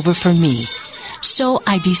left over for me. So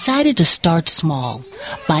I decided to start small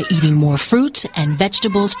by eating more fruits and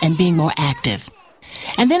vegetables and being more active.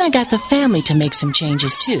 And then I got the family to make some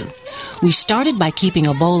changes too. We started by keeping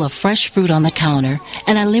a bowl of fresh fruit on the counter,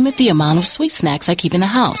 and I limit the amount of sweet snacks I keep in the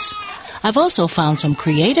house. I've also found some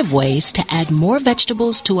creative ways to add more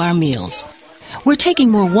vegetables to our meals. We're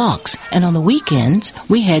taking more walks, and on the weekends,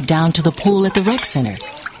 we head down to the pool at the rec center.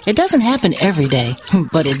 It doesn't happen every day,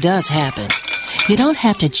 but it does happen. You don't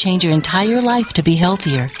have to change your entire life to be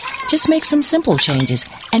healthier. Just make some simple changes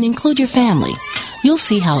and include your family. You'll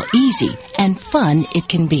see how easy and fun it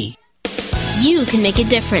can be. You can make a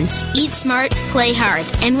difference. Eat smart, play hard.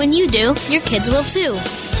 And when you do, your kids will too.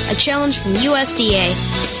 A challenge from USDA.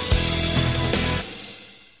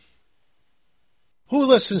 Who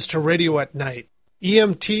listens to radio at night?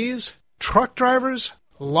 EMTs, truck drivers,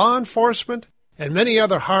 law enforcement, and many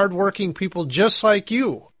other hard-working people just like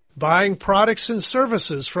you, buying products and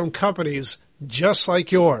services from companies just like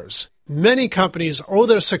yours. Many companies owe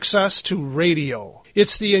their success to radio.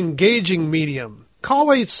 It's the engaging medium. Call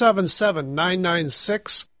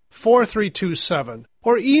 877-996-4327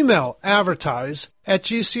 or email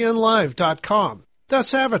advertise@gcnlive.com.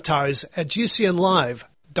 That's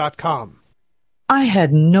advertise@gcnlive.com. I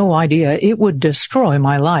had no idea it would destroy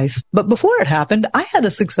my life. But before it happened, I had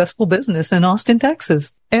a successful business in Austin,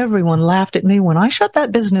 Texas. Everyone laughed at me when I shut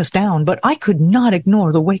that business down, but I could not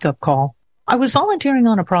ignore the wake-up call. I was volunteering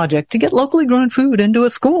on a project to get locally grown food into a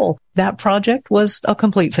school. That project was a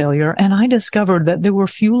complete failure, and I discovered that there were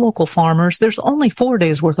few local farmers. There's only 4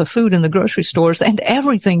 days' worth of food in the grocery stores, and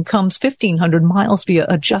everything comes 1,500 miles via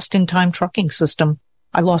a just-in-time trucking system.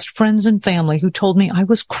 I lost friends and family who told me I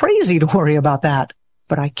was crazy to worry about that,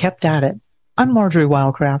 but I kept at it. I'm Marjorie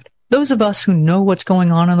Wildcraft. Those of us who know what's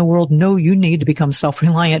going on in the world know you need to become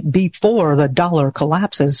self-reliant before the dollar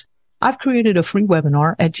collapses. I've created a free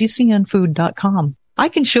webinar at gcnfood.com. I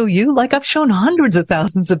can show you, like I've shown hundreds of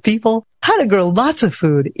thousands of people, how to grow lots of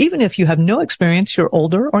food, even if you have no experience, you're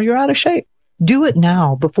older, or you're out of shape. Do it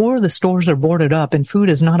now before the stores are boarded up and food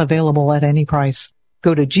is not available at any price.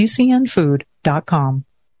 Go to gcnfood.com.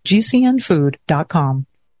 gcnfood.com.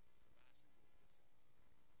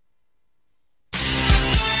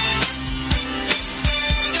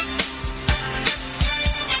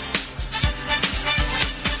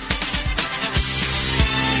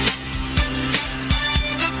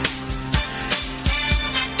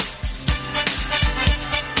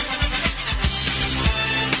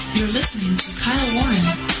 You're listening to Kyle Warren.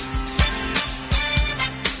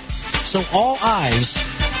 So all eyes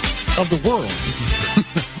of the world,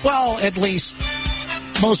 well, at least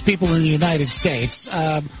most people in the United States,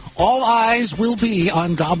 all eyes will be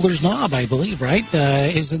on Gobbler's Knob, I believe, right?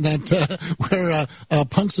 Isn't that where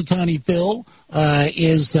Punxsutawney Phil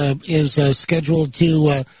is scheduled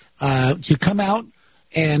to come out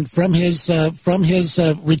and from his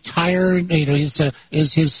retired,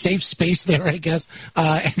 his safe space there, I guess,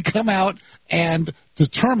 and come out and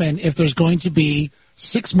determine if there's going to be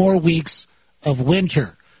 6 more weeks of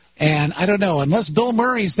winter. And I don't know, unless Bill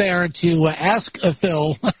Murray's there to ask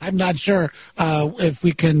Phil, I'm not sure if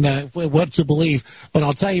we can, what to believe. But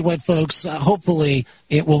I'll tell you what, folks, hopefully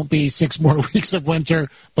it won't be 6 more weeks of winter,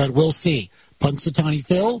 but we'll see. Punxsutawney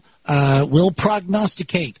Phil will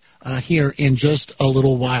prognosticate here in just a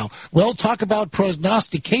little while. We'll talk about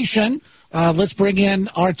prognostication. Let's bring in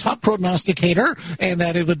our top prognosticator, and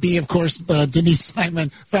that it would be, of course, Denise Simon,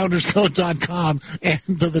 founderscode.com,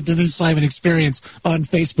 and the Denise Simon Experience on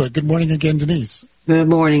Facebook. Good morning again, Denise. Good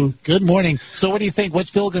morning. Good morning. So what do you think? What's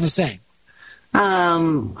Phil going to say?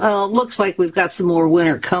 Looks like we've got some more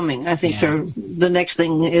winter coming. I think the next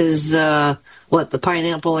thing is, the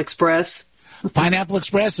Pineapple Express? Pineapple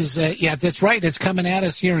Express is, that's right. It's coming at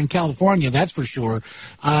us here in California, that's for sure.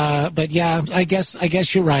 But yeah, I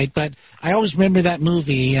guess you're right. But I always remember that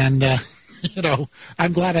movie, and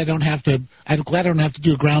I'm glad I don't have to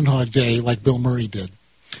do a Groundhog Day like Bill Murray did.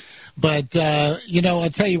 But I'll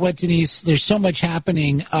tell you what, Denise, there's so much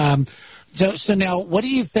happening. So now, what do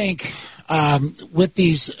you think with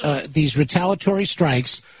these retaliatory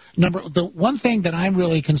strikes? The one thing that I'm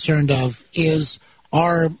really concerned of is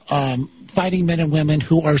our fighting men and women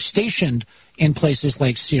who are stationed in places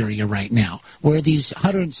like Syria right now, where these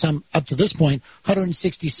up to this point,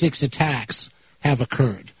 166 attacks have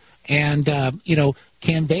occurred. And,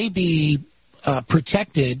 can they be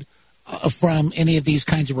protected from any of these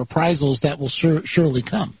kinds of reprisals that will surely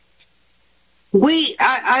come?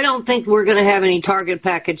 I don't think we're going to have any target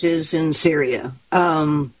packages in Syria,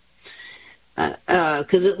 because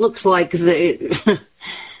it looks like we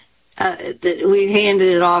handed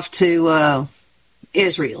it off to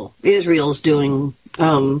Israel. Israel's doing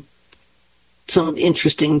some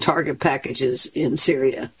interesting target packages in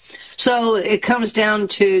Syria. So it comes down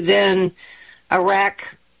to then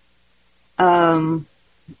Iraq,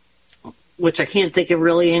 which I can't think of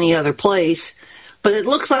really any other place. But it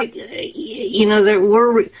looks like,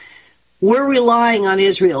 that we're relying on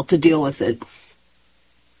Israel to deal with it.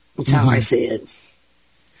 That's how I see it.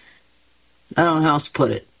 I don't know how else to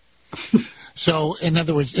put it. So, in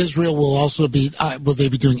other words, Israel will also be, will they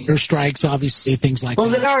be doing airstrikes, obviously, things like that?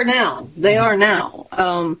 Well, they are now. They are now.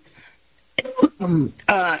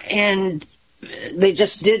 And they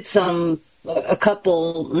just did a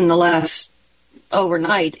couple in the last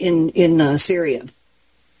overnight in Syria.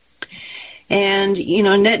 And,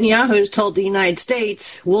 Netanyahu has told the United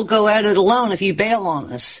States, we'll go at it alone if you bail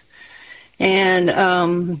on us. And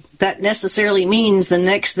that necessarily means the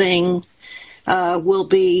next thing will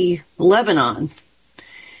be Lebanon.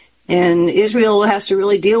 And Israel has to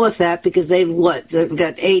really deal with that because they've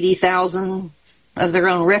got 80,000 of their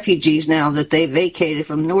own refugees now that they vacated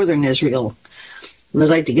from northern Israel. They'd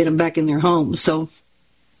like to get them back in their homes. So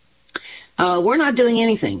we're not doing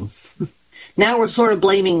anything. Now we're sort of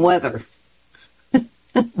blaming weather.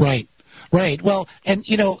 Right. Well, and,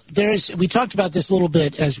 we talked about this a little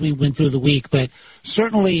bit as we went through the week, but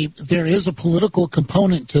certainly there is a political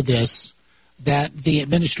component to this that the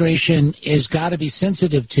administration has got to be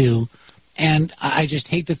sensitive to, and I just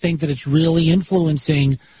hate to think that it's really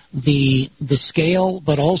influencing the scale,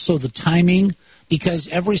 but also the timing, because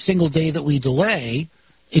every single day that we delay,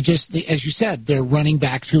 it just, as you said, they're running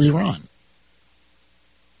back to Iran.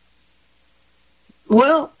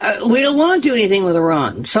 Well, we don't want to do anything with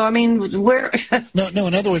Iran. So, I mean, where... No,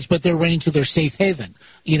 in other words, but they're running to their safe haven.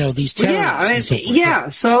 These terrorists.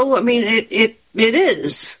 So, I mean, it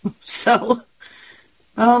is. So,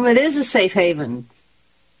 it is a safe haven.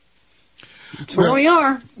 That's where we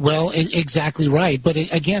are. Well, exactly right. But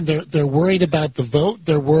again, they're worried about the vote.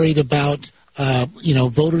 They're worried about,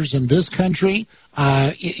 voters in this country.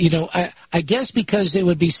 I guess because it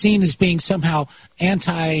would be seen as being somehow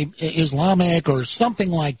anti-Islamic or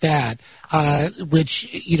something like that,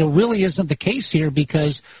 which, really isn't the case here,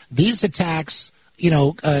 because these attacks,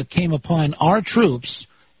 came upon our troops,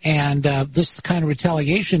 and this kind of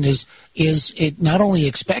retaliation is it not only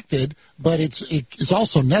expected, but it's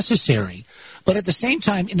also necessary. But at the same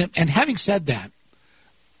time, and having said that,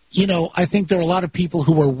 I think there are a lot of people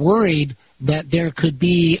who are worried that there could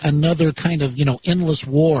be another kind of, endless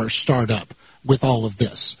war start up with all of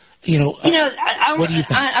this. What do you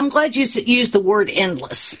think? I'm glad you used the word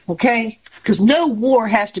endless, okay? Because no war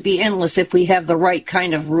has to be endless if we have the right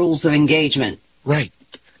kind of rules of engagement. Right.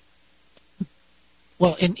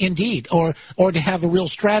 Well, indeed, or to have a real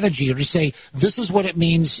strategy, or to say this is what it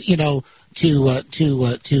means, to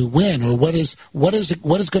win, or what is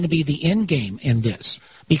going to be the end game in this,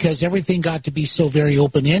 because everything got to be so very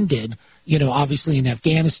open-ended, obviously in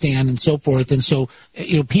Afghanistan and so forth, and so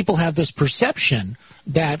people have this perception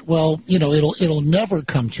that, well, it'll never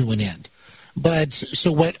come to an end. But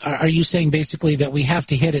so what are you saying, basically, that we have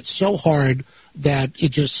to hit it so hard that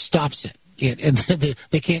it just stops it? And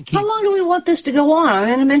they can't keep... How long do we want this to go on?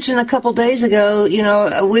 I mentioned a couple days ago,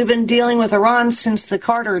 we've been dealing with Iran since the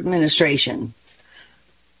Carter administration.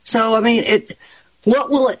 So, what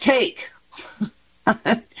will it take?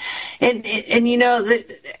 And you know,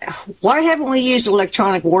 why haven't we used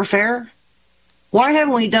electronic warfare? Why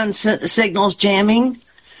haven't we done signals jamming?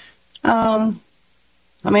 I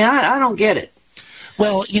mean, I don't get it.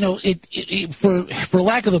 Well, you know, for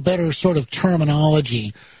lack of a better sort of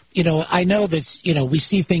terminology, you know, I know that, you know, we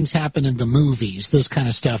see things happen in the movies, this kind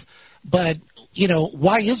of stuff, but, you know,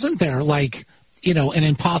 why isn't there, like, you know, an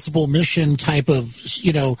impossible mission type of,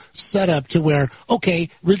 you know, setup to where, okay,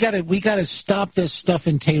 we gotta stop this stuff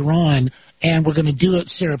in Tehran, and we're going to do it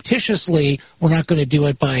surreptitiously. We're not going to do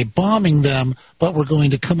it by bombing them, but we're going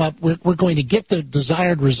to we're going to get the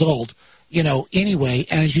desired result, you know, anyway.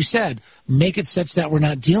 And as you said, make it such that we're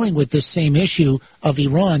not dealing with this same issue of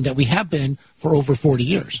Iran that we have been for over 40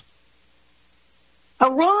 years.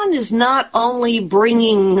 Iran is not only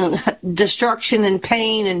bringing destruction and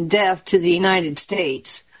pain and death to the United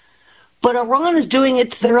States, but Iran is doing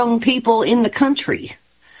it to their own people in the country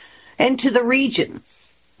and to the region.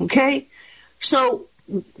 Okay? So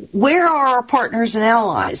where are our partners and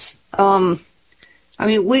allies? I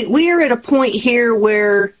mean, we are at a point here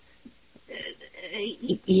where,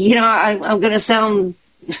 you know, I'm going to sound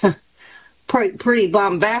pretty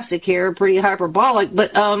bombastic here, pretty hyperbolic,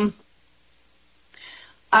 but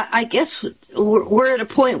I guess we're at a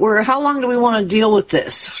point where how long do we want to deal with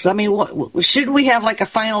this? I mean, should we have like a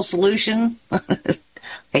final solution?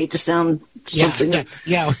 Hate to sound something.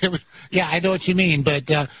 Yeah, I know what you mean,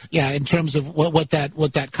 but in terms of what that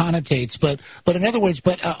connotates, but in other words,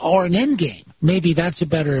 or an end game. Maybe that's a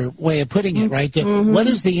better way of putting it, right? What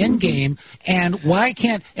is the end game, and why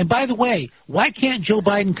can't? And by the way, why can't Joe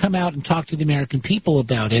Biden come out and talk to the American people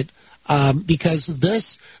about it? Because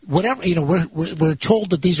this, whatever, you know, we're told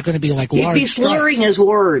that these are going to be like large. He'd be slurring his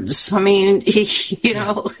words. I mean,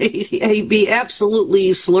 he'd be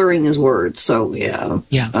absolutely slurring his words. So yeah.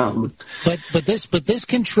 But this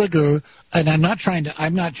can trigger, and I'm not trying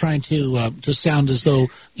to sound as though,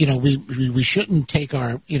 you know, we shouldn't take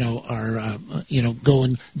our go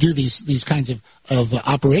and do these kinds of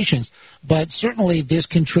operations, but certainly this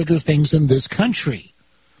can trigger things in this country,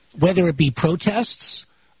 whether it be protests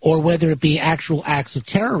or whether it be actual acts of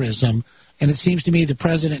terrorism. And it seems to me the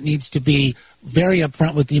president needs to be very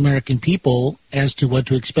upfront with the American people as to what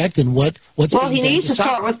to expect and what's well, he needs to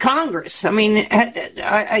start with Congress. I mean,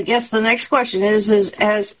 I guess the next question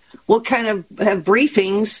is what kind of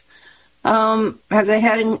briefings have they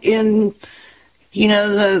had in you know,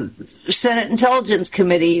 the Senate Intelligence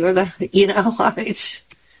Committee or the, you know,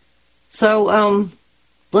 so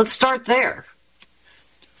let's start there.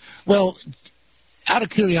 Well, out of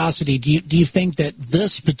curiosity, do you think that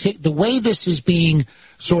the way this is being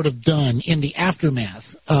sort of done in the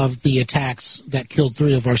aftermath of the attacks that killed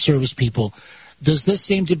 3 of our service people, does this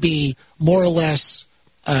seem to be more or less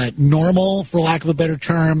normal, for lack of a better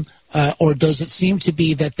term, or does it seem to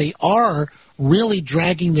be that they are really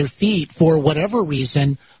dragging their feet for whatever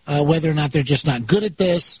reason, whether or not they're just not good at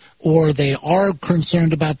this, or they are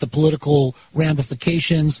concerned about the political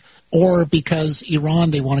ramifications, or because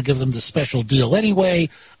Iran, they want to give them the special deal anyway?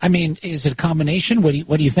 I mean, is it a combination? What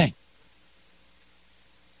do you think?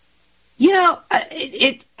 You know,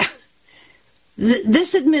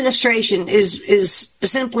 this administration is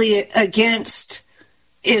simply against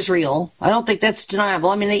Israel. I don't think that's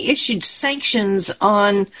deniable. I mean, they issued sanctions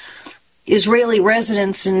on Israeli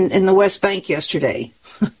residents in the West Bank yesterday.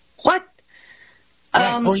 What?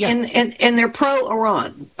 Right. And they're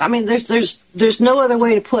pro-Iran. I mean, there's no other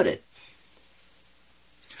way to put it.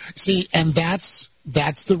 See, and that's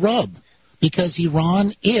the rub, because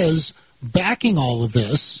Iran is backing all of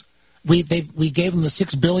this. We gave them the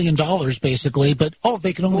 $6 billion basically, but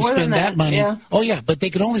they can only spend that money. Yeah. But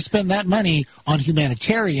they can only spend that money on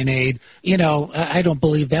humanitarian aid. You know, I don't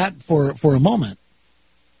believe that for a moment.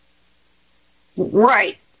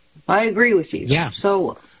 Right, I agree with you. Yeah.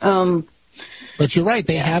 So, but you're right.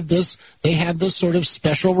 They have this sort of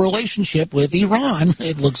special relationship with Iran.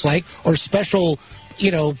 It looks like, or special, you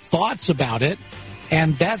know, thoughts about it,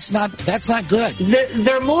 and that's not good.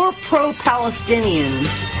 They're more pro-Palestinian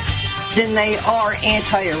than they are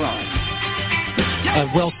anti-Iran.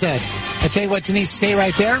 Well said. I tell you what, Denise, stay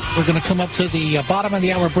right there. We're going to come up to the bottom of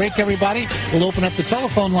the hour break, everybody. We'll open up the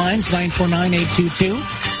telephone lines,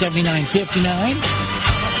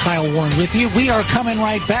 949-822-7959. Kyle Warren with you. We are coming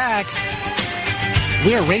right back.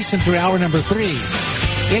 We are racing through hour number 3.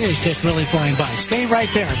 It is just really flying by. Stay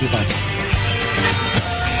right there, everybody.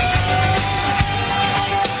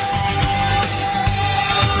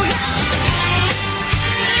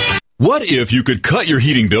 What if you could cut your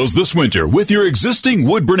heating bills this winter with your existing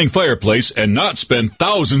wood-burning fireplace and not spend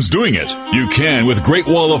thousands doing it? You can with Great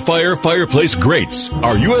Wall of Fire fireplace grates.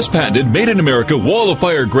 Our U.S. patented made-in-America Wall of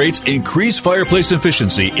Fire grates increase fireplace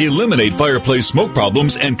efficiency, eliminate fireplace smoke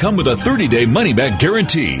problems, and come with a 30-day money-back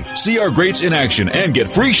guarantee. See our grates in action and get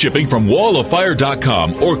free shipping from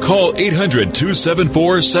walloffire.com or call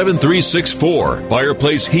 800-274-7364.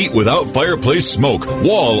 Fireplace heat without fireplace smoke.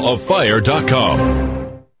 walloffire.com.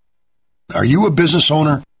 Are you a business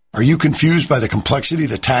owner? Are you confused by the complexity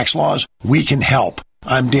of the tax laws? We can help.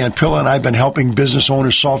 I'm Dan Pilla, and I've been helping business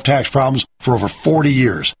owners solve tax problems for over 40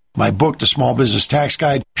 years. My book, The Small Business Tax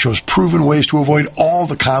Guide, shows proven ways to avoid all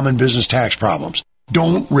the common business tax problems.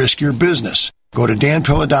 Don't risk your business. Go to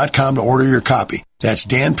danpilla.com to order your copy. That's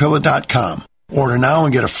danpilla.com. Order now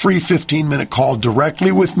and get a free 15-minute call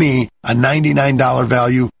directly with me, a $99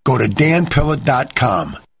 value. Go to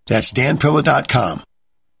danpilla.com. That's danpilla.com.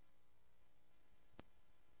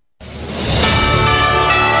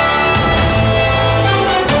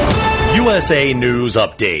 USA News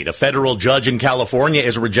Update. A federal judge in California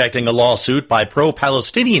is rejecting a lawsuit by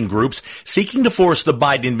pro-Palestinian groups seeking to force the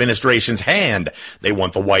Biden administration's hand. They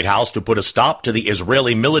want the White House to put a stop to the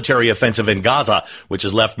Israeli military offensive in Gaza, which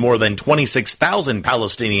has left more than 26,000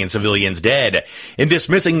 Palestinian civilians dead. In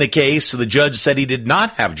dismissing the case, the judge said he did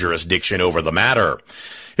not have jurisdiction over the matter.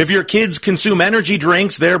 If your kids consume energy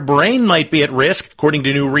drinks, their brain might be at risk. According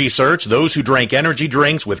to new research, those who drank energy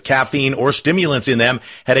drinks with caffeine or stimulants in them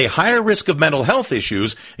had a higher risk of mental health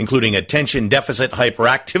issues, including attention deficit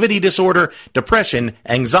hyperactivity disorder, depression,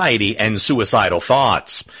 anxiety, and suicidal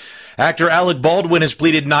thoughts. Actor Alec Baldwin has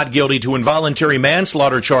pleaded not guilty to involuntary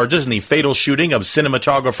manslaughter charges in the fatal shooting of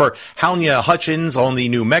cinematographer Halyna Hutchins on the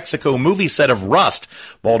New Mexico movie set of Rust.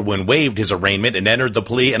 Baldwin waived his arraignment and entered the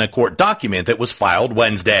plea in a court document that was filed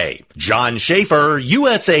Wednesday. John Schaefer,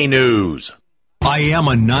 USA News. I am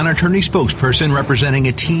a non-attorney spokesperson representing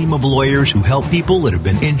a team of lawyers who help people that have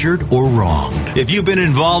been injured or wronged. If you've been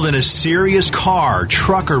involved in a serious car,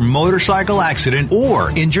 truck, or motorcycle accident or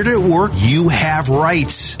injured at work, you have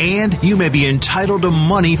rights, and you may be entitled to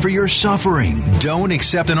money for your suffering. Don't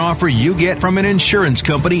accept an offer you get from an insurance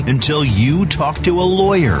company until you talk to a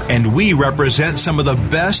lawyer, and we represent some of the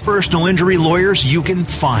best personal injury lawyers you can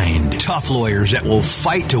find. Tough lawyers that will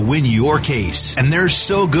fight to win your case, and they're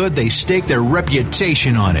so good they stake their reputation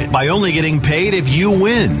on it by only getting paid if you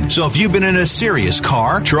win. So if you've been in a serious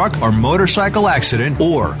car, truck, or motorcycle accident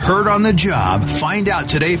or hurt on the job, find out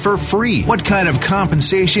today for free what kind of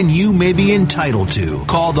compensation you may be entitled to.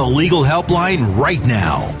 Call the legal helpline right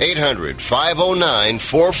now.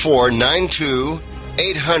 800-509-4492.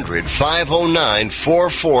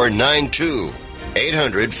 800-509-4492.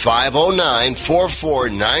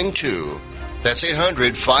 800-509-4492. That's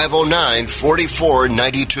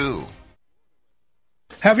 800-509-4492.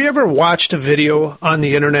 Have you ever watched a video on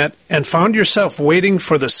the internet and found yourself waiting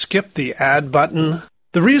for the skip the ad button?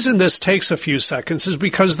 The reason this takes a few seconds is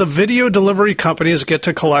because the video delivery companies get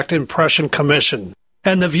to collect impression commission,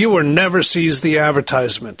 and the viewer never sees the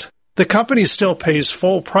advertisement. The company still pays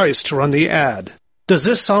full price to run the ad. Does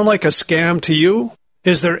this sound like a scam to you?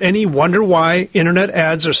 Is there any wonder why internet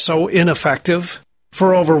ads are so ineffective?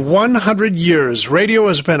 For over 100 years, radio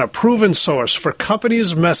has been a proven source for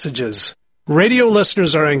companies' messages. Radio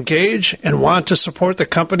listeners are engaged and want to support the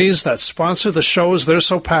companies that sponsor the shows they're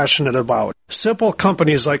so passionate about. Simple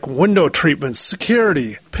companies like window treatments,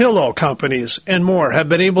 security, pillow companies, and more have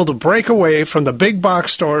been able to break away from the big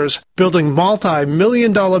box stores, building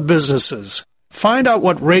multi-million-dollar businesses. Find out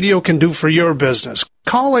what radio can do for your business.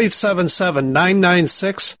 Call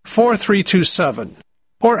 877-996-4327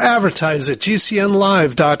 or advertise at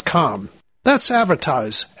gcnlive.com. That's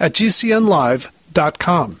advertise at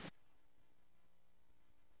gcnlive.com.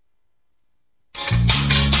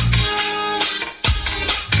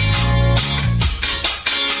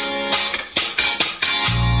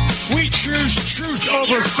 We choose truth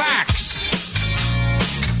over facts.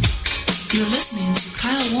 You're listening to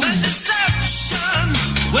Kyle Warren.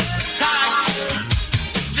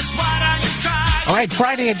 All right,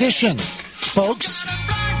 Friday edition, folks.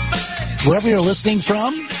 Wherever you're listening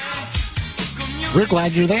from, we're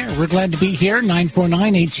glad you're there. We're glad to be here.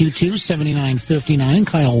 949-822-7959.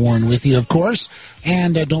 Kyle Warren with you, of course.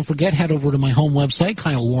 And don't forget, head over to my home website,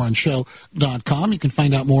 KyleWarrenShow.com. You can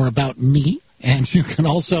find out more about me. And you can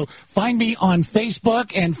also find me on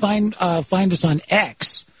Facebook and find us on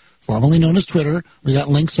X, formerly known as Twitter. We got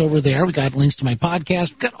links over there. We got links to my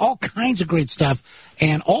podcast. We got all kinds of great stuff,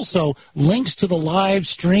 and also links to the live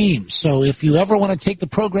streams. So if you ever want to take the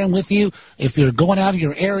program with you, if you're going out of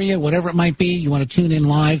your area, whatever it might be, you want to tune in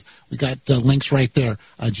live, we got links right there.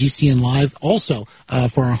 GCN Live. Also,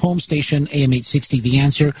 for our home station, AM 860, The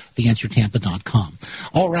Answer, theanswertampa.com.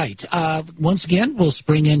 All right. Once again, we'll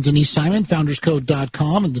bring in Denise Simon,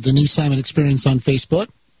 founderscode.com, and the Denise Simon Experience on Facebook.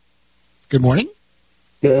 Good morning.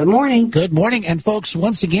 Good morning. Good morning. And folks,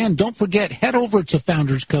 once again, don't forget, head over to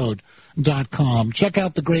founderscode.com. Check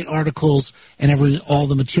out the great articles and all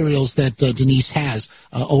the materials that Denise has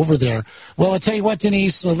over there. Well, I'll tell you what,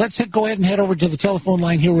 Denise, let's go ahead and head over to the telephone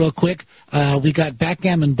line here real quick. We got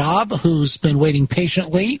Backgammon Bob, who's been waiting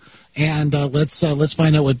patiently, and let's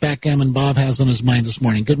find out what Backgammon Bob has on his mind this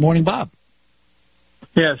morning. Good morning, Bob.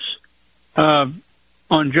 Yes. On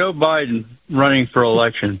Joe Biden running for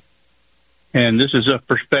election, and this is a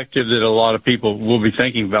perspective that a lot of people will be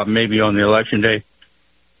thinking about maybe on the election day.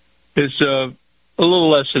 It's a little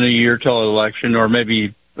less than a year till election, or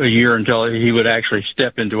maybe a year until he would actually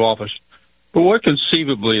step into office. But what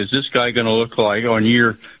conceivably is this guy going to look like on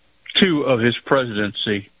year 2 of his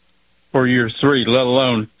presidency, or year 3, let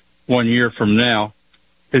alone 1 year from now?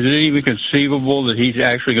 Is it even conceivable that he's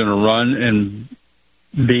actually going to run and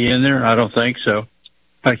be in there? I don't think so.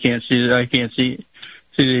 I can't see that. I can't see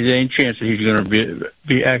there's any chance that he's going to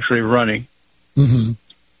be actually running. Mm-hmm.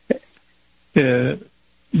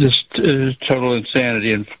 Just total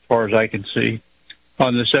insanity as far as I can see.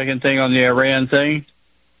 On the second thing, on the Iran thing,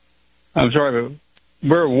 I'm sorry, but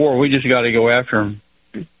we're at war. We just got to go after them.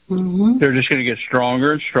 Mm-hmm. They're just going to get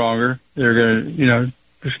stronger and stronger. They're going to,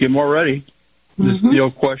 just get more ready. Mm-hmm. The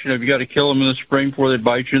old question of you got to kill them in the spring before they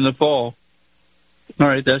bite you in the fall. All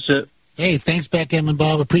right, that's it. Hey, thanks, Backgammon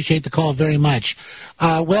Bob. Appreciate the call very much.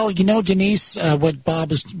 Well, Denise, what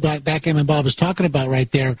Backgammon Bob is talking about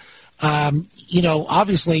right there,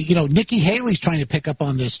 obviously, Nikki Haley's trying to pick up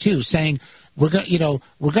on this too, saying we're going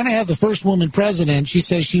to have the first woman president. She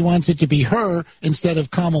says she wants it to be her instead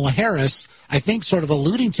of Kamala Harris. I think sort of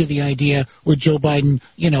alluding to the idea with Joe Biden,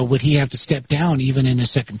 would he have to step down even in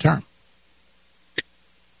his second term?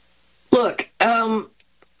 Look,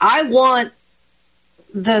 I want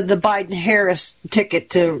the Biden-Harris ticket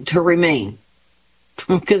to remain,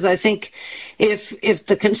 because I think if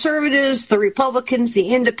the conservatives, the Republicans,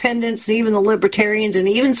 the independents, even the libertarians, and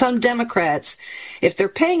even some Democrats, if they're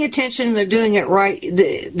paying attention and they're doing it right,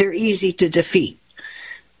 they're easy to defeat.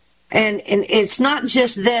 And it's not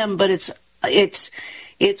just them, but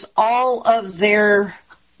it's all of their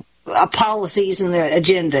policies and their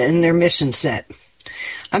agenda and their mission set.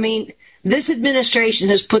 I mean, this administration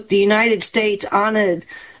has put the United States on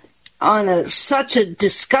such a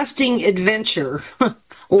disgusting adventure,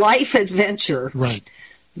 life adventure, right,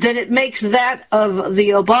 that it makes that of the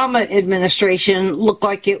Obama administration look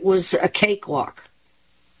like it was a cakewalk.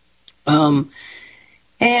 So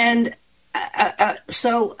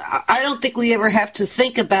I don't think we ever have to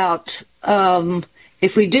think about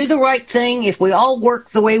if we do the right thing, if we all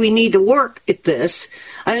work the way we need to work at this,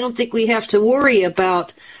 I don't think we have to worry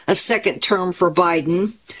about a second term for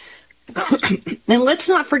Biden. And let's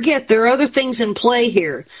not forget, there are other things in play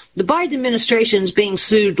here. The Biden administration is being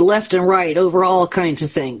sued left and right over all kinds of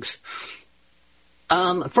things.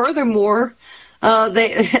 Furthermore,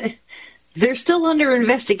 they're still under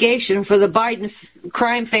investigation for the Biden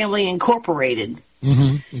Crime Family Incorporated.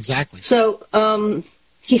 Mm-hmm, exactly. So,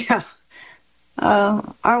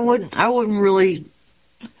 I wouldn't really.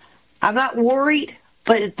 I'm not worried,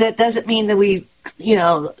 but that doesn't mean that we,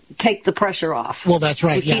 take the pressure off. Well, that's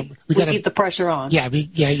right. We keep the pressure on. Yeah,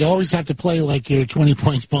 you always have to play like you're 20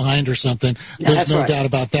 points behind or something. There's no doubt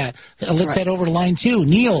about that. Let's head over to line 2.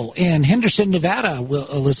 Neil in Henderson, Nevada, will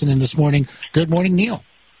listen in this morning. Good morning, Neil.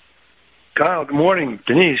 Kyle, good morning.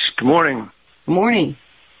 Denise, good morning. Good morning.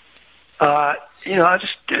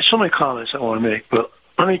 There's so many comments I want to make, but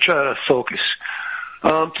let me try to focus.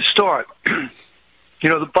 To start, the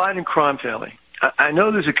Biden crime family. I know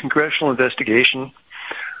there's a congressional investigation,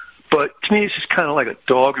 but to me, this is kind of like a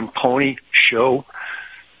dog and pony show,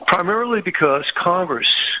 primarily because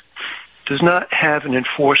Congress does not have an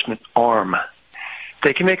enforcement arm.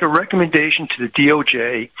 They can make a recommendation to the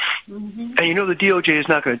DOJ, and the DOJ is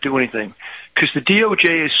not going to do anything because the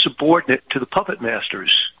DOJ is subordinate to the puppet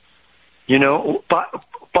masters.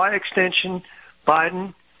 By extension,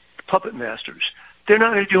 Biden, the puppet masters. They're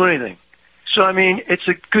not going to do anything. So, it's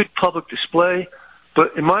a good public display,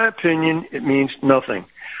 but in my opinion, it means nothing.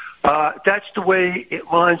 That's the way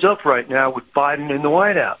it lines up right now with Biden in the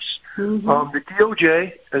White House. The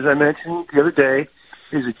DOJ, as I mentioned the other day,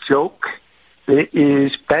 is a joke.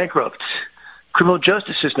 is bankrupt. Criminal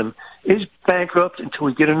justice system is bankrupt until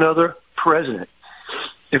we get another president.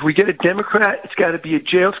 If we get a Democrat, it's got to be a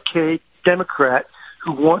JFK Democrat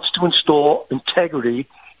who wants to install integrity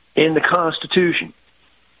in the Constitution.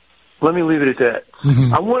 Let me leave it at that.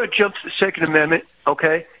 Mm-hmm. I want to jump to the Second Amendment,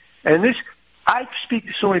 okay? And this, I speak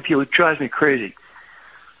to so many people, it drives me crazy.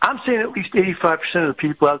 I'm saying at least 85% of the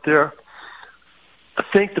people out there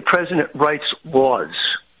think the president writes laws.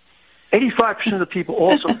 85% of the people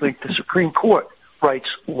also think the Supreme Court writes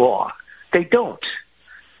law. They don't.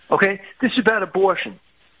 Okay? This is about abortion.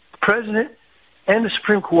 The president and the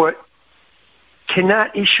Supreme Court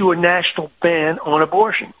cannot issue a national ban on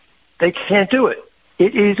abortion. They can't do it.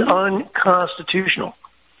 It is unconstitutional.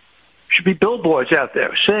 Should be billboards out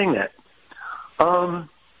there saying that. Well,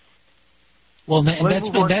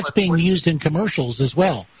 and that's being used in commercials as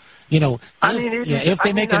well. You know, if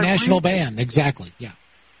they make a national ban, exactly, yeah.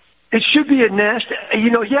 It should be a national,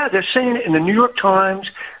 they're saying it in the New York Times,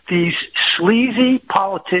 these sleazy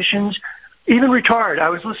politicians, even retired. I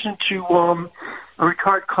was listening to a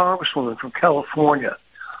retired congresswoman from California.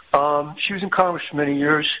 She was in Congress for many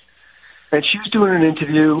years, and she was doing an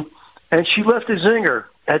interview, and she left a zinger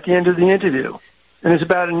at the end of the interview, and it's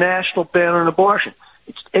about a national ban on abortion.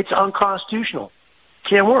 It's unconstitutional.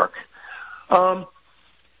 Can't work.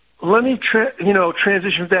 Let me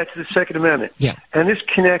transition back to the Second Amendment. Yeah. And this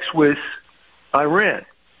connects with Iran.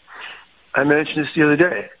 I mentioned this the other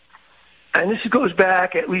day. And this goes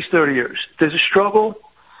back at least 30 years. There's a struggle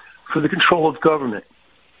for the control of government.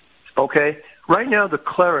 Okay? Right now, the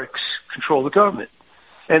clerics control the government.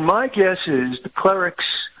 And my guess is the clerics,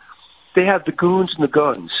 they have the goons and the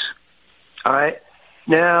guns. All right?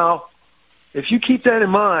 Now, if you keep that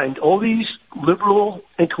in mind, all these liberal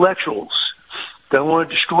intellectuals that want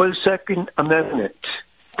to destroy the Second Amendment,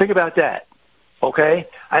 think about that, okay?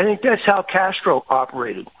 I think that's how Castro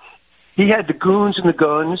operated. He had the goons and the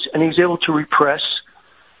guns, and he was able to repress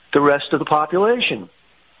the rest of the population,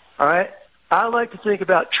 all right? I like to think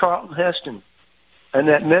about Charlton Heston and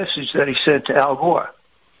that message that he sent to Al Gore.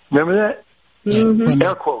 Remember that? Mm-hmm.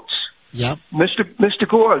 Air quotes. Yep. Mr.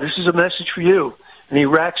 Gore, this is a message for you. And he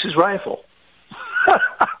racks his rifle.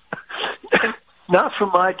 Not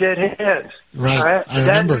from my dead hands. Right. All right? I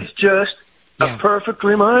remember. That is just a perfect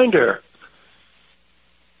reminder.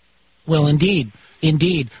 Well, indeed.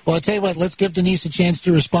 Well, I'll tell you what, let's give Denise a chance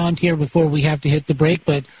to respond here before we have to hit the break,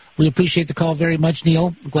 but we appreciate the call very much,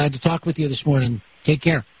 Neil. Glad to talk with you this morning. Take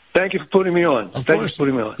care. Thank you for putting me on. Of course.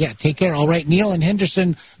 Yeah, take care. All right, Neil in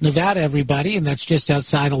Henderson, Nevada, everybody, and that's just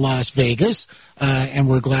outside of Las Vegas. And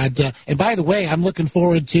we're glad. And by the way, I'm looking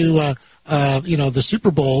forward to the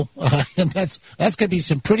Super Bowl, and that's going to be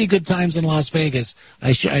some pretty good times in Las Vegas.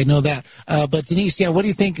 I know that. But Denise, what do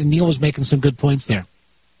you think? And Neil was making some good points there.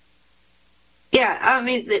 Yeah, I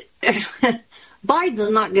mean,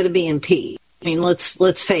 Biden's not going to be impeached. I mean,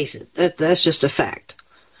 let's face it. That's just a fact.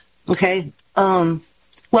 Okay.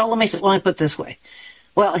 Well, let me put it this way.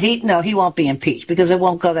 Well, he won't be impeached because it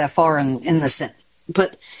won't go that far in the Senate.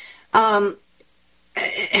 But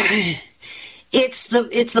it's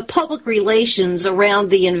the public relations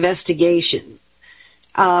around the investigation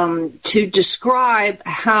to describe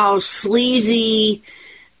how sleazy,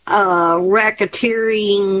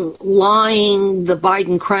 racketeering, lying the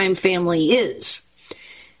Biden crime family is.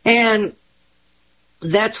 And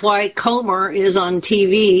that's why Comer is on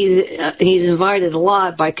TV. He's invited a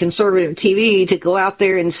lot by conservative TV to go out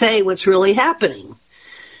there and say what's really happening.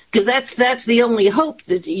 Because that's the only hope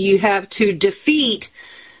that you have to defeat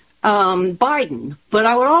Biden. But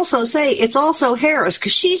I would also say it's also Harris,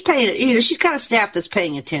 because she's paying, she's got a staff that's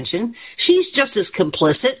paying attention. She's just as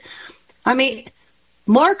complicit. I mean,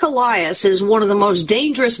 Mark Elias is one of the most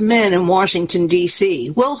dangerous men in Washington, D.C.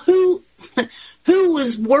 Well, who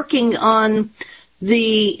was working on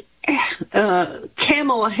the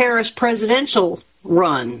Kamala Harris presidential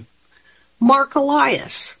run? Mark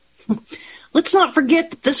Elias. Let's not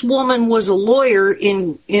forget that this woman was a lawyer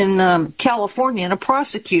in California and a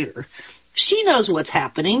prosecutor. She knows what's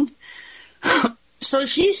happening. So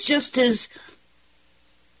she's just as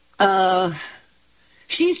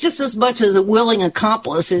much as a willing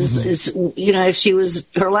accomplice as if she was,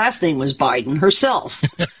 her last name was Biden herself.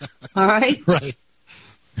 All right? Right.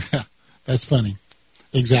 That's funny.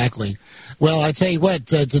 Exactly. Well, I tell you what,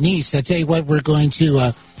 Denise, we're going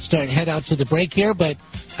to head out to the break here. But,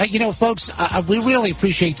 folks, we really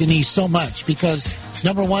appreciate Denise so much because,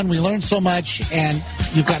 number one, we learned so much, and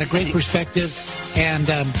you've got a great perspective. And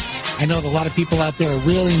I know that a lot of people out there are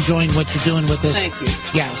really enjoying what you're doing with us. Thank you.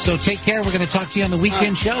 Yeah, so take care. We're going to talk to you on the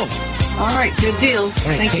weekend show. All right, good deal.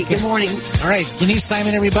 Thank you. Good morning. All right, Denise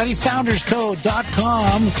Simon, everybody.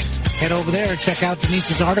 Founderscode.com. Head over there, check out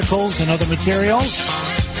Denise's articles and other materials.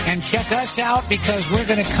 And check us out because we're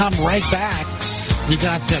going to come right back. We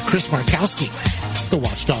got Chris Markowski, the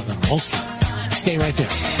watchdog on Wall Street. Stay right there.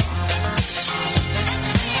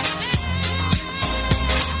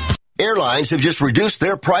 Airlines have just reduced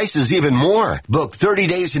their prices even more. Book 30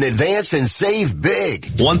 days in advance and save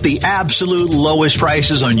big. Want the absolute lowest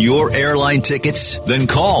prices on your airline tickets? Then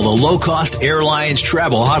call the Low Cost Airlines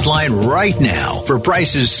Travel Hotline right now for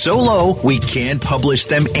prices so low we can't publish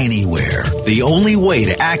them anywhere. The only way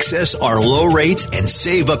to access our low rates and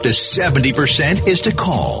save up to 70% is to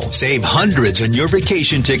call. Save hundreds on your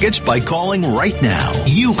vacation tickets by calling right now.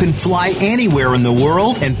 You can fly anywhere in the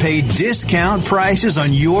world and pay discount prices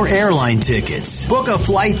on your airline tickets. Book a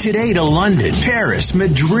flight today to London, Paris,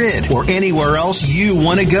 Madrid, or anywhere else you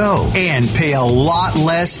want to go and pay a lot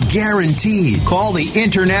less guaranteed. Call the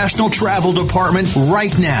International Travel Department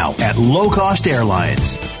right now at Low Cost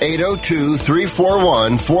Airlines.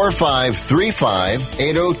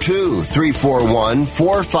 802-341-4535.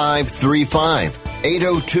 802-341-4535.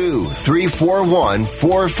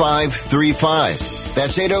 802-341-4535.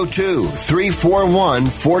 That's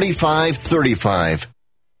 802-341-4535.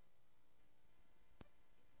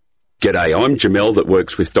 G'day, I'm Jamel that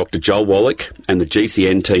works with Dr. Joel Wallach and the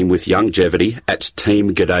GCN team with Longevity at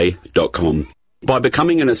teamg'day.com. By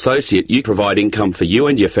becoming an associate, you provide income for you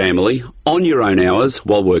and your family on your own hours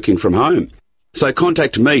while working from home. So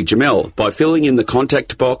contact me, Jamel, by filling in the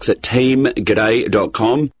contact box at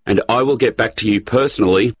teamg'day.com and I will get back to you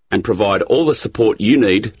personally and provide all the support you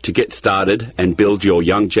need to get started and build your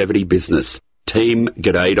longevity business.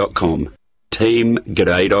 teamg'day.com.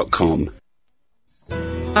 teamg'day.com.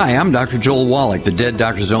 Hi, I'm Dr. Joel Wallach, the Dead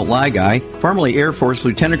Doctors Don't Lie guy, formerly Air Force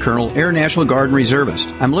Lieutenant Colonel, Air National Guard and Reservist.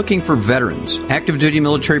 I'm looking for veterans, active duty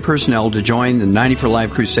military personnel to join the 90 for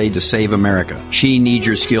Life crusade to save America. She needs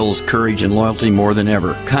your skills, courage, and loyalty more than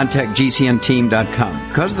ever. Contact GCNteam.com.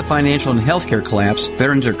 Because of the financial and healthcare collapse,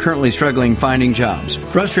 veterans are currently struggling finding jobs.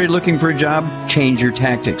 Frustrated looking for a job? Change your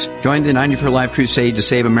tactics. Join the 90 for Life crusade to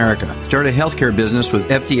save America. Start a healthcare business with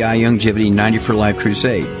FDI Longevity 90 for Life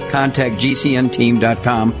crusade. Contact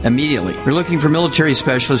GCNteam.com immediately. We're looking for military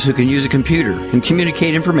specialists who can use a computer and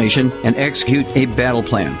communicate information and execute a battle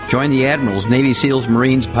plan. Join the admirals, Navy SEALs,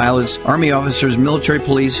 Marines, pilots, Army officers, military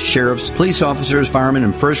police, sheriffs, police officers, firemen,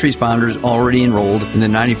 and first responders already enrolled in the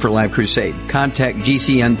 90 for Life crusade. Contact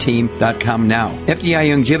GCNteam.com now.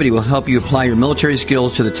 FDI Longevity will help you apply your military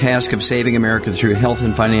skills to the task of saving America through health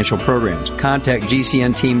and financial programs. Contact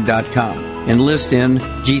GCNteam.com. Enlist in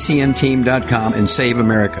GCNteam.com and save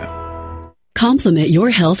America. Complement your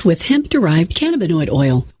health with hemp-derived cannabinoid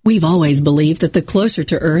oil. We've always believed that the closer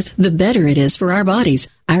to Earth, the better it is for our bodies.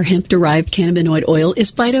 Our hemp-derived cannabinoid oil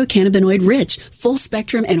is phytocannabinoid-rich,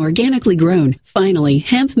 full-spectrum, and organically grown. Finally,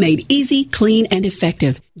 hemp made easy, clean, and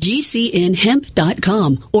effective.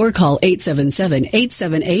 GCNhemp.com or call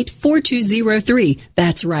 877-878-4203.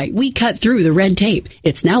 That's right, we cut through the red tape.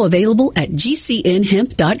 It's now available at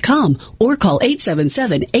GCNhemp.com or call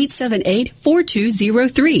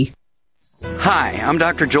 877-878-4203. Hi, I'm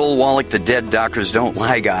Dr. Joel Wallach, the Dead Doctors Don't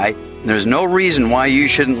Lie guy. There's no reason why you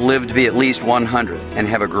shouldn't live to be at least 100 and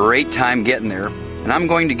have a great time getting there. And I'm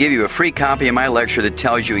going to give you a free copy of my lecture that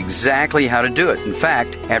tells you exactly how to do it. In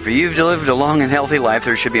fact, after you've lived a long and healthy life,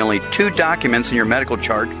 there should be only 2 documents in your medical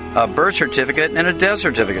chart, a birth certificate and a death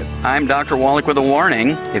certificate. I'm Dr. Wallach with a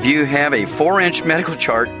warning. If you have a 4-inch medical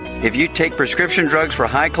chart, if you take prescription drugs for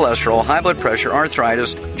high cholesterol, high blood pressure,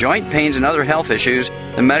 arthritis, joint pains, and other health issues,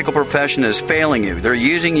 the medical profession is failing you. They're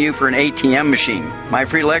using you for an ATM machine. My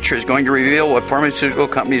free lecture is going to reveal what pharmaceutical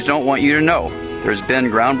companies don't want you to know. There's been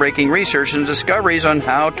groundbreaking research and discoveries on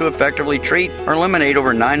how to effectively treat or eliminate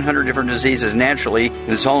over 900 different diseases naturally, and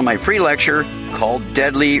it's all in my free lecture called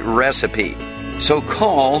Deadly Recipe. So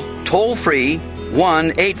call toll-free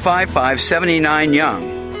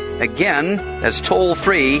 1-855-79-YOUNG. Again, that's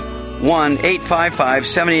toll-free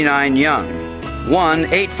 1-855-79-YOUNG.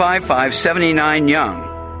 1-855-79-YOUNG.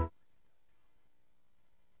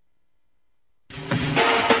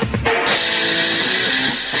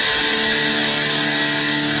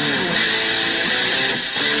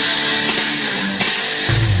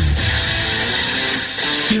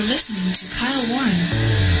 You're listening to Kyle Warren.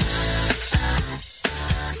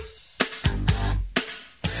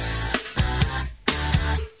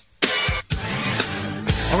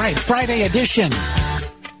 All right, Friday edition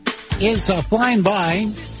is flying by,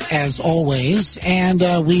 as always, and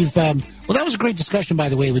we've Well, that was a great discussion, by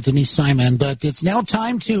the way, with Denise Simon. But it's now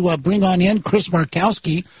time to bring on in Chris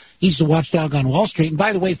Markowski. He's the watchdog on Wall Street. And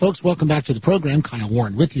by the way, folks, welcome back to the program. Kyle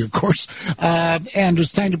Warren with you, of course. And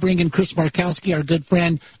it's time to bring in Chris Markowski, our good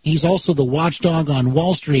friend. He's also the watchdog on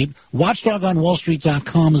Wall Street.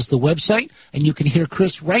 WatchDogOnWallStreet.com is the website. And you can hear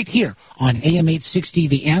Chris right here on AM 860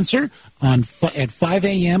 The Answer at 5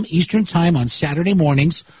 a.m. Eastern Time on Saturday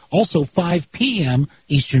mornings. Also 5 p.m.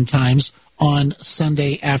 Eastern Times on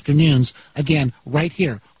Sunday afternoons. Again, right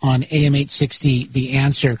here on AM 860 The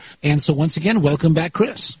Answer. And so once again, welcome back,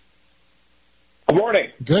 Chris. Good morning.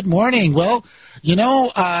 Good morning. Well,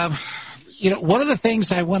 one of the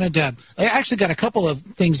things I wanted to, I actually got a couple of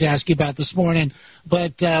things to ask you about this morning,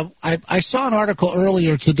 but I saw an article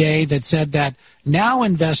earlier today that said that now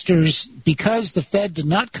investors, because the Fed did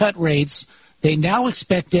not cut rates, they now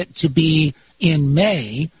expect it to be in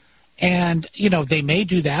May. And, they may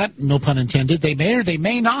do that, no pun intended. They may or they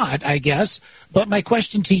may not, I guess. But my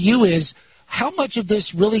question to you is, how much of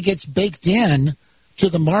this really gets baked in to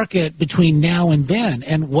the market between now and then?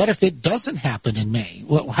 And what if it doesn't happen in May?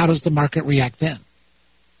 Well, how does the market react then?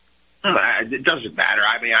 It doesn't matter.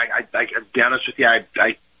 I mean, I to be honest with you,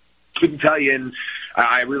 I couldn't tell you, and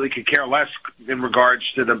I really could care less in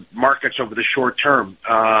regards to the markets over the short term.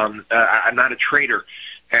 I'm not a trader,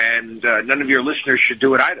 and none of your listeners should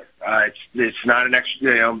do it either. It's not an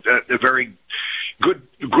a very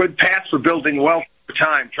good path for building wealth over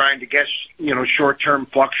time, trying to guess short-term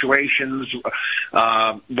fluctuations,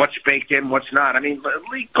 what's baked in, what's not. I mean,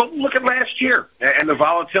 go look at last year and the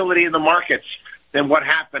volatility in the markets and what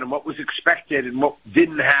happened and what was expected and what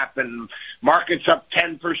didn't happen. Markets up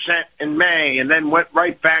 10% in May and then went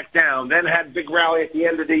right back down, then had a big rally at the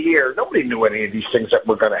end of the year. Nobody knew any of these things that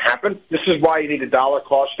were going to happen. This is why you need a dollar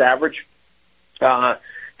cost average.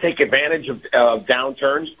 Take advantage of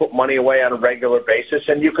downturns, put money away on a regular basis,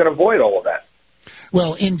 and you can avoid all of that.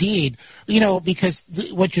 Well, indeed, because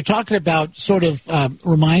what you're talking about sort of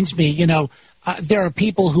reminds me, there are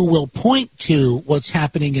people who will point to what's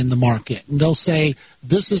happening in the market, and they'll say,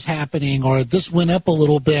 this is happening, or this went up a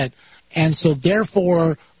little bit, and so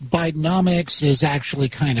therefore Bidenomics is actually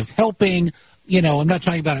kind of helping. I'm not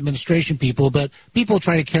talking about administration people, but people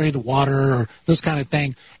trying to carry the water or this kind of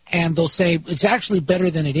thing, and they'll say it's actually better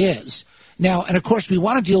than it is. Now, and of course, we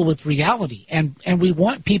want to deal with reality, and we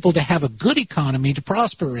want people to have a good economy to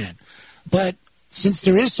prosper in. But since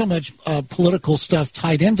there is so much political stuff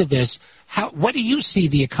tied into this, what do you see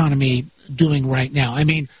the economy doing right now? I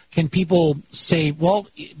mean, can people say, well,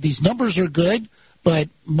 these numbers are good, but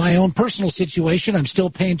my own personal situation, I'm still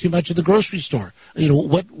paying too much at the grocery store?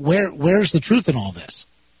 Where's the truth in all this?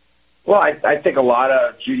 Well, I think a lot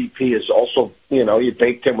of GDP is also, you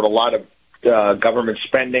baked in with a lot of government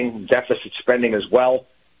spending, deficit spending as well.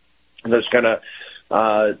 And there's going to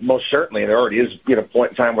most certainly, and there already is a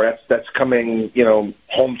point in time where that's coming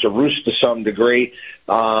home to roost to some degree.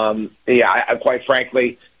 Quite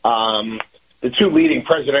frankly, the two leading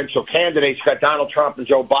presidential candidates, got Donald Trump and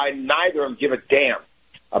Joe Biden. Neither of them give a damn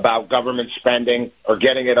about government spending or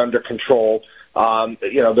getting it under control.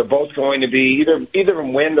 They're both going to be either of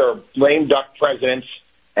them win or lame duck presidents.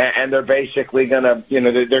 And they're basically going to,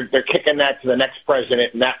 they're kicking that to the next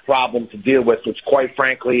president and that problem to deal with, which quite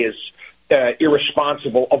frankly is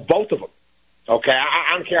irresponsible of both of them. Okay,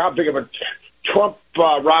 I don't care how big of a Trump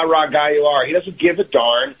rah-rah guy you are. He doesn't give a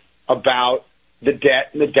darn about the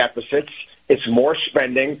debt and the deficits. It's more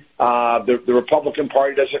spending. The Republican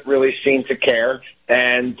Party doesn't really seem to care.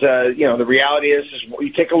 And, the reality is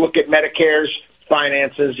you take a look at Medicare's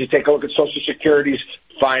finances, you take a look at Social Security's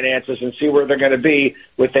finances and see where they're going to be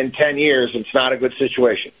within 10 years. It's not a good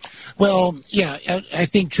situation. Well, yeah, I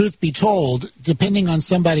think truth be told, depending on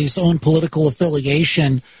somebody's own political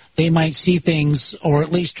affiliation, they might see things or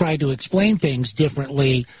at least try to explain things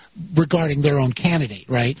differently regarding their own candidate,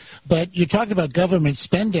 right? But you're talking about government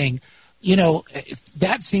spending,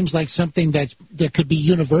 that seems like something that could be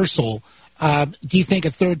universal. Do you think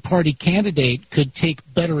a third-party candidate could take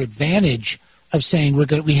better advantage of saying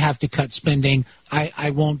we have to cut spending?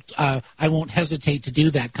 I won't hesitate to do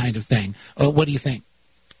that kind of thing. What do you think?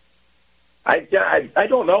 I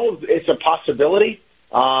don't know. It's a possibility.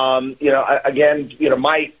 My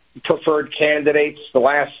preferred candidates, the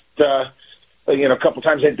last a couple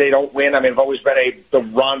times they don't win. I mean, I've always been the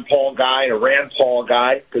Ron Paul guy and a Rand Paul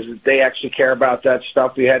guy because they actually care about that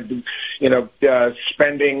stuff. We had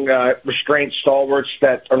spending restraint stalwarts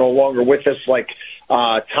that are no longer with us, like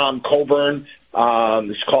Tom Coburn.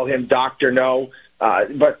 Let's call him Dr. No.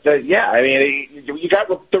 You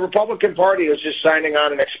got the Republican Party is just signing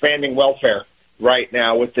on and expanding welfare right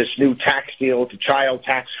now with this new tax deal with the child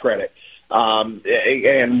tax credit.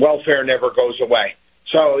 and welfare never goes away.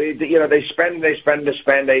 So, they spend.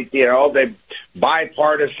 They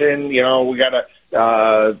bipartisan. We got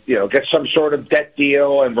to, get some sort of debt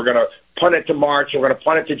deal, and we're going to punt it to March. We're going to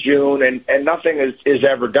punt it to June, and nothing is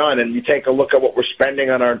ever done. And you take a look at what we're spending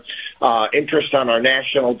on our interest on our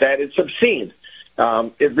national debt; it's obscene.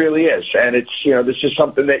 It really is, and it's this is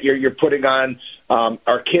something that you're putting on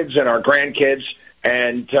our kids and our grandkids.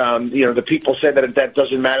 And the people say that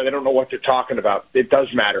doesn't matter. They don't know what they're talking about. It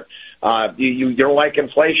does matter. You don't like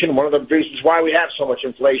inflation. One of the reasons why we have so much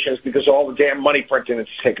inflation is because of all the damn money printing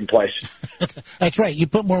that's taking place. That's right. You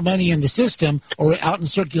put more money in the system or out in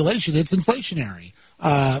circulation, it's inflationary,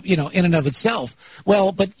 in and of itself.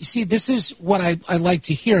 Well, but see, this is what I like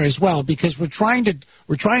to hear as well, because we're trying to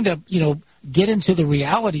get into the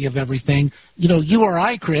reality of everything. You or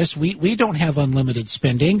I, Chris, we don't have unlimited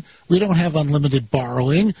spending. We don't have unlimited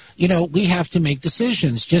borrowing. We have to make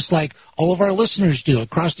decisions, just like all of our listeners do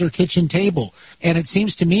across their kitchen table. And it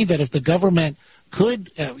seems to me that if the government could,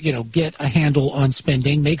 get a handle on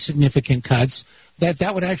spending, make significant cuts,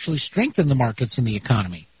 that would actually strengthen the markets and the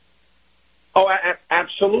economy. Oh,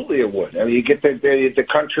 absolutely it would. I mean, you get the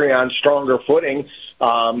country on stronger footing,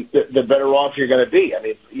 the better off you're going to be. I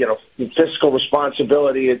mean, fiscal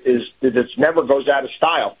responsibility it's never goes out of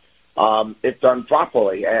style. If done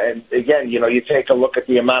properly. And again, you take a look at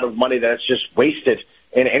the amount of money that's just wasted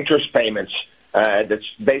in interest payments.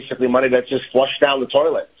 That's basically money that's just flushed down the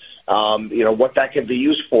toilet. What that could be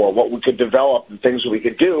used for, what we could develop, and things that we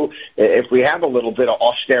could do if we have a little bit of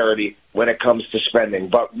austerity when it comes to spending.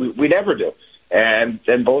 But we never do. And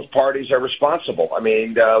both parties are responsible. I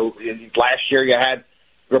mean, last year you had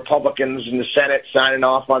Republicans in the Senate signing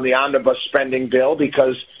off on the omnibus spending bill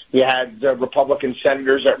because you had Republican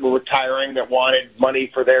senators that were retiring that wanted money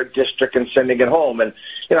for their district and sending it home. And,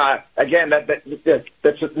 again,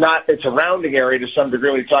 it's a rounding area to some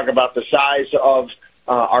degree when you talk about the size of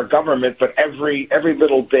our government, but every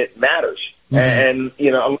little bit matters. Mm-hmm.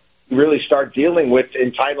 And, really start dealing with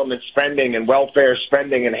entitlement spending and welfare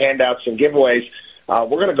spending and handouts and giveaways, we're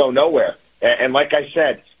going to go nowhere. And like I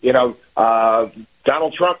said,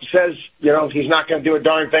 Donald Trump says, he's not going to do a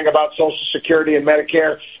darn thing about Social Security and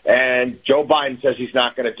Medicare, and Joe Biden says he's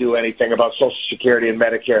not going to do anything about Social Security and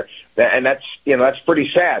Medicare. And that's pretty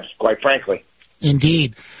sad, quite frankly.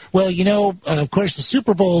 Indeed. Well, of course, the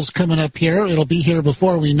Super Bowl's coming up here. It'll be here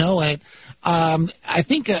before we know it. I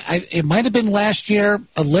think it might have been last year.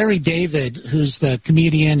 Larry David, who's the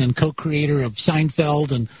comedian and co-creator of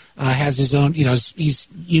Seinfeld and has his own,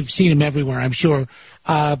 you've seen him everywhere, I'm sure.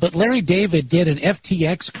 But Larry David did an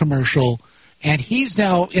FTX commercial, and he's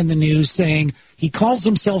now in the news saying he calls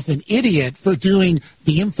himself an idiot for doing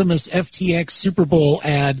the infamous FTX Super Bowl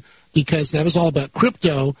ad, because that was all about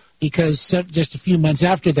crypto, because just a few months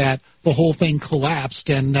after that, the whole thing collapsed.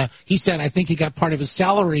 And he said, I think he got part of his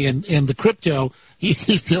salary in the crypto. He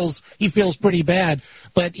feels pretty bad.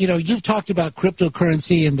 But, you've talked about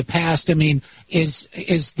cryptocurrency in the past. I mean, is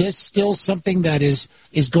this still something that is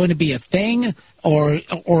going to be a thing? Or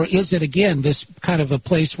is it, again, this kind of a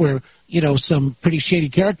place where, some pretty shady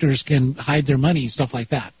characters can hide their money, stuff like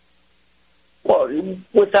that? Well,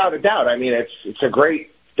 without a doubt. I mean, it's a great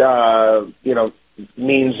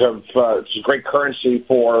means of it's a great currency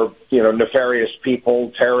for nefarious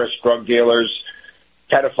people, terrorists, drug dealers,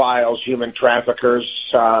 pedophiles, human traffickers.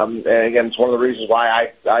 And again, it's one of the reasons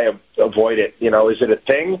why I avoid it. Is it a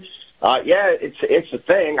thing? Yeah, it's a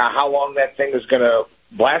thing. How long that thing is going to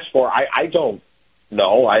last for, I don't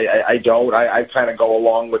know. I don't. I kind of go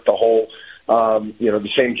along with the whole.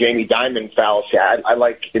 The same Jamie Dimon fallacy. I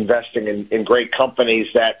like investing in great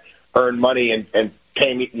companies that earn money and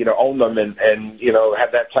pay me, own them and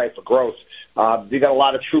have that type of growth. You got a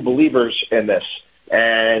lot of true believers in this,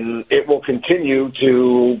 and it will continue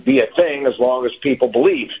to be a thing as long as people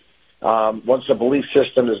believe. Once the belief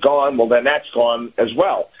system is gone, well, then that's gone as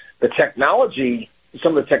well. The technology,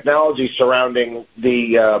 some of the technology surrounding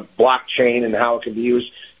the blockchain and how it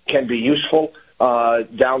can be useful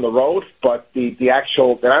down the road, but the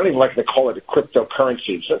actual, and I don't even like to call it a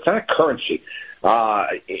cryptocurrency. So it's not a currency.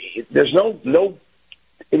 There's no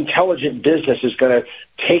intelligent business is going to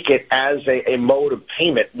take it as a mode of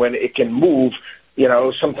payment when it can move,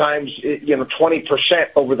 sometimes 20%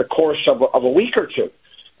 over the course of a week or two.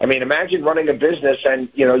 I mean, imagine running a business and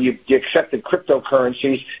you accepted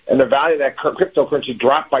cryptocurrencies and the value of that cryptocurrency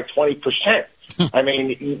dropped by 20%. I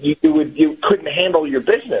mean, you couldn't handle your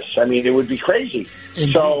business. I mean, it would be crazy.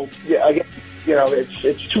 Indeed. So,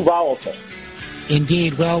 it's too volatile.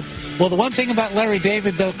 Indeed. Well, the one thing about Larry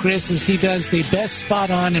David, though, Chris, is he does the best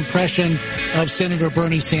spot-on impression of Senator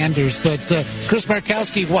Bernie Sanders. But Chris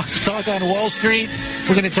Markowski, Watchdog on Wall Street.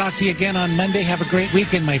 We're going to talk to you again on Monday. Have a great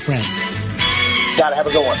weekend, my friend. Got to have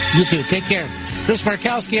a good one. You too. Take care. Chris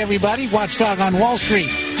Markowski, everybody.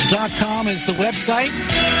 WatchdogOnWallStreet.com is the website.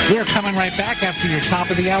 We're coming right back after your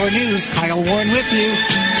top-of-the-hour news. Kyle Warren with you.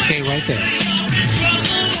 Stay right there.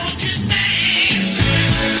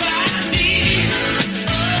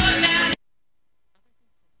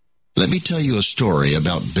 Let me tell you a story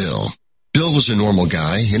about Bill. Bill was a normal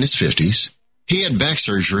guy in his 50s. He had back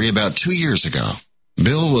surgery about 2 years ago.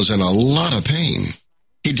 Bill was in a lot of pain.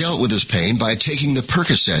 He dealt with his pain by taking the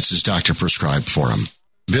Percocets his doctor prescribed for him.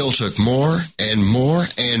 Bill took more and more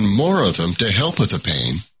and more of them to help with the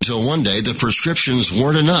pain, until one day the prescriptions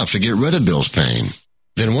weren't enough to get rid of Bill's pain.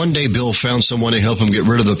 Then one day Bill found someone to help him get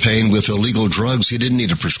rid of the pain with illegal drugs he didn't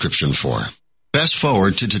need a prescription for. Fast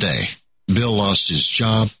forward to today. Bill lost his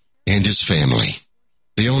job and his family.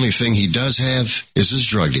 The only thing he does have is his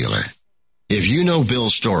drug dealer. If you know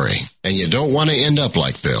Bill's story and you don't want to end up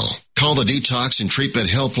like Bill, call the Detox and Treatment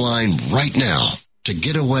Helpline right now to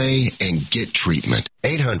get away and get treatment.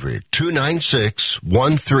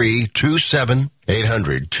 800-296-1327.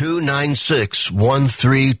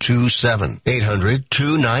 800-296-1327.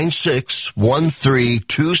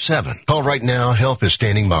 800-296-1327. Call right now. Help is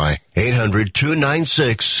standing by.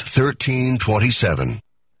 800-296-1327.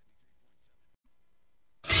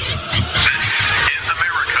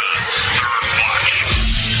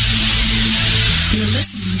 You're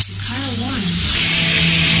listening to Kyle Warren.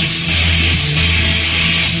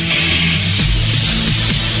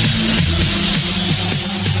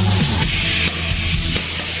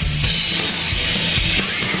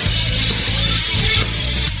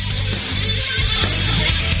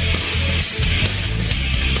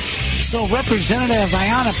 So Representative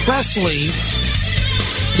Ayanna Pressley,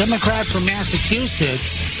 Democrat from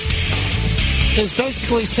Massachusetts, is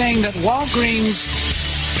basically saying that Walgreens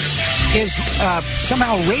is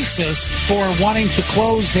somehow racist for wanting to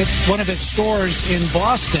close one of its stores in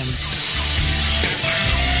Boston.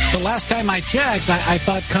 The last time I checked, I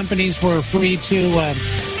thought companies were free to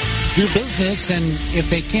do business, and if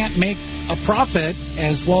they can't make a profit,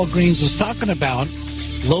 as Walgreens is talking about,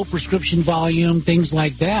 low prescription volume, things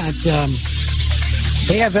like that,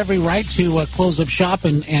 they have every right to close up shop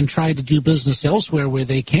and try to do business elsewhere where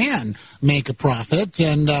they can make a profit,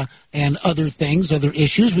 and other things, other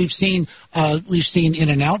issues. We've seen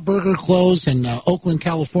In-N-Out Burger close in Oakland,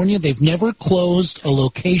 California. They've never closed a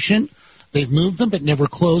location. They've moved them but never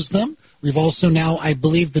closed them. We've also now, I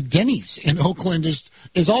believe, the Denny's in Oakland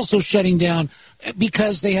is also shutting down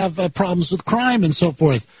because they have problems with crime and so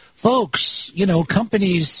forth. Folks,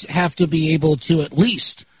 companies have to be able to at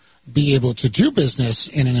least be able to do business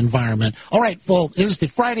in an environment. All right, well, it is the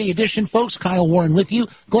Friday edition, folks. Kyle Warren with you.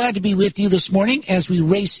 Glad to be with you this morning as we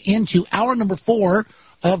race into hour number 4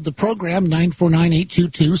 of the program,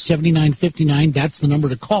 949-822-7959. That's the number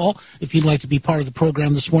to call if you'd like to be part of the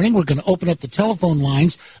program this morning. We're going to open up the telephone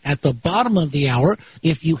lines at the bottom of the hour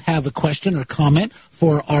if you have a question or comment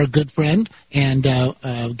for our good friend and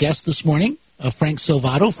guest this morning, Frank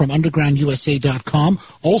Silvato from UndergroundUSA.com,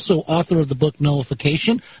 also author of the book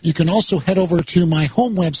Nullification. You can also head over to my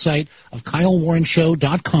home website of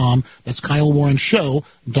KyleWarrenShow.com. That's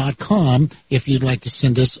KyleWarrenShow.com if you'd like to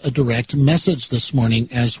send us a direct message this morning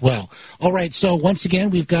as well. All right, so once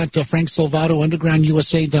again, we've got Frank Silvato,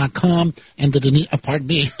 UndergroundUSA.com, and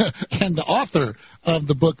and the author of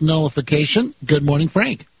the book Nullification. Good morning,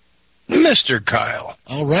 Frank. Mr. Kyle.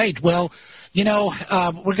 All right, well,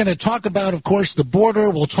 we're going to talk about, of course, the border.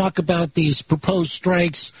 We'll talk about these proposed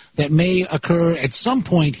strikes that may occur at some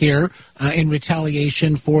point here in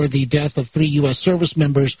retaliation for the death of 3 U.S. service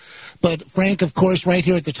members. But, Frank, of course, right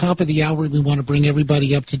here at the top of the hour, we want to bring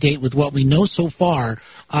everybody up to date with what we know so far.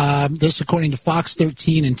 This, according to Fox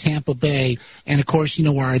 13 in Tampa Bay. And, of course,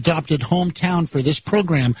 our adopted hometown for this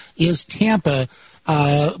program is Tampa.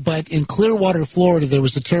 But in Clearwater, Florida, there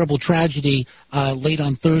was a terrible tragedy late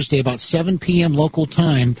on Thursday, about 7 p.m. local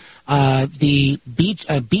time. The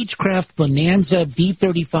Beechcraft Bonanza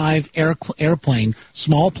V-35 airplane,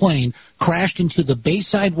 small plane, crashed into the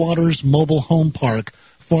Bayside Waters Mobile Home Park,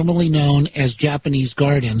 formerly known as Japanese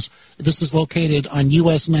Gardens. This is located on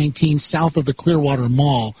US 19 south of the Clearwater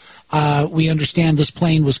Mall. We understand this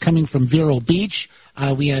plane was coming from Vero Beach.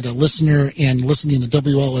 We had a listener, and listening to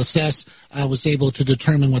WLSS was able to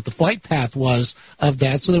determine what the flight path was of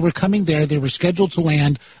that. So they were coming there. They were scheduled to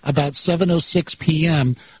land about 7:06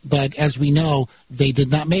 p.m., but as we know, they did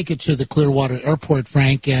not make it to the Clearwater Airport,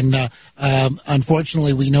 Frank, and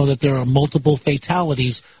unfortunately, we know that there are multiple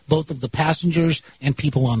fatalities, both of the passengers and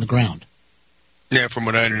people on the ground. Yeah, from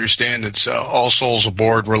what I understand, it's all souls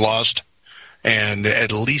aboard were lost, and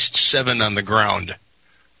at least 7 on the ground,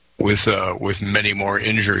 with many more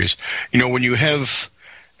injuries. You know, when you have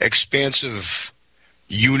expansive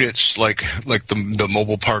units like the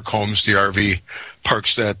mobile park homes, the RV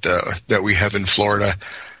parks that we have in Florida,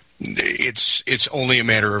 it's only a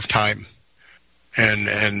matter of time,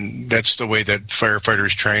 and that's the way that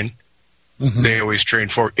firefighters train. Mm-hmm. They always train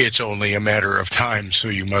for it's only a matter of time, so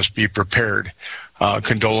you must be prepared.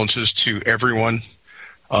 Condolences to everyone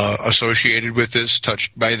associated with this,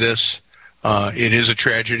 touched by this. It is a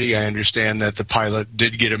tragedy. I understand that the pilot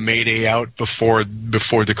did get a mayday out before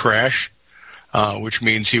the crash, which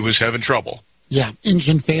means he was having trouble. Yeah,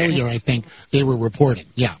 engine failure, I think they were reporting.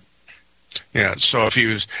 Yeah. Yeah, so if he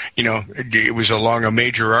was, it was along a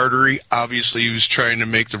major artery, obviously he was trying to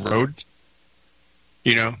make the road.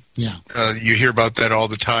 Yeah. You hear about that all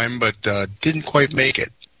the time, but didn't quite make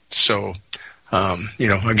it. So,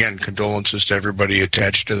 again, condolences to everybody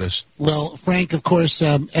attached to this. Well, Frank, of course,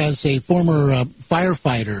 as a former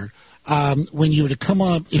firefighter, when you were to come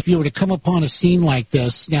up, if you were to come upon a scene like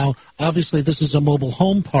this, now, obviously, this is a mobile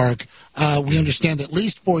home park. We understand at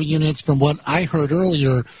least 4 units, from what I heard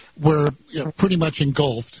earlier, were pretty much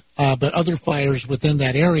engulfed, but other fires within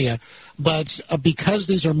that area. But because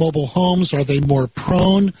these are mobile homes, are they more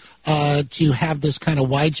prone to have this kind of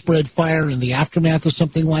widespread fire in the aftermath of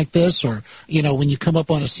something like this? Or, when you come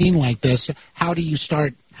up on a scene like this, how do you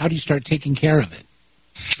start taking care of it?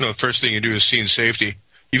 No, the first thing you do is scene safety.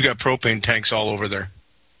 You've got propane tanks all over there.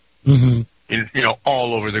 Mm-hmm.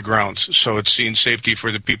 All over the grounds. So it's scene safety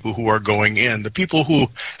for the people who are going in. The people who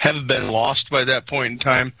have been lost by that point in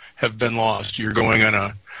time have been lost. You're going on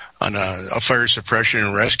a fire suppression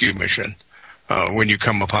and rescue mission when you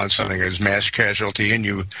come upon something as mass casualty, and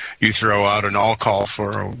you throw out an all call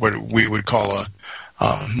for what we would call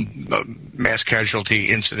a mass casualty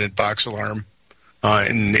incident box alarm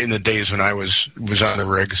in the days when I was on the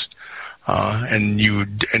rigs, and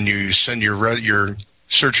you send your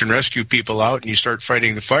search and rescue people out, and you start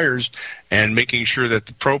fighting the fires and making sure that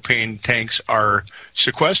the propane tanks are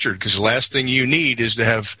sequestered, because the last thing you need is to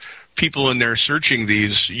have people in there searching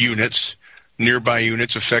these units, nearby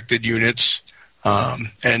units, affected units,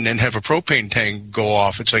 and then have a propane tank go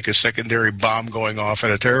off. It's like a secondary bomb going off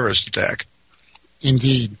in a terrorist attack.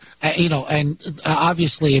 Indeed. And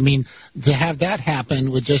obviously, to have that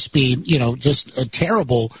happen would just be, just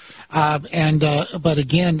terrible. But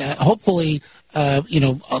again, hopefully,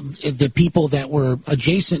 the people that were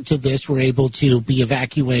adjacent to this were able to be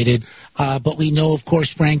evacuated. But we know, of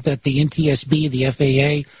course, Frank, that the NTSB, the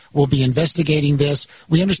FAA, will be investigating this.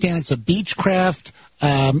 We understand it's a Beechcraft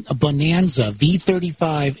Bonanza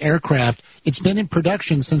V-35 aircraft. It's been in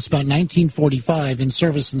production since about 1945, in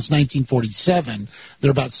service since 1947. There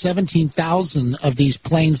are about 17,000 of these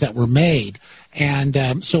planes that were made.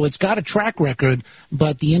 And so it's got a track record,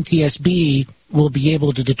 but the NTSB will be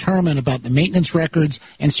able to determine about the maintenance records,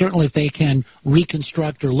 and certainly if they can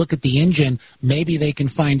reconstruct or look at the engine, maybe they can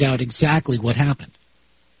find out exactly what happened.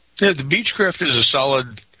 Yeah, the Beechcraft is a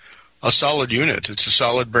solid unit. It's a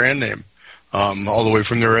solid brand name, all the way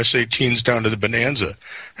from their S-18s down to the Bonanza.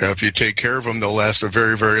 If you take care of them, they'll last a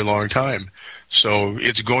very, very long time. So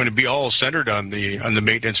it's going to be all centered on the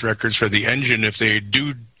maintenance records for the engine if they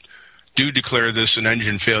do declare this an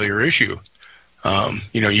engine failure issue.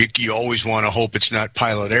 You always want to hope it's not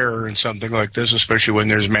pilot error in something like this, especially when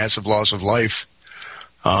there's massive loss of life.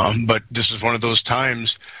 But this is one of those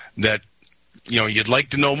times that, you'd like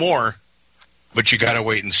to know more, but you got to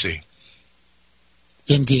wait and see.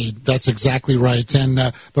 Indeed, that's exactly right. And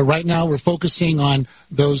but right now we're focusing on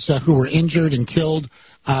those who were injured and killed.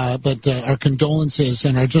 But our condolences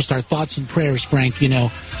and our thoughts and prayers, Frank,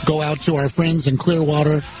 go out to our friends in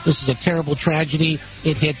Clearwater. This is a terrible tragedy.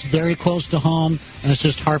 It hits very close to home, and it's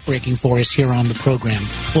just heartbreaking for us here on the program.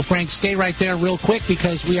 Well, Frank, stay right there real quick,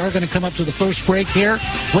 because we are going to come up to the first break here.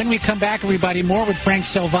 When we come back, everybody, more with Frank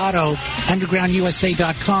Salvato,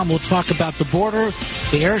 undergroundusa.com. We'll talk about the border,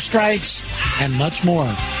 the airstrikes, and much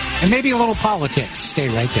more. And maybe a little politics. Stay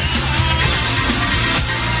right there.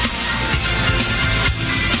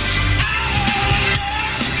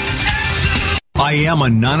 I am a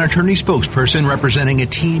non-attorney spokesperson representing a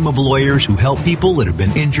team of lawyers who help people that have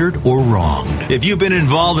been injured or wronged. If you've been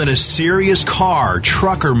involved in a serious car,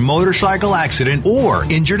 truck, or motorcycle accident or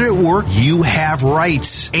injured at work, you have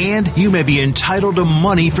rights. And you may be entitled to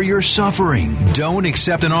money for your suffering. Don't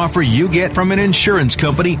accept an offer you get from an insurance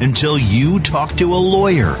company until you talk to a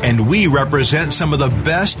lawyer. And we represent some of the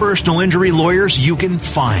best personal injury lawyers you can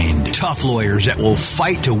find. Tough lawyers that will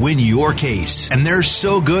fight to win your case. And they're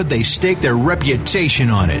so good they stake their reputation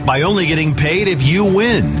on it by only getting paid if you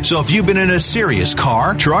win. So if you've been in a serious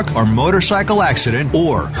car, truck, or motorcycle accident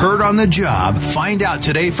or hurt on the job, find out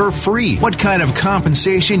today for free what kind of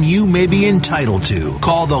compensation you may be entitled to.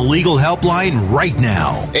 Call the legal helpline right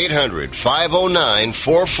now.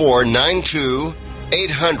 800-509-4492.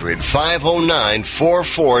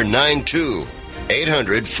 800-509-4492.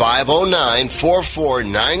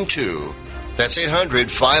 800-509-4492. That's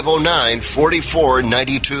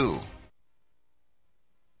 800-509-4492.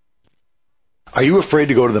 Are you afraid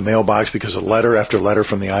to go to the mailbox because of letter after letter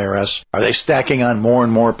from the IRS? Are they stacking on more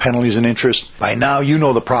and more penalties and interest? By now, you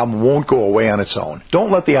know the problem won't go away on its own.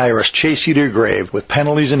 Don't let the IRS chase you to your grave with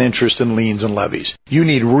penalties and interest and liens and levies. You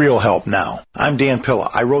need real help now. I'm Dan Pilla.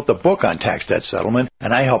 I wrote the book on tax debt settlement,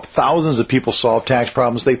 and I help thousands of people solve tax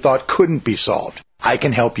problems they thought couldn't be solved. I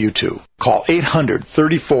can help you too. Call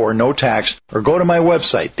 800-34-NO-TAX or go to my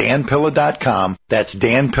website, danpilla.com. That's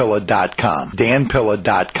danpilla.com.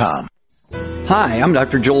 danpilla.com. Hi, I'm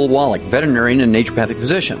Dr. Joel Wallach, veterinarian and naturopathic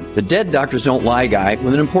physician. The Dead Doctors Don't Lie guy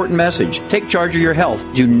with an important message. Take charge of your health.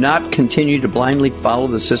 Do not continue to blindly follow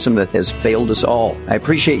the system that has failed us all. I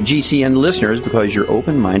appreciate GCN listeners because you're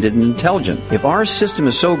open-minded and intelligent. If our system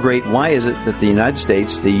is so great, why is it that the United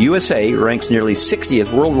States, the USA, ranks nearly 60th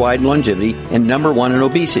worldwide in longevity and number 1 in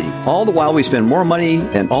obesity? All the while we spend more money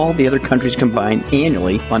than all the other countries combined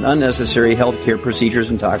annually on unnecessary healthcare procedures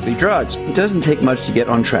and toxic drugs. It doesn't take much to get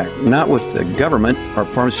on track. Not with the government or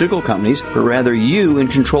pharmaceutical companies, but rather you in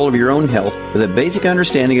control of your own health with a basic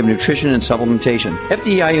understanding of nutrition and supplementation.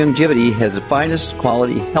 FDI Longevity has the finest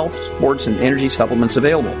quality health, sports, and energy supplements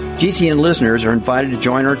available. GCN listeners are invited to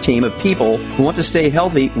join our team of people who want to stay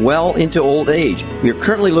healthy well into old age. We are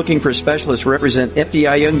currently looking for specialists to represent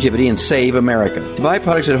FDI Longevity and save America. To buy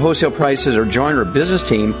products at wholesale prices or join our business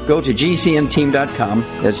team, go to GCNteam.com.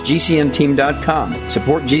 That's GCNteam.com.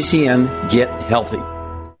 Support GCN. Get healthy.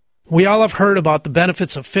 We all have heard about the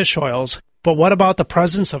benefits of fish oils, but what about the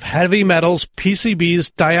presence of heavy metals,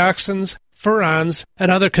 PCBs, dioxins, furans, and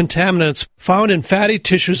other contaminants found in fatty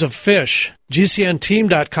tissues of fish?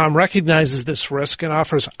 GCNteam.com recognizes this risk and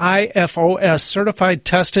offers IFOS certified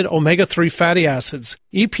tested omega-3 fatty acids.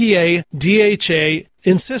 EPA, DHA,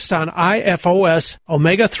 insist on IFOS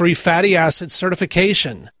omega-3 fatty acid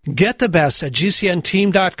certification. Get the best at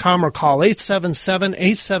GCNteam.com or call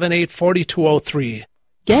 877-878-4203.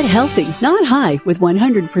 Get healthy, not high, with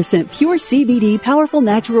 100% pure CBD powerful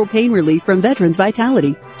natural pain relief from Veterans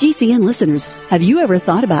Vitality. GCN listeners, have you ever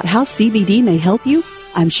thought about how CBD may help you?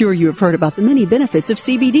 I'm sure you have heard about the many benefits of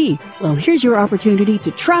CBD. Well, here's your opportunity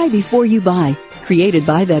to try before you buy. Created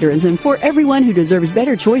by veterans and for everyone who deserves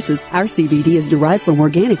better choices, our CBD is derived from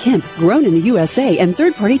organic hemp, grown in the USA and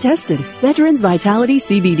third-party tested. Veterans Vitality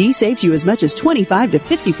CBD saves you as much as 25 to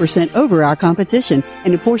 50% over our competition,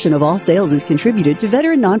 and a portion of all sales is contributed to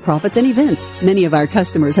veteran nonprofits and events. Many of our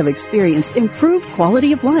customers have experienced improved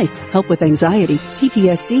quality of life, help with anxiety,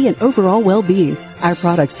 PTSD, and overall well-being. Our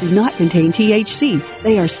products do not contain THC.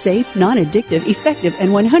 They are safe, non-addictive, effective,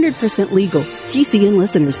 and 100% legal. GCN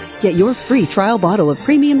listeners, get your free trial bottle of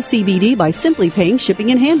premium CBD by simply paying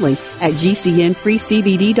shipping and handling at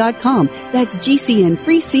GCNFreeCBD.com. That's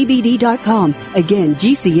GCNFreeCBD.com. Again,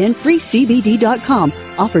 GCNFreeCBD.com.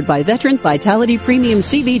 Offered by Veterans Vitality Premium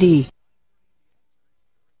CBD.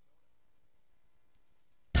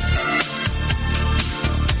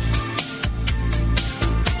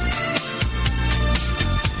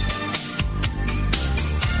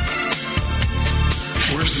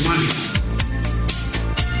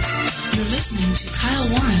 Listening to Kyle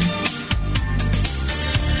Warren.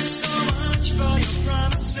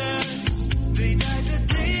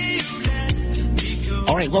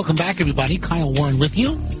 All right, welcome back, everybody. Kyle Warren with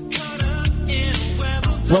you.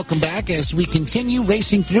 Welcome back as we continue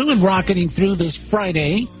racing through and rocketing through this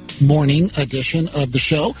Friday morning edition of the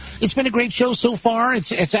show. It's been a great show so far.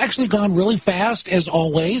 It's actually gone really fast, as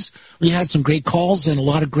always. We had some great calls and a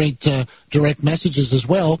lot of great direct messages as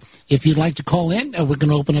well. If you'd like to call in, we're going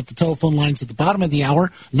to open up the telephone lines at the bottom of the hour,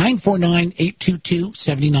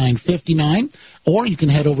 949-822-7959, or you can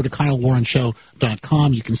head over to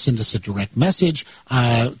KyleWarrenShow.com. You can send us a direct message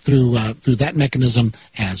through that mechanism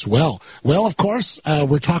as well. Well, of course,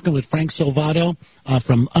 we're talking with Frank Salvato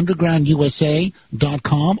from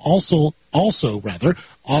UndergroundUSA.com, also,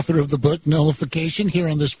 author of the book Nullification, here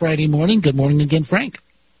on this Friday morning. Good morning again, Frank.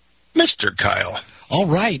 Mr. Kyle. All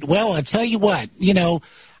right. Well, I tell you what,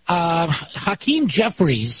 Hakeem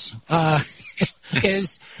Jeffries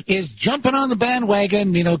is jumping on the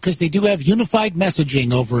bandwagon, because they do have unified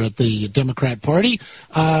messaging over at the Democrat Party,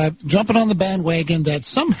 jumping on the bandwagon that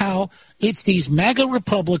somehow it's these MAGA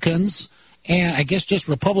Republicans, and I guess just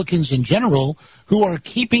Republicans in general, who are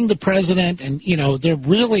keeping the president, and, they're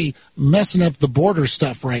really messing up the border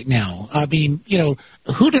stuff right now. I mean,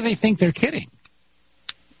 who do they think they're kidding?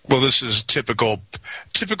 Well, this is typical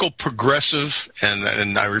progressive,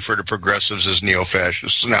 and I refer to progressives as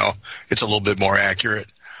neo-fascists. Now, it's a little bit more accurate.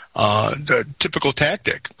 The typical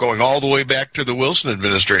tactic, going all the way back to the Wilson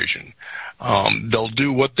administration. They'll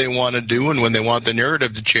do what they want to do, and when they want the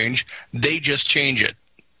narrative to change, they just change it.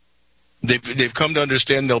 They've come to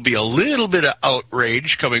understand there'll be a little bit of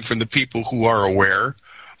outrage coming from the people who are aware,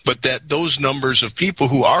 but that those numbers of people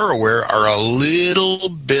who are aware are a little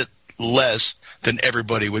bit less than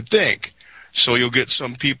everybody would think. So you'll get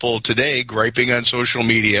some people today griping on social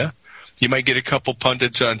media. You might get a couple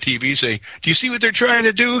pundits on TV saying, do you see what they're trying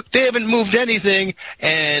to do? They haven't moved anything,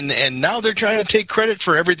 and now they're trying to take credit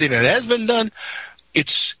for everything that has been done.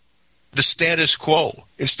 It's the status quo.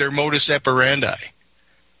 It's their modus operandi.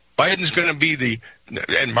 Biden's going to be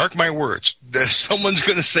and mark my words, someone's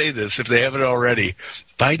going to say this if they haven't already,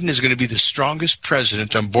 Biden is going to be the strongest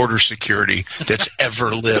president on border security that's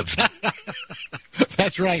ever lived.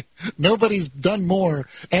 That's right. Nobody's done more.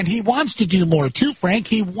 And he wants to do more, too, Frank.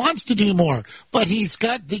 He wants to do more. But you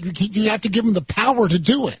have to give him the power to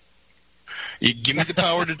do it. You give me the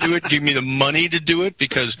power to do it, give me the money to do it,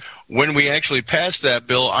 because when we actually pass that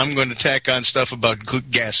bill, I'm going to tack on stuff about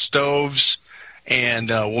gas stoves, and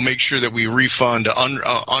we'll make sure that we refund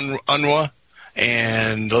UNRWA,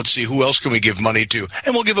 and let's see, who else can we give money to?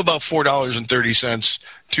 And we'll give about $4.30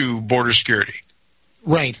 to border security.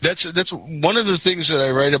 Right. That's one of the things that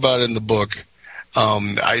I write about in the book.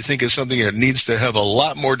 I think is something that needs to have a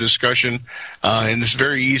lot more discussion, and it's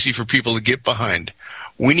very easy for people to get behind.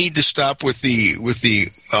 We need to stop with the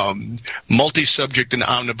multi-subject and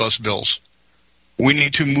omnibus bills. We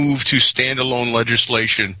need to move to standalone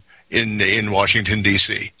legislation in Washington,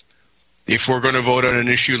 D.C. If we're going to vote on an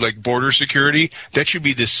issue like border security, that should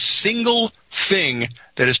be the single thing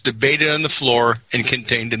that is debated on the floor and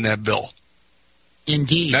contained in that bill.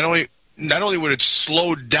 Indeed. Not only would it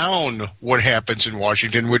slow down what happens in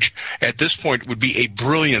Washington, which at this point would be a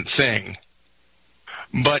brilliant thing,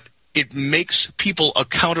 but it makes people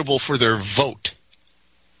accountable for their vote.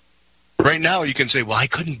 Right now, you can say, "Well, I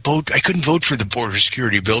couldn't vote for the border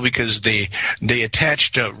security bill because they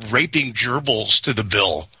attached raping gerbils to the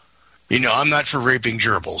bill. I'm not for raping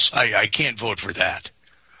gerbils. I can't vote for that."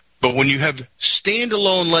 But when you have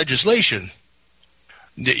standalone legislation,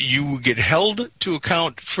 that you get held to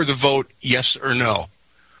account for the vote, yes or no.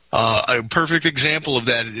 A perfect example of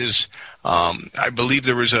that is, I believe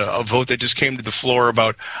there was a vote that just came to the floor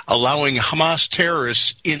about allowing Hamas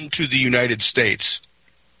terrorists into the United States.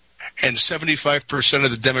 And 75%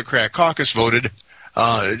 of the Democrat caucus voted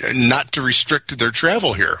not to restrict their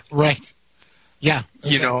travel here. Right. Yeah.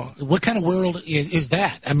 What kind of world is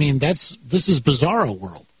that? I mean, this is bizarro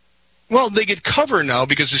world. Well, they get cover now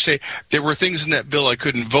because they say there were things in that bill I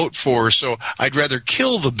couldn't vote for, so I'd rather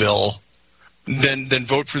kill the bill than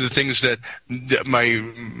vote for the things that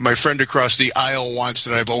my friend across the aisle wants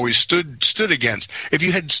that I've always stood against. If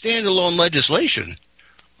you had standalone legislation,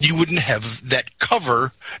 you wouldn't have that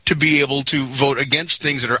cover to be able to vote against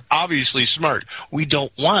things that are obviously smart. We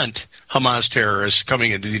don't want Hamas terrorists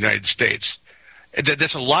coming into the United States.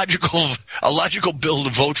 That's a logical bill to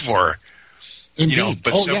vote for. Indeed.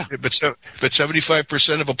 But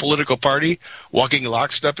 75% of a political party walking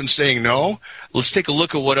lockstep and saying no. Let's take a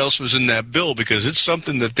look at what else was in that bill, because it's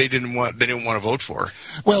something that they didn't want to vote for.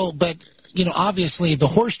 Well, but obviously the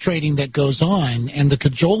horse trading that goes on and the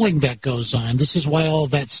cajoling that goes on, this is why all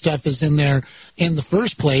of that stuff is in there in the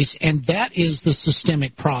first place, and that is the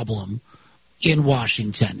systemic problem in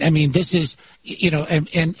Washington. I mean, this is,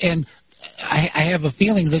 and I have a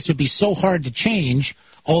feeling this would be so hard to change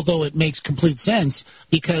although it makes complete sense,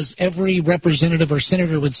 because every representative or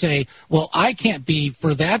senator would say, well, I can't be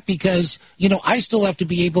for that because, I still have to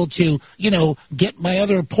be able to, get my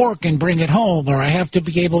other pork and bring it home, or I have to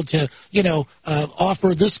be able to,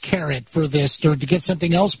 offer this carrot for this, or to get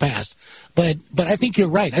something else passed. But I think you're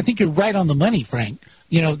right. I think you're right on the money, Frank.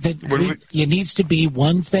 It needs to be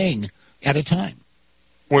one thing at a time.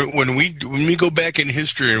 When we go back in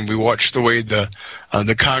history and we watch the way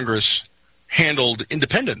the Congress handled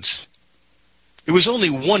independence, it was only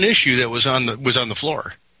one issue that was on the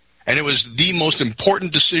floor, and it was the most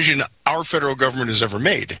important decision our federal government has ever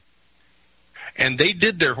made. And they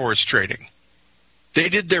did their horse trading. They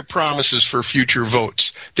did their promises for future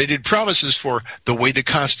votes. They did promises for the way the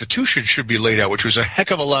Constitution should be laid out, which was a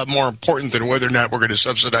heck of a lot more important than whether or not we're going to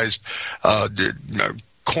subsidize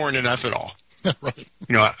corn and ethanol. Right.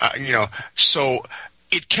 So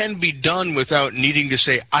it can be done without needing to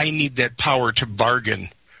say, I need that power to bargain.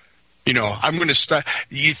 I'm going to stop.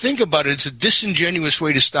 You think about it, it's a disingenuous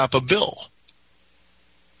way to stop a bill.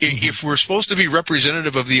 Mm-hmm. If we're supposed to be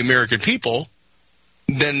representative of the American people,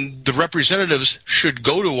 then the representatives should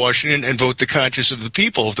go to Washington and vote the conscience of the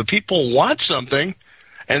people. If the people want something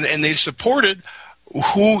and they support it,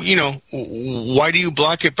 why do you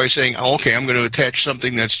block it by saying, oh, okay, I'm going to attach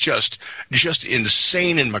something that's just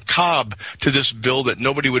insane and macabre to this bill that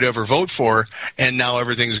nobody would ever vote for, and now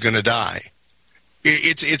everything's going to die?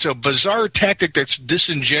 It's a bizarre tactic that's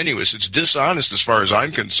disingenuous. It's dishonest as far as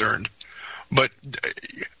I'm concerned. But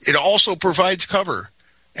it also provides cover.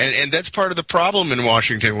 And that's part of the problem in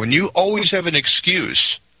Washington. When you always have an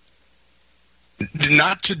excuse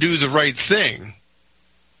not to do the right thing,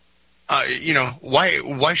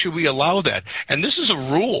 why should we allow that? And this is a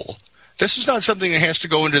rule. This is not something that has to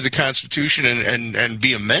go into the Constitution and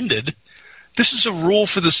be amended. This is a rule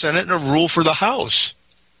for the Senate and a rule for the House.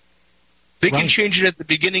 They can change it at the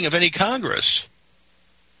beginning of any Congress.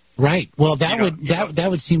 Right. Well, that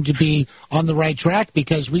would seem to be on the right track,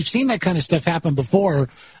 because we've seen that kind of stuff happen before.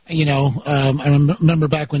 I remember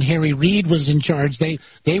back when Harry Reid was in charge, they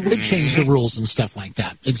would change the rules and stuff like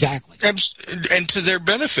that. Exactly. And to their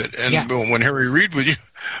benefit. And when Harry Reid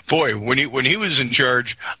when he was in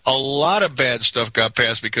charge, a lot of bad stuff got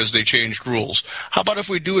passed because they changed rules. How about if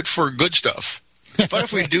we do it for good stuff? How about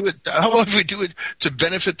if we do it to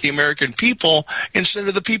benefit the American people instead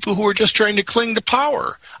of the people who are just trying to cling to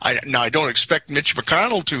power? I don't expect Mitch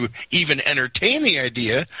McConnell to even entertain the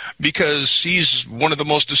idea, because he's one of the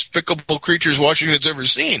most despicable creatures Washington's ever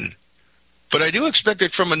seen. But I do expect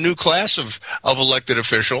it from a new class of elected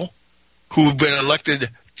official who've been elected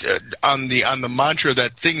on the mantra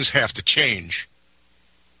that things have to change.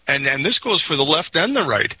 And this goes for the left and the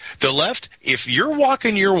right. The left, if you're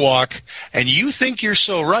walking your walk and you think you're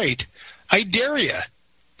so right, I dare you.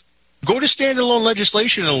 Go to standalone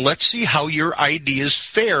legislation and let's see how your ideas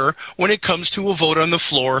fare when it comes to a vote on the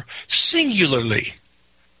floor singularly.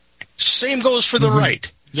 Same goes for the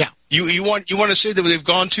right. Yeah. You want to say that they've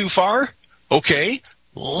gone too far? Okay,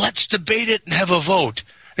 let's debate it and have a vote.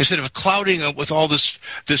 Instead of clouding it with all this,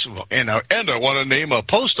 and I want to name a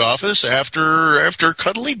post office after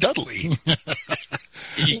Cuddly Dudley.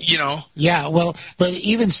 Yeah, well, but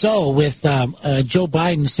even so, with Joe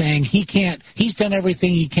Biden saying he's done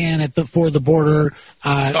everything he can for the border.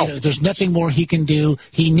 There's nothing more he can do.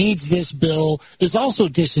 He needs this bill is also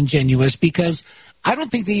disingenuous, because I don't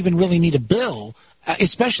think they even really need a bill.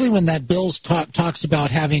 Especially when that bill talks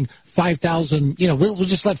about having 5,000, we'll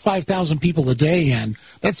just let 5,000 people a day in.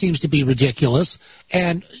 That seems to be ridiculous.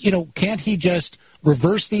 And, can't he just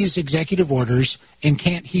reverse these executive orders, and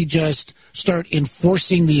can't he just start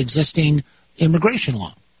enforcing the existing immigration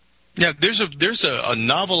law? Yeah, there's a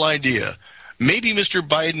novel idea. Maybe Mr.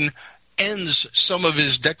 Biden ends some of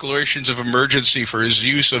his declarations of emergency for his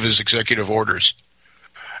use of his executive orders.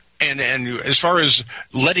 And as far as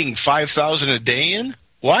letting 5,000 a day in,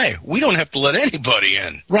 why? We don't have to let anybody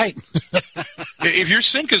in. Right. If your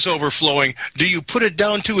sink is overflowing, do you put it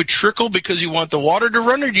down to a trickle because you want the water to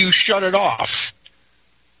run, or do you shut it off?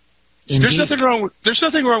 Indeed. There's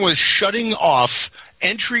nothing wrong with shutting off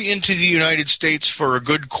entry into the United States for a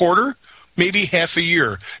good quarter, maybe half a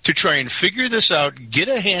year, to try and figure this out, get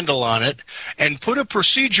a handle on it, and put a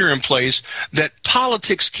procedure in place that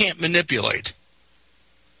politics can't manipulate.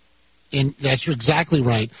 And that's exactly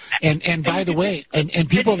right. And by the way, and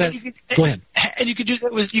people go ahead. And you can do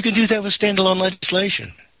that with standalone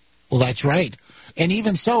legislation. Well, that's right. And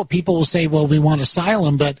even so, people will say, well, we want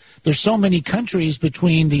asylum, but there's so many countries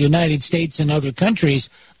between the United States and other countries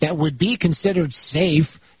that would be considered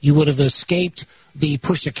safe. You would have escaped the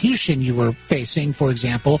persecution you were facing, for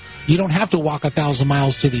example. You don't have to walk 1,000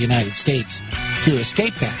 miles to the United States to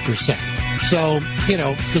escape that, per se. So,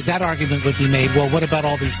 because that argument would be made, well, what about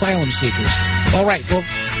all the asylum seekers? All right, well,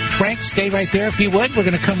 Frank, stay right there if you would. We're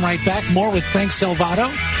going to come right back. More with Frank Salvato,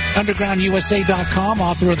 undergroundusa.com,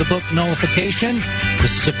 author of the book Nullification.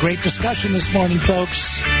 This is a great discussion this morning,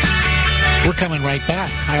 folks. We're coming right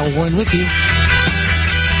back. Kyle Warren with you.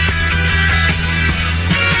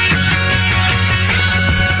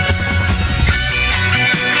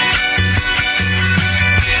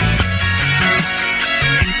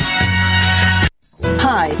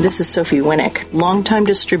 Hi, this is Sophie Winnick, longtime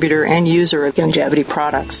distributor and user of Youngevity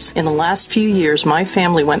products. In the last few years, my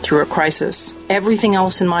family went through a crisis. Everything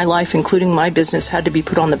else in my life, including my business, had to be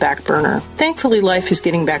put on the back burner. Thankfully, life is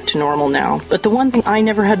getting back to normal now. But the one thing I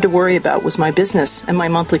never had to worry about was my business and my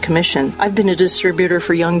monthly commission. I've been a distributor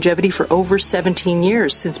for Youngevity for over 17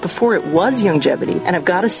 years, since before it was Youngevity. And I've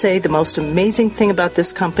got to say, the most amazing thing about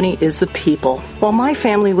this company is the people. While my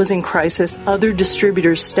family was in crisis, other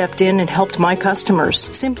distributors stepped in and helped my customers,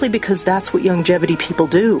 simply because that's what Youngevity people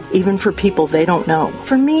do, even for people they don't know.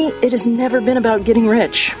 For me, it has never been about getting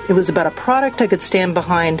rich. It was about a product I could stand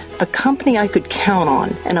behind, a company I could count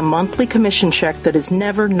on, and a monthly commission check that has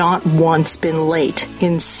never, not once, been late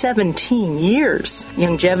in 17 years.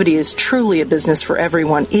 Youngevity is truly a business for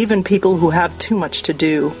everyone, even people who have too much to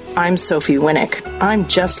do. I'm Sophie Winnick. I'm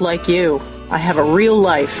just like you. I have a real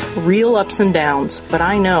life, real ups and downs, but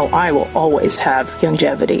I know I will always have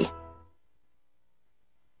Youngevity.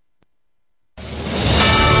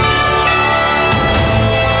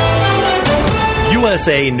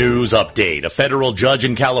 USA News Update. A federal judge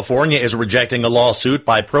in California is rejecting a lawsuit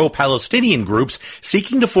by pro-Palestinian groups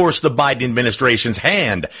seeking to force the Biden administration's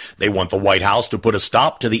hand. They want the White House to put a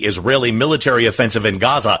stop to the Israeli military offensive in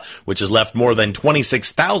Gaza, which has left more than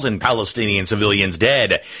 26,000 Palestinian civilians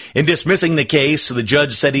dead. In dismissing the case, the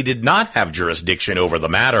judge said he did not have jurisdiction over the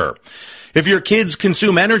matter. If your kids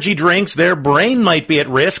consume energy drinks, their brain might be at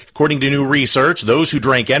risk. According to new research, those who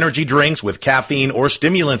drank energy drinks with caffeine or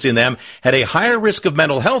stimulants in them had a higher risk of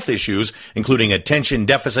mental health issues, including attention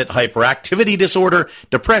deficit hyperactivity disorder,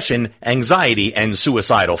 depression, anxiety, and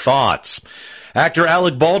suicidal thoughts. Actor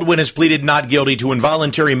Alec Baldwin has pleaded not guilty to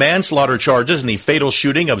involuntary manslaughter charges in the fatal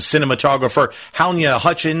shooting of cinematographer Halyna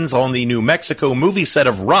Hutchins on the New Mexico movie set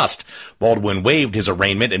of Rust. Baldwin waived his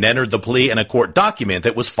arraignment and entered the plea in a court document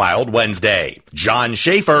that was filed Wednesday. John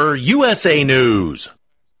Schaefer, USA News.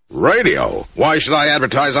 Radio? Why should I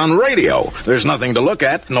advertise on radio? There's nothing to look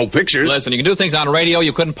at, no pictures. Listen, you can do things on radio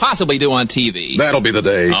you couldn't possibly do on TV. That'll be the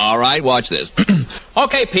day. All right, watch this.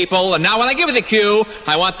 Okay, people, and now when I give you the cue,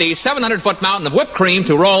 I want the 700-foot mountain of whipped cream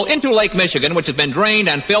to roll into Lake Michigan, which has been drained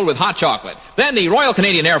and filled with hot chocolate. Then the Royal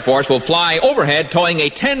Canadian Air Force will fly overhead towing a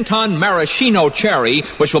 10-ton maraschino cherry,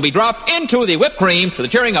 which will be dropped into the whipped cream to the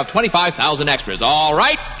cheering of 25,000 extras. All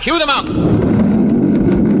right, cue the mountain.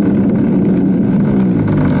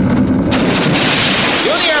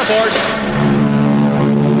 Airport.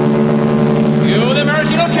 Cue the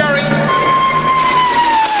maraschino cherry.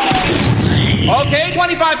 Okay,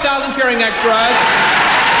 25,000 cheering extras.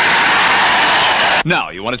 Now,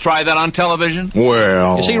 you want to try that on television?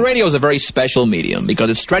 Well... You see, radio is a very special medium because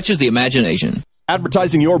it stretches the imagination.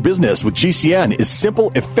 Advertising your business with GCN is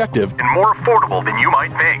simple, effective, and more affordable than you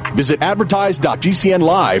might think. Visit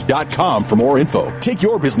advertise.gcnlive.com for more info. Take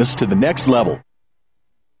your business to the next level.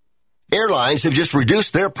 Airlines have just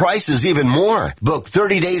reduced their prices even more. Book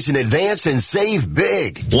 30 days in advance and save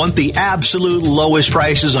big. Want the absolute lowest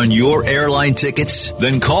prices on your airline tickets?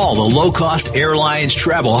 Then call the Low Cost Airlines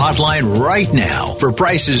Travel Hotline right now. For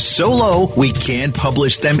prices so low, we can't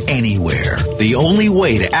publish them anywhere. The only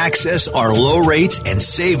way to access our low rates and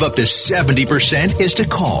save up to 70% is to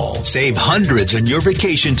call. Save hundreds on your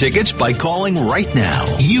vacation tickets by calling right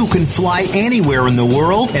now. You can fly anywhere in the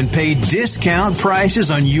world and pay discount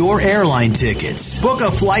prices on your airline tickets. Book a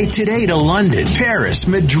flight today to London, Paris,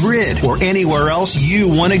 Madrid, or anywhere else you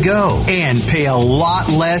want to go. And pay a lot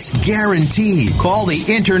less guaranteed. Call the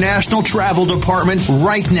International Travel Department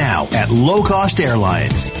right now at Low Cost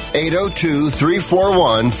Airlines.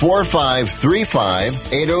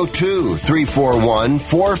 802-341-4535.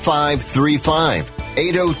 802-341-4535.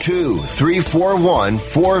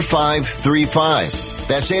 802-341-4535.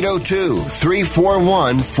 That's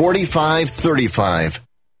 802-341-4535.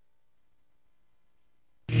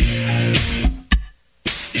 I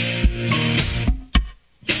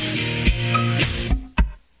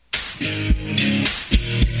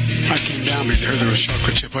came down because heard there was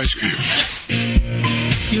chocolate chip ice cream.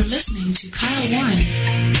 You're listening to Kyle Warren.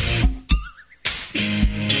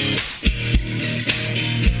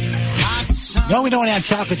 No, we don't have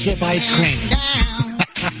chocolate chip ice cream.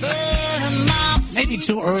 Maybe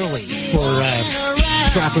too early for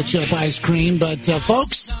chocolate chip ice cream, but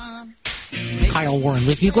folks, Kyle Warren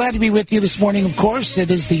with you. Glad to be with you this morning, of course. It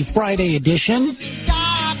is the Friday edition,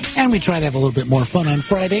 and we try to have a little bit more fun on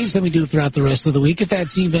Fridays than we do throughout the rest of the week, if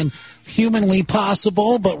that's even humanly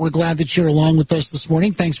possible, but we're glad that you're along with us this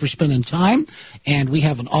morning. Thanks for spending time, and we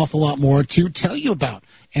have an awful lot more to tell you about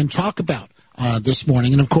and talk about this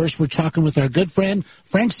morning. And, of course, we're talking with our good friend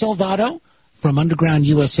Frank Salvato from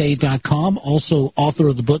UndergroundUSA.com, also author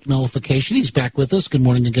of the book Nullification. He's back with us. Good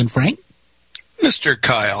morning again, Frank. Mr.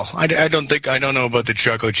 Kyle, I don't know about the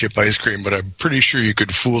chocolate chip ice cream, but I'm pretty sure you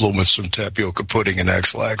could fool them with some tapioca pudding and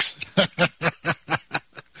X-Lax.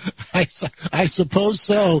 I suppose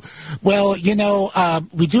so. Well,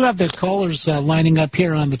 we do have the callers lining up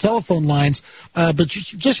here on the telephone lines, but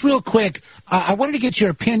just real quick, I wanted to get your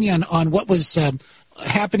opinion on what was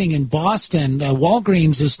happening in Boston.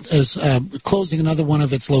 Walgreens is closing another one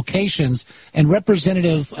of its locations, and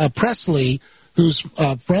Representative Presley, who's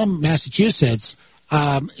from Massachusetts,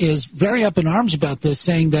 is very up in arms about this,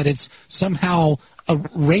 saying that it's somehow a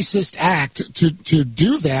racist act to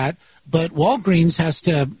do that. But Walgreens has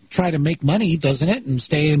to try to make money, doesn't it, and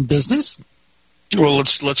stay in business? Well,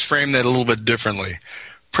 let's frame that a little bit differently.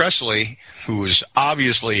 Presley, who is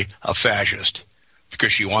obviously a fascist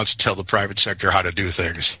because she wants to tell the private sector how to do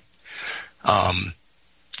things,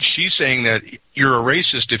 she's saying that you're a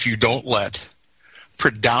racist if you don't let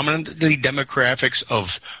predominantly demographics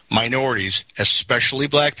of minorities, especially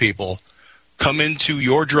black people, come into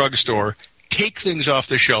your drugstore, take things off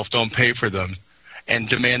the shelf, don't pay for them, and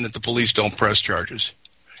demand that the police don't press charges.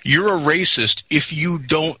 You're a racist if you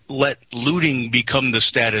don't let looting become the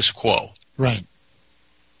status quo. Right.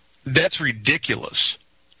 That's ridiculous.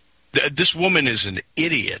 This woman is an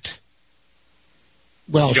idiot.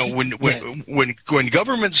 Well, when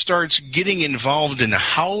government starts getting involved in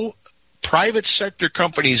how private sector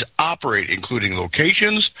companies operate, including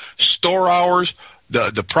locations, store hours,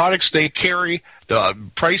 the products they carry, the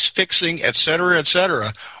price fixing, et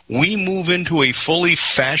cetera, we move into a fully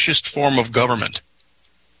fascist form of government.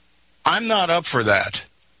 I'm not up for that.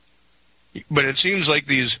 But it seems like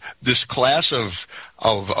this class of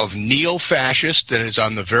neo-fascists that is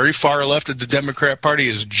on the very far left of the Democrat Party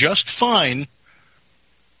is just fine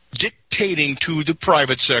dictating to the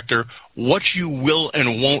private sector what you will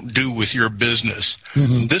and won't do with your business.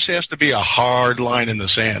 Mm-hmm. This has to be a hard line in the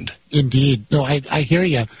sand. Indeed. No, I hear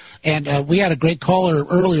you. And we had a great caller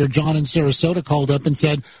earlier, John in Sarasota, called up and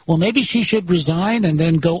said, well, maybe she should resign and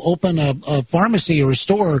then go open a pharmacy or a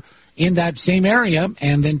store in that same area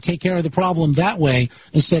and then take care of the problem that way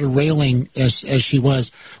instead of railing as she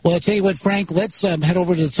was. Well, I'll tell you what, Frank, let's head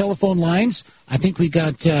over to the telephone lines. I think we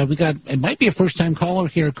got it might be a first-time caller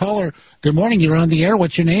here. Caller, good morning. You're on the air.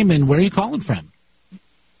 What's your name and where are you calling from?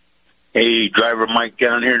 Hey, Driver Mike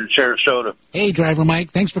down here in Sarasota. Hey, Driver Mike.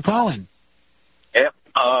 Thanks for calling. Yep.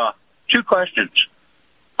 Two questions.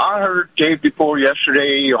 I heard day before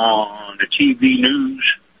yesterday on the TV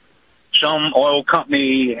news some oil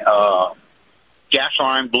company gas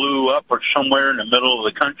line blew up or somewhere in the middle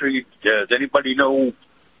of the country. Does anybody know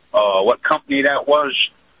what company that was?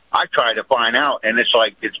 I tried to find out, and it's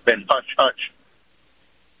like it's been hush-hush.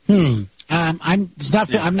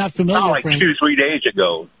 I'm not familiar. Like Frank. 2-3 days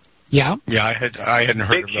ago. Yeah. Yeah, I hadn't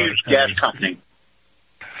heard Big, of that. huge gas company.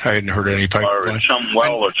 I hadn't heard any pipeline. Or some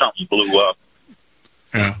well or something blew up.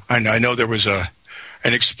 Yeah, I know there was an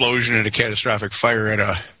explosion and a catastrophic fire at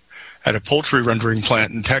a poultry rendering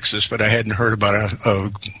plant in Texas, but I hadn't heard about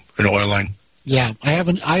an oil line. Yeah, I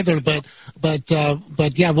haven't either, but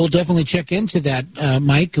yeah, we'll definitely check into that,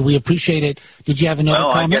 Mike. We appreciate it. Did you have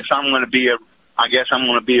another comment? I guess I'm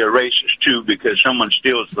going to be a racist too because someone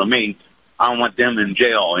steals from me. I want them in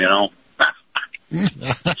jail, you know.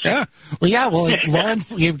 Yeah. Well,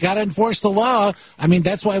 you've got to enforce the law. I mean,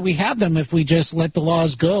 that's why we have them. If we just let the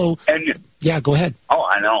laws go. Yeah, go ahead. Oh,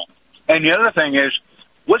 I know. And the other thing is,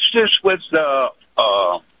 what's this with the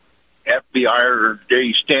FBI or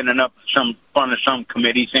they standing up in front of some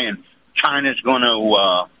committee saying China's going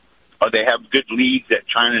to, or they have good leads that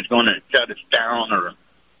China's going to shut us down or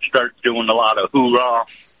start doing a lot of hoorah?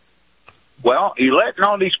 Well, you're letting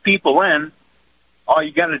all these people in. All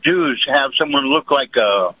you got to do is have someone look like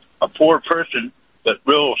a poor person, but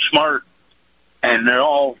real smart, and they're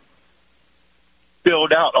all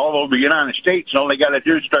filled out all over the United States, and all they got to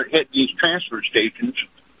do is start hitting these transfer stations.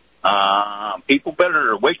 People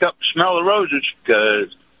better wake up and smell the roses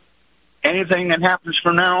because anything that happens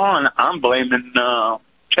from now on, I'm blaming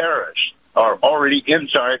terrorists are already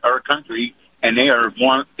inside our country, and they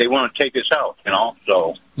want to take us out.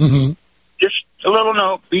 So just a little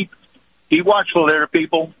note: be watchful there,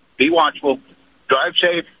 people. Be watchful. Drive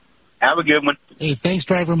safe. Have a good one. Hey, thanks,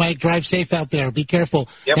 Driver Mike. Drive safe out there. Be careful.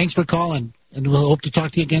 Yep. Thanks for calling, and we'll hope to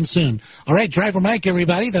talk to you again soon. All right, Driver Mike,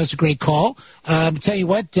 everybody. That was a great call. Tell you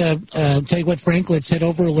what, Frank. Let's head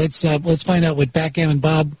over. Let's find out what Backgammon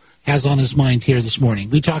Bob has on his mind here this morning.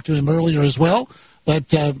 We talked to him earlier as well, but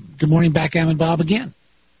good morning, Backgammon Bob, again.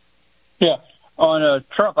 Yeah, on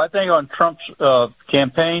Trump. I think on Trump's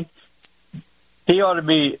campaign, they ought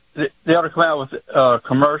to come out with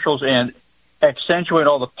commercials and accentuate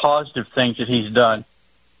all the positive things that he's done,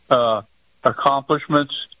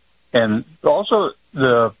 accomplishments, and also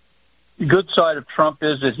the good side of Trump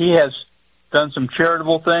is that he has done some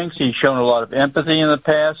charitable things. He's shown a lot of empathy in the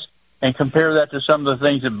past, and compare that to some of the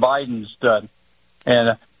things that Biden's done.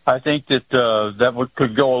 And I think that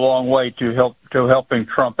could go a long way to helping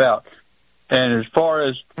Trump out. And as far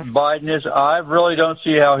as Biden is, I really don't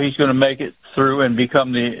see how he's going to make it through and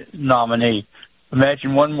become the nominee.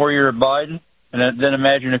 Imagine one more year of Biden, and then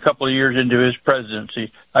imagine a couple of years into his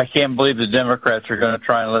presidency. I can't believe the Democrats are going to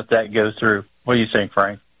try and let that go through. What do you think,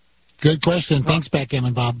 Frank? Good question. Thanks,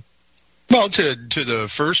 Backgammon Bob. Well, to the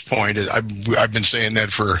first point, I've been saying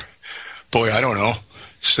that for, I don't know,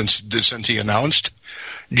 since he announced.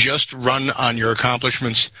 Just run on your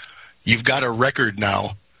accomplishments. You've got a record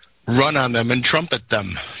now. Run on them and trumpet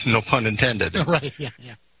them. No pun intended. Right, yeah.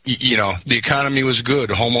 The economy was good.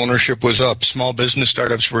 Home ownership was up. Small business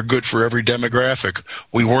startups were good for every demographic.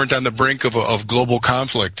 We weren't on the brink of global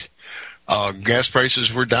conflict. Gas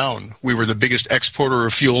prices were down. We were the biggest exporter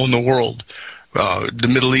of fuel in the world. The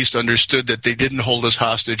Middle East understood that they didn't hold us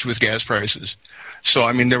hostage with gas prices.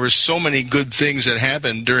 So, there were so many good things that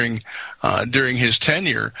happened during his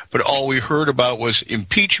tenure, but all we heard about was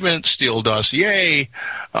impeachment, Steele dossier,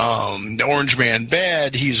 the Orange Man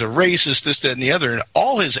bad, he's a racist, this, that, and the other. And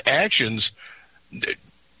all his actions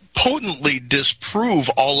potently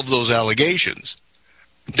disprove all of those allegations.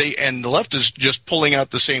 And the left is just pulling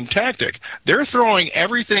out the same tactic. They're throwing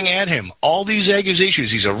everything at him. All these accusations.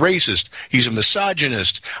 He's a racist. He's a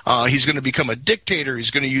misogynist. He's going to become a dictator.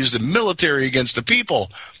 He's going to use the military against the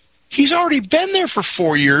people. He's already been there for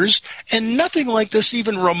 4 years, and nothing like this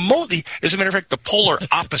even remotely. As a matter of fact, the polar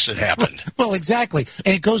opposite happened. Well, exactly.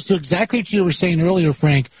 And it goes to exactly what you were saying earlier,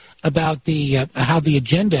 Frank, about the how the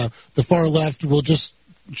agenda, the far left will just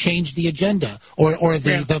change the agenda or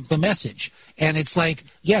the message. And it's like,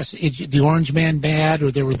 yes, the Orange Man bad,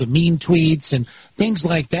 or there were the mean tweets and things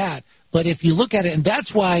like that. But if you look at it, and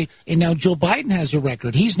that's why, and now Joe Biden has a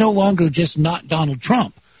record. He's no longer just not Donald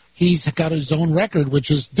Trump. He's got his own record,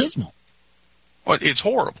 which is dismal. Well, it's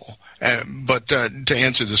horrible. But to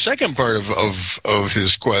answer the second part of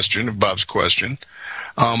his question, of Bob's question,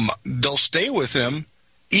 they'll stay with him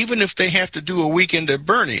even if they have to do a weekend at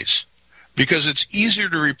Bernie's, because it's easier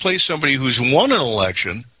to replace somebody who's won an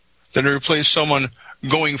election than to replace someone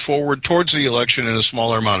going forward towards the election in a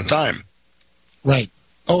smaller amount of time. Right.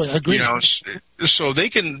 Oh, I agree. So they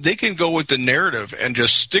can go with the narrative and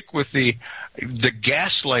just stick with the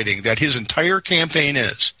gaslighting that his entire campaign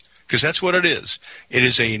is, because that's what it is. It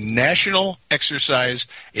is a national exercise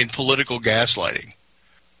in political gaslighting.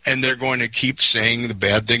 And they're going to keep saying the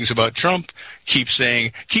bad things about Trump, keep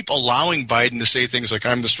allowing Biden to say things like,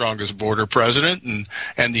 I'm the strongest border president,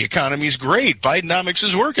 and the economy's great. Bidenomics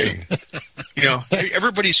is working.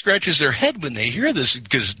 Everybody scratches their head when they hear this,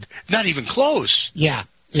 because not even close. Yeah,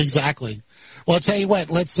 exactly. Well, I'll tell you what,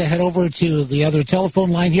 let's head over to the other telephone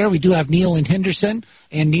line here. We do have Neil in Henderson.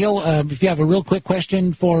 And Neil, if you have a real quick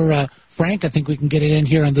question for Frank, I think we can get it in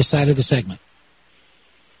here on this side of the segment.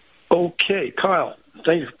 Okay, Kyle.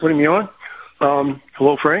 Thank you for putting me on.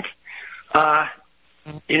 Hello, Frank. Let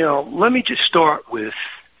me just start with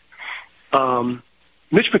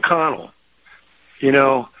Mitch McConnell. He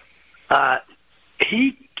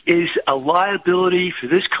is a liability for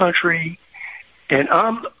this country, and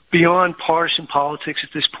I'm beyond partisan politics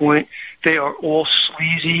at this point. They are all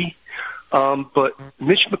sleazy. But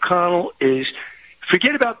Mitch McConnell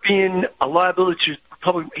forget about being a liability to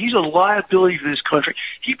he's a liability for this country.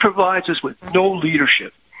 He provides us with no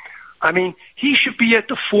leadership. He should be at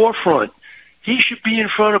the forefront. He should be in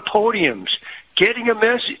front of podiums, getting a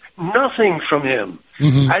message. Nothing from him.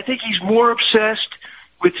 Mm-hmm. I think he's more obsessed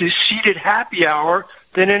with his seated happy hour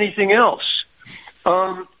than anything else.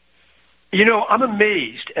 I'm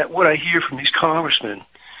amazed at what I hear from these congressmen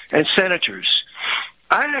and senators.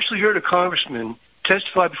 I actually heard a congressman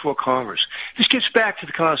testify before Congress. This gets back to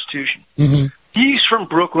the Constitution. Mm-hmm. He's from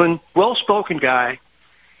Brooklyn, well-spoken guy.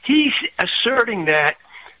 He's asserting that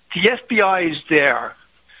the FBI is there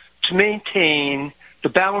to maintain the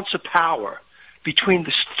balance of power between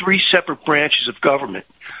the three separate branches of government.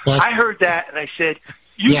 Well, I heard that, and I said,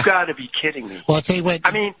 you've got to be kidding me. Well, I'll tell you what.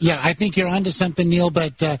 I mean, yeah, I think you're onto something, Neil,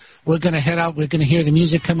 but we're going to head out. We're going to hear the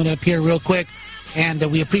music coming up here real quick, and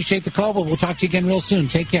we appreciate the call, but we'll talk to you again real soon.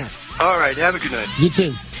 Take care. All right. Have a good night. You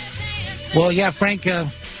too. Well, yeah, Frank,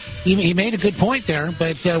 he made a good point there,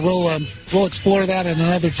 but we'll explore that at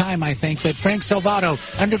another time, I think. But Frank Salvato,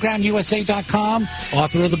 undergroundusa.com,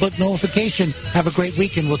 author of the book Nullification. Have a great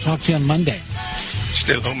weekend. We'll talk to you on Monday.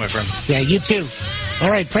 Stay low, my friend. Yeah, you too.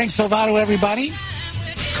 All right, Frank Salvato, everybody.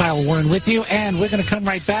 Kyle Warren with you, and we're going to come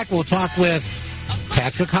right back. We'll talk with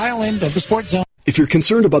Patrick Hyland of the Sports Zone. If you're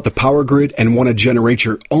concerned about the power grid and want to generate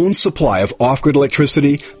your own supply of off-grid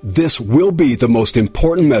electricity, this will be the most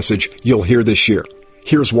important message you'll hear this year.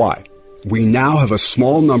 Here's why. We now have a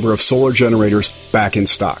small number of solar generators back in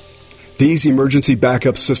stock. These emergency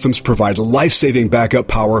backup systems provide life-saving backup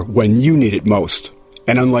power when you need it most.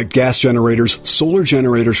 And unlike gas generators, solar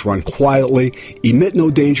generators run quietly, emit no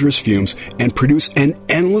dangerous fumes, and produce an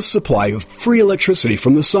endless supply of free electricity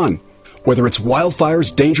from the sun. Whether it's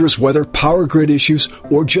wildfires, dangerous weather, power grid issues,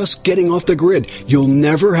 or just getting off the grid, you'll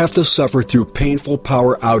never have to suffer through painful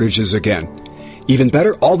power outages again. Even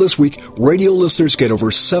better, all this week, radio listeners get over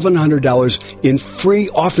 $700 in free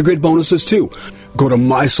off-the-grid bonuses, too. Go to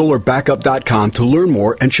mysolarbackup.com to learn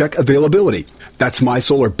more and check availability. That's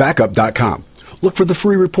mysolarbackup.com. Look for the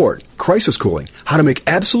free report, Crisis Cooling, how to make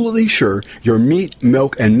absolutely sure your meat,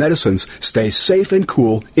 milk, and medicines stay safe and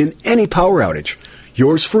cool in any power outage.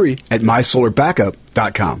 Yours free at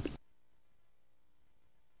mysolarbackup.com.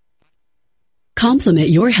 Complement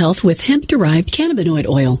your health with hemp-derived cannabinoid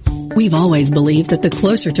oil. We've always believed that the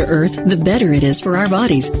closer to Earth, the better it is for our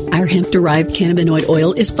bodies. Our hemp-derived cannabinoid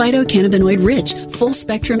oil is phytocannabinoid rich, full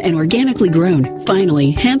spectrum, and organically grown. Finally,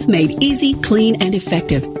 hemp made easy, clean, and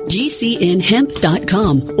effective.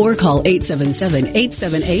 GCNhemp.com or call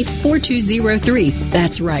 877-878-4203.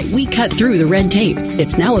 That's right, we cut through the red tape.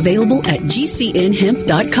 It's now available at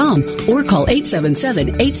GCNhemp.com or call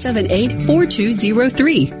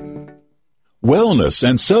 877-878-4203. Wellness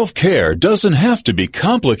and self-care doesn't have to be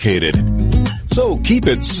complicated. So keep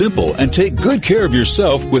it simple and take good care of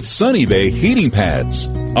yourself with Sunny Bay heating pads.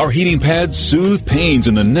 Our heating pads soothe pains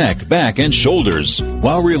in the neck, back, and shoulders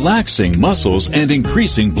while relaxing muscles and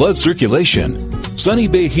increasing blood circulation. Sunny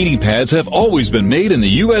Bay heating pads have always been made in the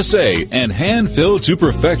USA and hand-filled to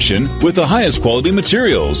perfection with the highest quality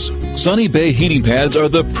materials. Sunny Bay heating pads are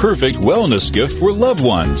the perfect wellness gift for loved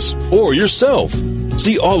ones or yourself.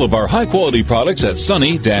 See all of our high-quality products at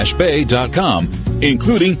sunny-bay.com,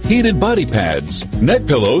 including heated body pads, neck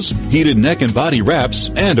pillows, heated neck and body wraps,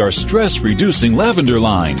 and our stress-reducing lavender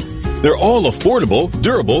line. They're all affordable,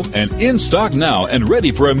 durable, and in stock now and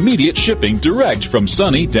ready for immediate shipping direct from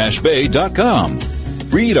sunny-bay.com.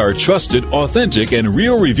 Read our trusted, authentic, and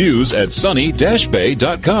real reviews at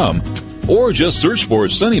sunny-bay.com or just search for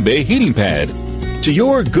Sunny Bay Heating Pad. To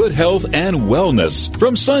your good health and wellness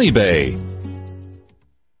from Sunny Bay.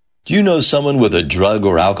 Do you know someone with a drug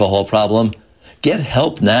or alcohol problem? Get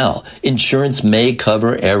help now. Insurance may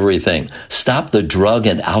cover everything. Stop the drug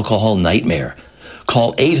and alcohol nightmare.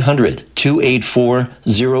 Call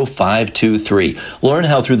 800-284-0523. Learn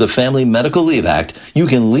how through the Family Medical Leave Act, you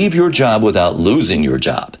can leave your job without losing your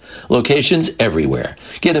job. Locations everywhere.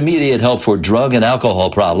 Get immediate help for drug and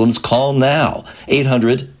alcohol problems. Call now.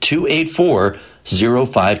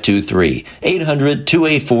 800-284-0523.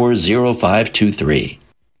 800-284-0523.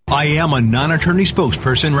 I am a non-attorney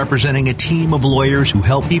spokesperson representing a team of lawyers who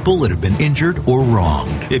help people that have been injured or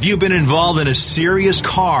wronged. If you've been involved in a serious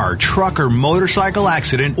car, truck, or motorcycle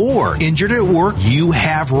accident or injured at work, you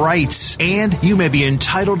have rights, and you may be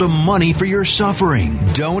entitled to money for your suffering.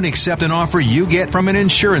 Don't accept an offer you get from an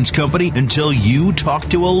insurance company until you talk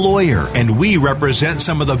to a lawyer, and we represent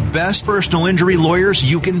some of the best personal injury lawyers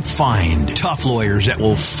you can find. Tough lawyers that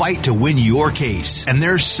will fight to win your case, and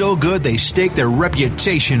they're so good they stake their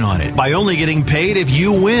reputation on it by only getting paid if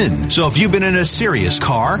you win. So if you've been in a serious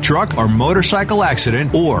car, truck, or motorcycle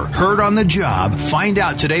accident or hurt on the job, find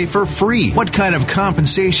out today for free what kind of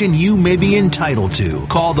compensation you may be entitled to.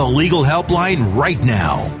 Call the legal helpline right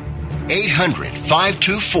now.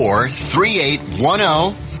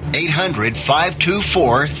 800-524-3810.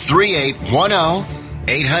 800-524-3810.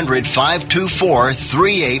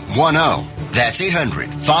 800-524-3810. That's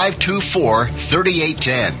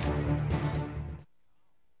 800-524-3810.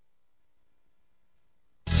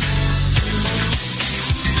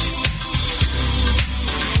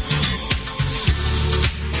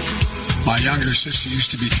 younger sister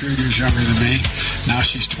used to be 3 years younger than me. Now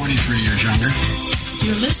she's 23 years younger.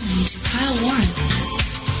 You're listening to Kyle Warren.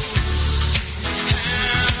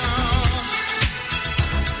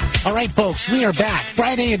 All right, folks, we are back.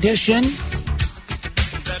 Friday edition.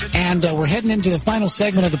 And we're heading into the final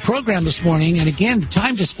segment of the program this morning. And again, the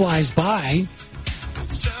time just flies by.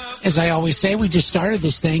 As I always say, we just started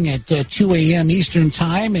this thing at 2 a.m. Eastern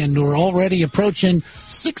Time, and we're already approaching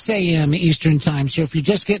 6 a.m. Eastern Time. So if you're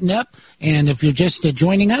just getting up and if you're just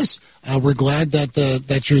joining us, we're glad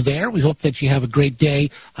that you're there. We hope that you have a great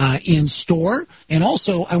day in store. And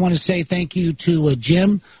also, I want to say thank you to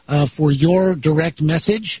Jim for your direct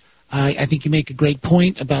message. I think you make a great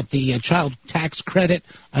point about the child tax credit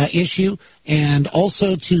issue. And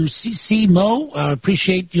also to CC Mo,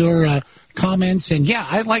 appreciate your comments. And yeah,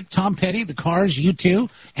 I like Tom Petty, the Cars, you too.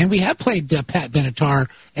 And we have played Pat Benatar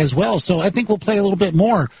as well. So I think we'll play a little bit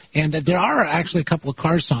more. And there are actually a couple of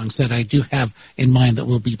Cars songs that I do have in mind that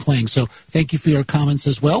we'll be playing. So thank you for your comments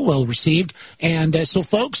as well. Well received. And so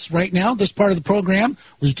folks, right now, this part of the program,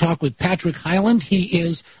 we talk with Patrick Hyland. He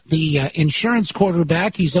is the insurance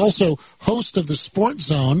quarterback. He's also host of the Sports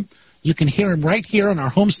Zone. You can hear him right here on our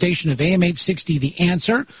home station of AM 860, The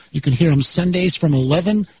Answer. You can hear him Sundays from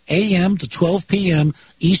 11 a.m. to 12 p.m.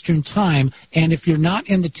 Eastern Time. And if you're not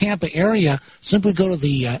in the Tampa area, simply go to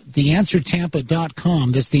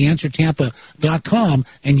theanswertampa.com. That's theanswertampa.com,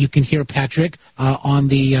 and you can hear Patrick on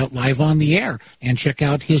the live on the air and check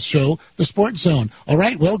out his show, The Sports Zone. All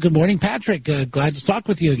right, well, good morning, Patrick. Glad to talk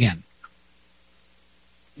with you again.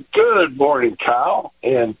 Good morning, Kyle,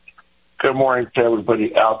 and good morning to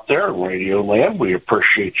everybody out there in Radio Land. We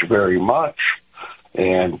appreciate you very much.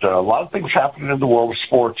 And a lot of things happening in the world of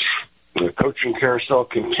sports. The coaching carousel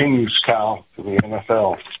continues, Kyle, in the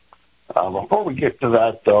NFL. Before we get to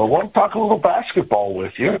that, though, I want to talk a little basketball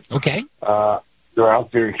with you. Okay. You're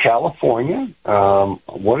out there in California.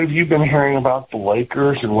 What have you been hearing about the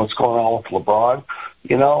Lakers and what's going on with LeBron?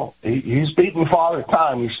 You know, he's beaten Father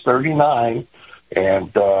Time. He's 39,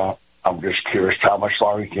 and I'm just curious how much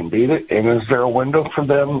longer he can beat it. And is there a window for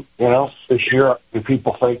them, this year, do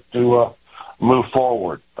people think, to move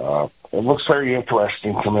forward? It looks very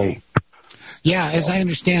interesting to me. Yeah, as I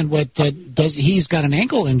understand, he's got an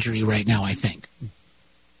ankle injury right now, I think.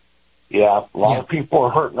 Yeah, a lot of people are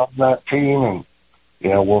hurting on that team, and,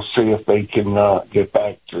 we'll see if they can get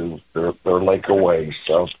back to their Laker ways.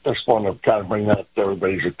 So just want to kind of bring that to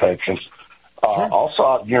everybody's attention. Sure. Also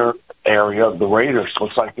out in your area, the Raiders,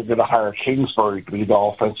 looks like they're going to hire Kingsbury to be the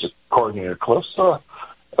offensive coordinator. Cliff's a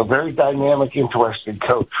very dynamic, interesting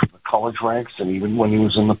coach from the college ranks, and even when he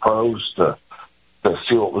was in the pros to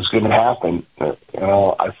see what was going to happen.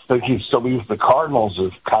 I think he'd still be with the Cardinals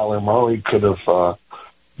if Kyler Murray could have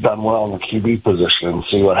done well in the QB position and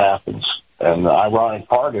see what happens. And the ironic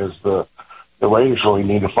part is the Raiders really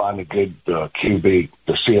need to find a good QB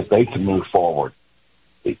to see if they can move forward,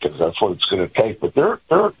 because that's what it's going to take. But they're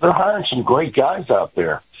hiring some great guys out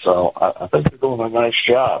there, so I think they're doing a nice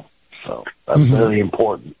job. So that's very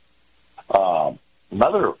important.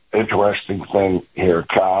 Another interesting thing here,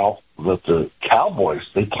 Kyle, that the Cowboys,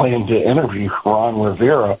 they plan to interview Ron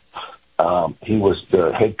Rivera. He was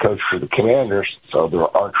the head coach for the Commanders, so their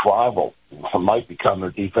arch rival might become their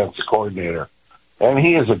defensive coordinator. And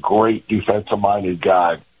he is a great defensive-minded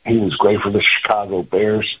guy. He was great for the Chicago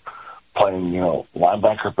Bears, playing,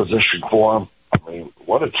 linebacker position for him. I mean,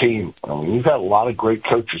 what a team. I mean, you've had a lot of great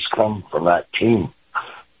coaches come from that team,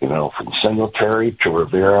 from Singletary to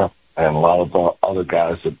Rivera and a lot of other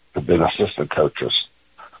guys that have been assistant coaches.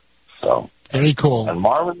 So very cool. And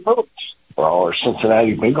Marvin Lewis, for all our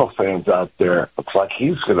Cincinnati Bengal fans out there, looks like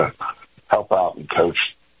he's going to help out and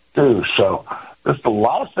coach too. So there's a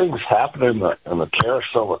lot of things happening in the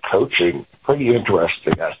carousel of coaching. Pretty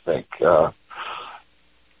interesting, I think.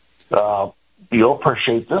 You'll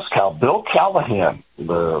appreciate this, Cal. Bill Callahan,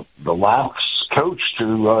 the last coach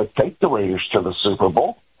to take the Raiders to the Super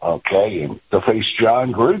Bowl, okay, and to face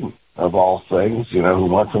John Gruden, of all things, who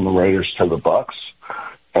went from the Raiders to the Bucks.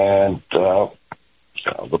 And the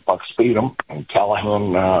Bucks beat him, and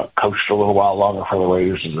Callahan coached a little while longer for the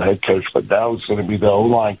Raiders as the head coach, but now he's going to be the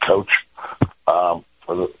O-line coach for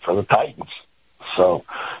the Titans. So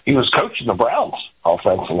he was coaching the Browns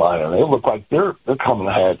offensive line, and they look like they're coming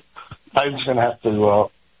ahead. Titans going to have to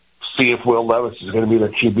see if Will Levis is going to be the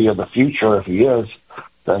QB of the future. If he is,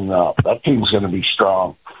 then that team's going to be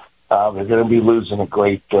strong. They're going to be losing a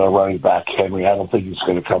great running back, Henry. I don't think he's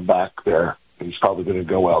going to come back there. He's probably going to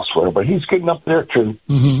go elsewhere, but he's getting up there too.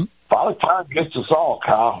 Father Time gets us all,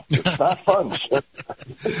 Kyle. It's not fun.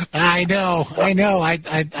 I know. I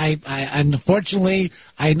unfortunately,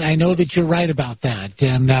 I know that you're right about that.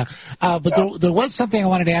 And but there was something I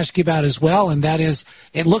wanted to ask you about as well, and that is,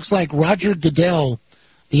 it looks like Roger Goodell,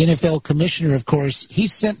 the NFL commissioner, of course, he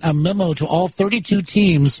sent a memo to all 32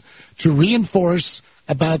 teams to reinforce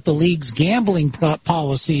about the league's gambling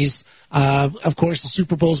policies. Of course, the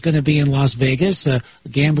Super Bowl is going to be in Las Vegas, the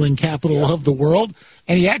gambling capital of the world.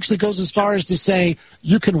 And he actually goes as far as to say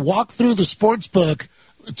you can walk through the sports book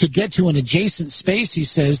to get to an adjacent space, he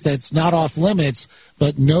says, that's not off limits,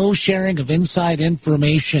 but no sharing of inside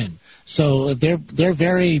information. So they're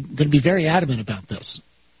going to be very adamant about this.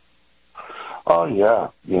 Oh, yeah.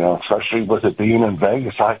 Especially with it being in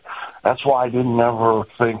Vegas. That's why I didn't ever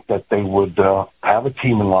think that they would have a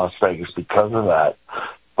team in Las Vegas because of that.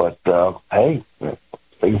 But, hey,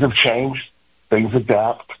 things have changed. Things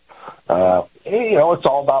adapt. It's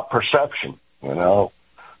all about perception,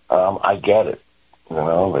 I get it.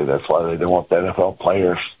 That's why they don't want the NFL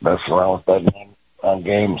players messing around with betting on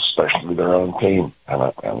games, especially their own team.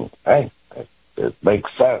 And hey, it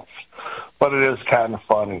makes sense. But it is kind of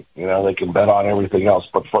funny. They can bet on everything else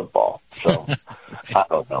but football. So I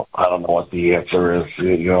don't know. I don't know what the answer is.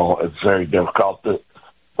 It's very difficult.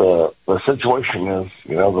 The situation is,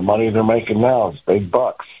 the money they're making now is big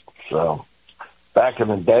bucks. So back in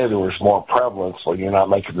the day, there was more prevalence. When you're not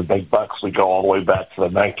making the big bucks, we go all the way back to the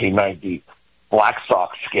 1990 Black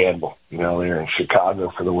Sox scandal. They're in Chicago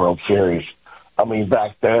for the World Series. I mean,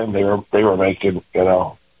 back then they were making,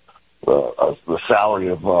 the salary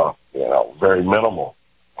of, very minimal.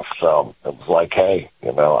 So it was like, hey,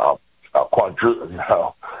 I'll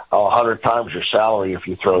quadruple, I'll 100 times your salary if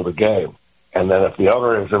you throw the game. And then if the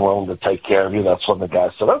owner isn't willing to take care of you, that's when the guy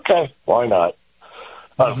said, okay, why not?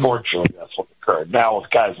 Unfortunately, that's what occurred. Now with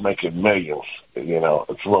guys making millions,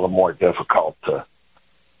 it's a little more difficult to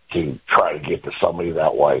try to get to somebody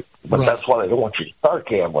that way. But That's why they don't want you to start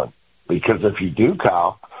gambling. Because if you do,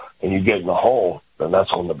 Kyle, and you get in the hole, then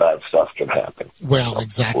that's when the bad stuff can happen. Well,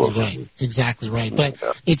 exactly right. But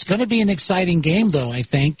it's going to be an exciting game, though, I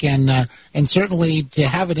think, and certainly to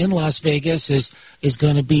have it in Las Vegas is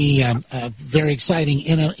going to be very exciting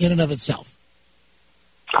in and of itself.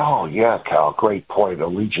 Oh yeah, Cal, great point.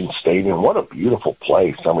 Allegiant Stadium, what a beautiful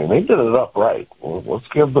place. I mean, they did it up right. Let's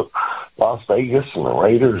give the Las Vegas and the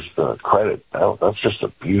Raiders the credit. That's just a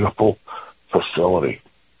beautiful facility.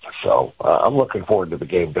 So I'm looking forward to the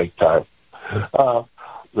game big time.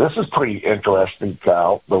 This is pretty interesting,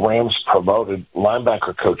 Cal. The Rams promoted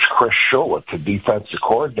linebacker coach Chris Shula to defensive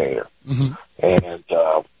coordinator. Mm-hmm. And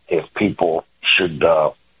if people should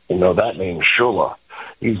know that name, Shula,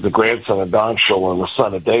 he's the grandson of Don Shula and the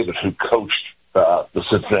son of David, who coached the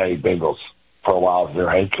Cincinnati Bengals for a while as their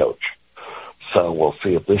head coach. So we'll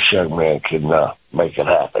see if this young man can make it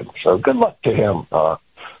happen. So good luck to him.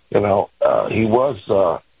 He was,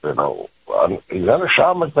 he's under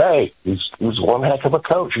Sean McVay. He's one heck of a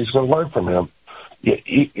coach. He's going to learn from him.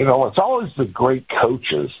 It's always the great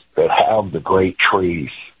coaches that have the great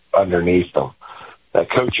trees underneath them. That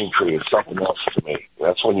coaching tree is something else to me.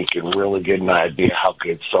 That's when you can really get an idea how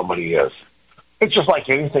good somebody is. It's just like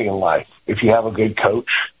anything in life. If you have a good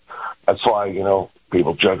coach, that's why,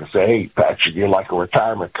 people joke and say, hey, Patrick, you're like a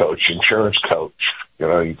retirement coach, insurance coach.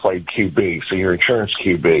 You played QB, so you're insurance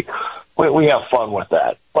QB. We have fun with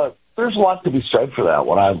that. But there's a lot to be said for that.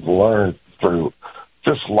 What I've learned through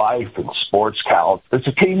just life and sports, Cal, it's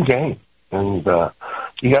a team game. And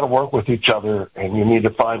you got to work with each other, and you need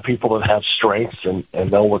to find people that have strengths and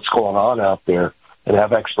know what's going on out there and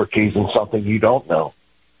have expertise in something you don't know.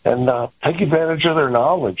 And take advantage of their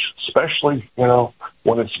knowledge, especially,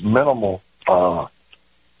 when it's minimal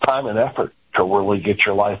time and effort to really get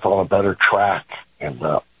your life on a better track. And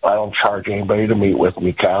I don't charge anybody to meet with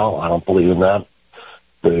me, Cal. I don't believe in that.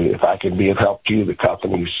 If I can be of help to you, the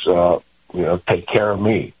companies, take care of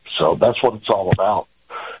me. So that's what it's all about.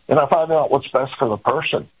 And I find out what's best for the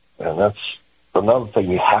person. And that's another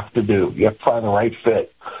thing you have to do. You have to find the right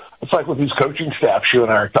fit. It's like with these coaching staffs you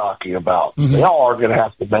and I are talking about. Mm-hmm. They all are going to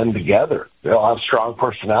have to bend together. They all have strong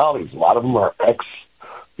personalities. A lot of them are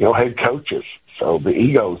head coaches. So the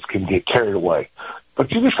egos can get carried away.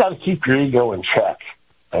 But you just got to keep your ego in check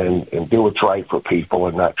and do what's right for people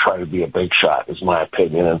and not try to be a big shot, is my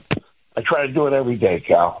opinion. And I try to do it every day,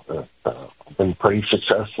 Cal. I've been pretty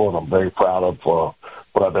successful, and I'm very proud of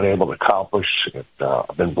what I've been able to accomplish.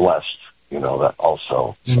 I've been blessed, that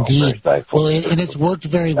also. Indeed. So well, and it's worked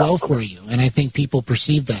very well for you, and I think people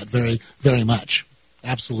perceive that very, very much.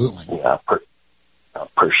 Absolutely. Yeah, I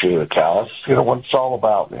appreciate it, Cal. That's what it's all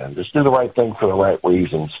about, man. Just do the right thing for the right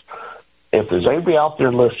reasons. if there's anybody out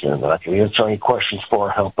there listening that I can answer any questions for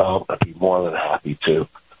or help out, I'd be more than happy to.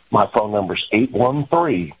 My phone number is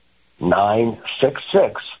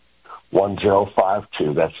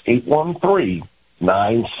 813-966-1052. That's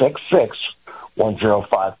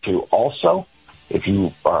 813-966-1052. Also, if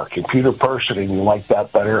you are a computer person and you like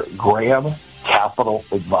that better, Graham Capital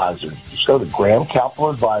Advisors. Just go to Graham Capital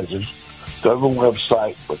Advisors, go to the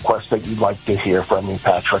website, request that you'd like to hear from me,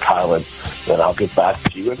 Patrick Hyland, then I'll get back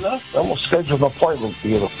to you, and then we'll schedule an appointment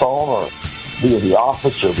via the phone or via the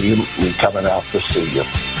office or via me coming out to see you.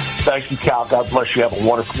 Thank you, Cal. God bless you. Have a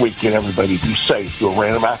wonderful weekend, everybody. Be safe. Do a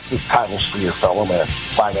random act of kindness for your fellow man.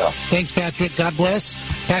 Bye now. Thanks, Patrick. God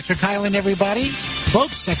bless. Patrick Hyland, everybody.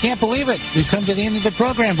 Folks, I can't believe it. We've come to the end of the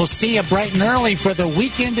program. We'll see you bright and early for the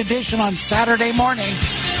weekend edition on Saturday morning.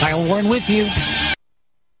 Kyle Warren with you.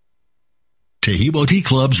 Tehebo Tea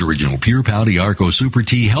Club's original Pure Pouty Arco Super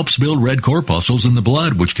Tea helps build red corpuscles in the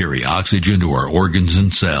blood, which carry oxygen to our organs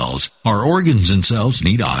and cells. Our organs and cells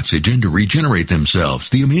need oxygen to regenerate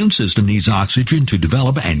themselves. The immune system needs oxygen to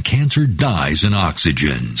develop, and cancer dies in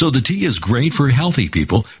oxygen. So the tea is great for healthy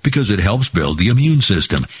people because it helps build the immune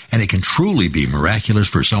system, and it can truly be miraculous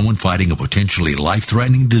for someone fighting a potentially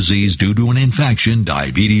life-threatening disease due to an infection,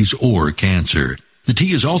 diabetes, or cancer. The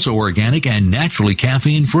tea is also organic and naturally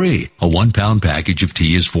caffeine-free. A 1-pound package of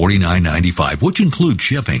tea is $49.95, which includes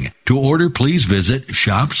shipping. To order, please visit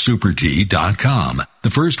shopsupertea.com.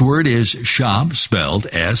 The first word is shop, spelled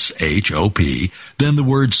S-H-O-P, then the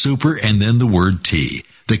word super, and then the word tea.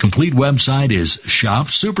 The complete website is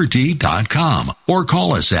shopsupertea.com, or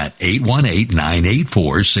call us at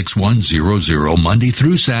 818-984-6100 Monday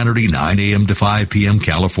through Saturday, 9 a.m. to 5 p.m.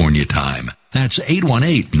 California time. That's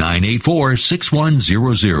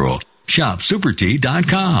 818-984-6100.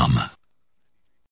 Shopsupertea.com.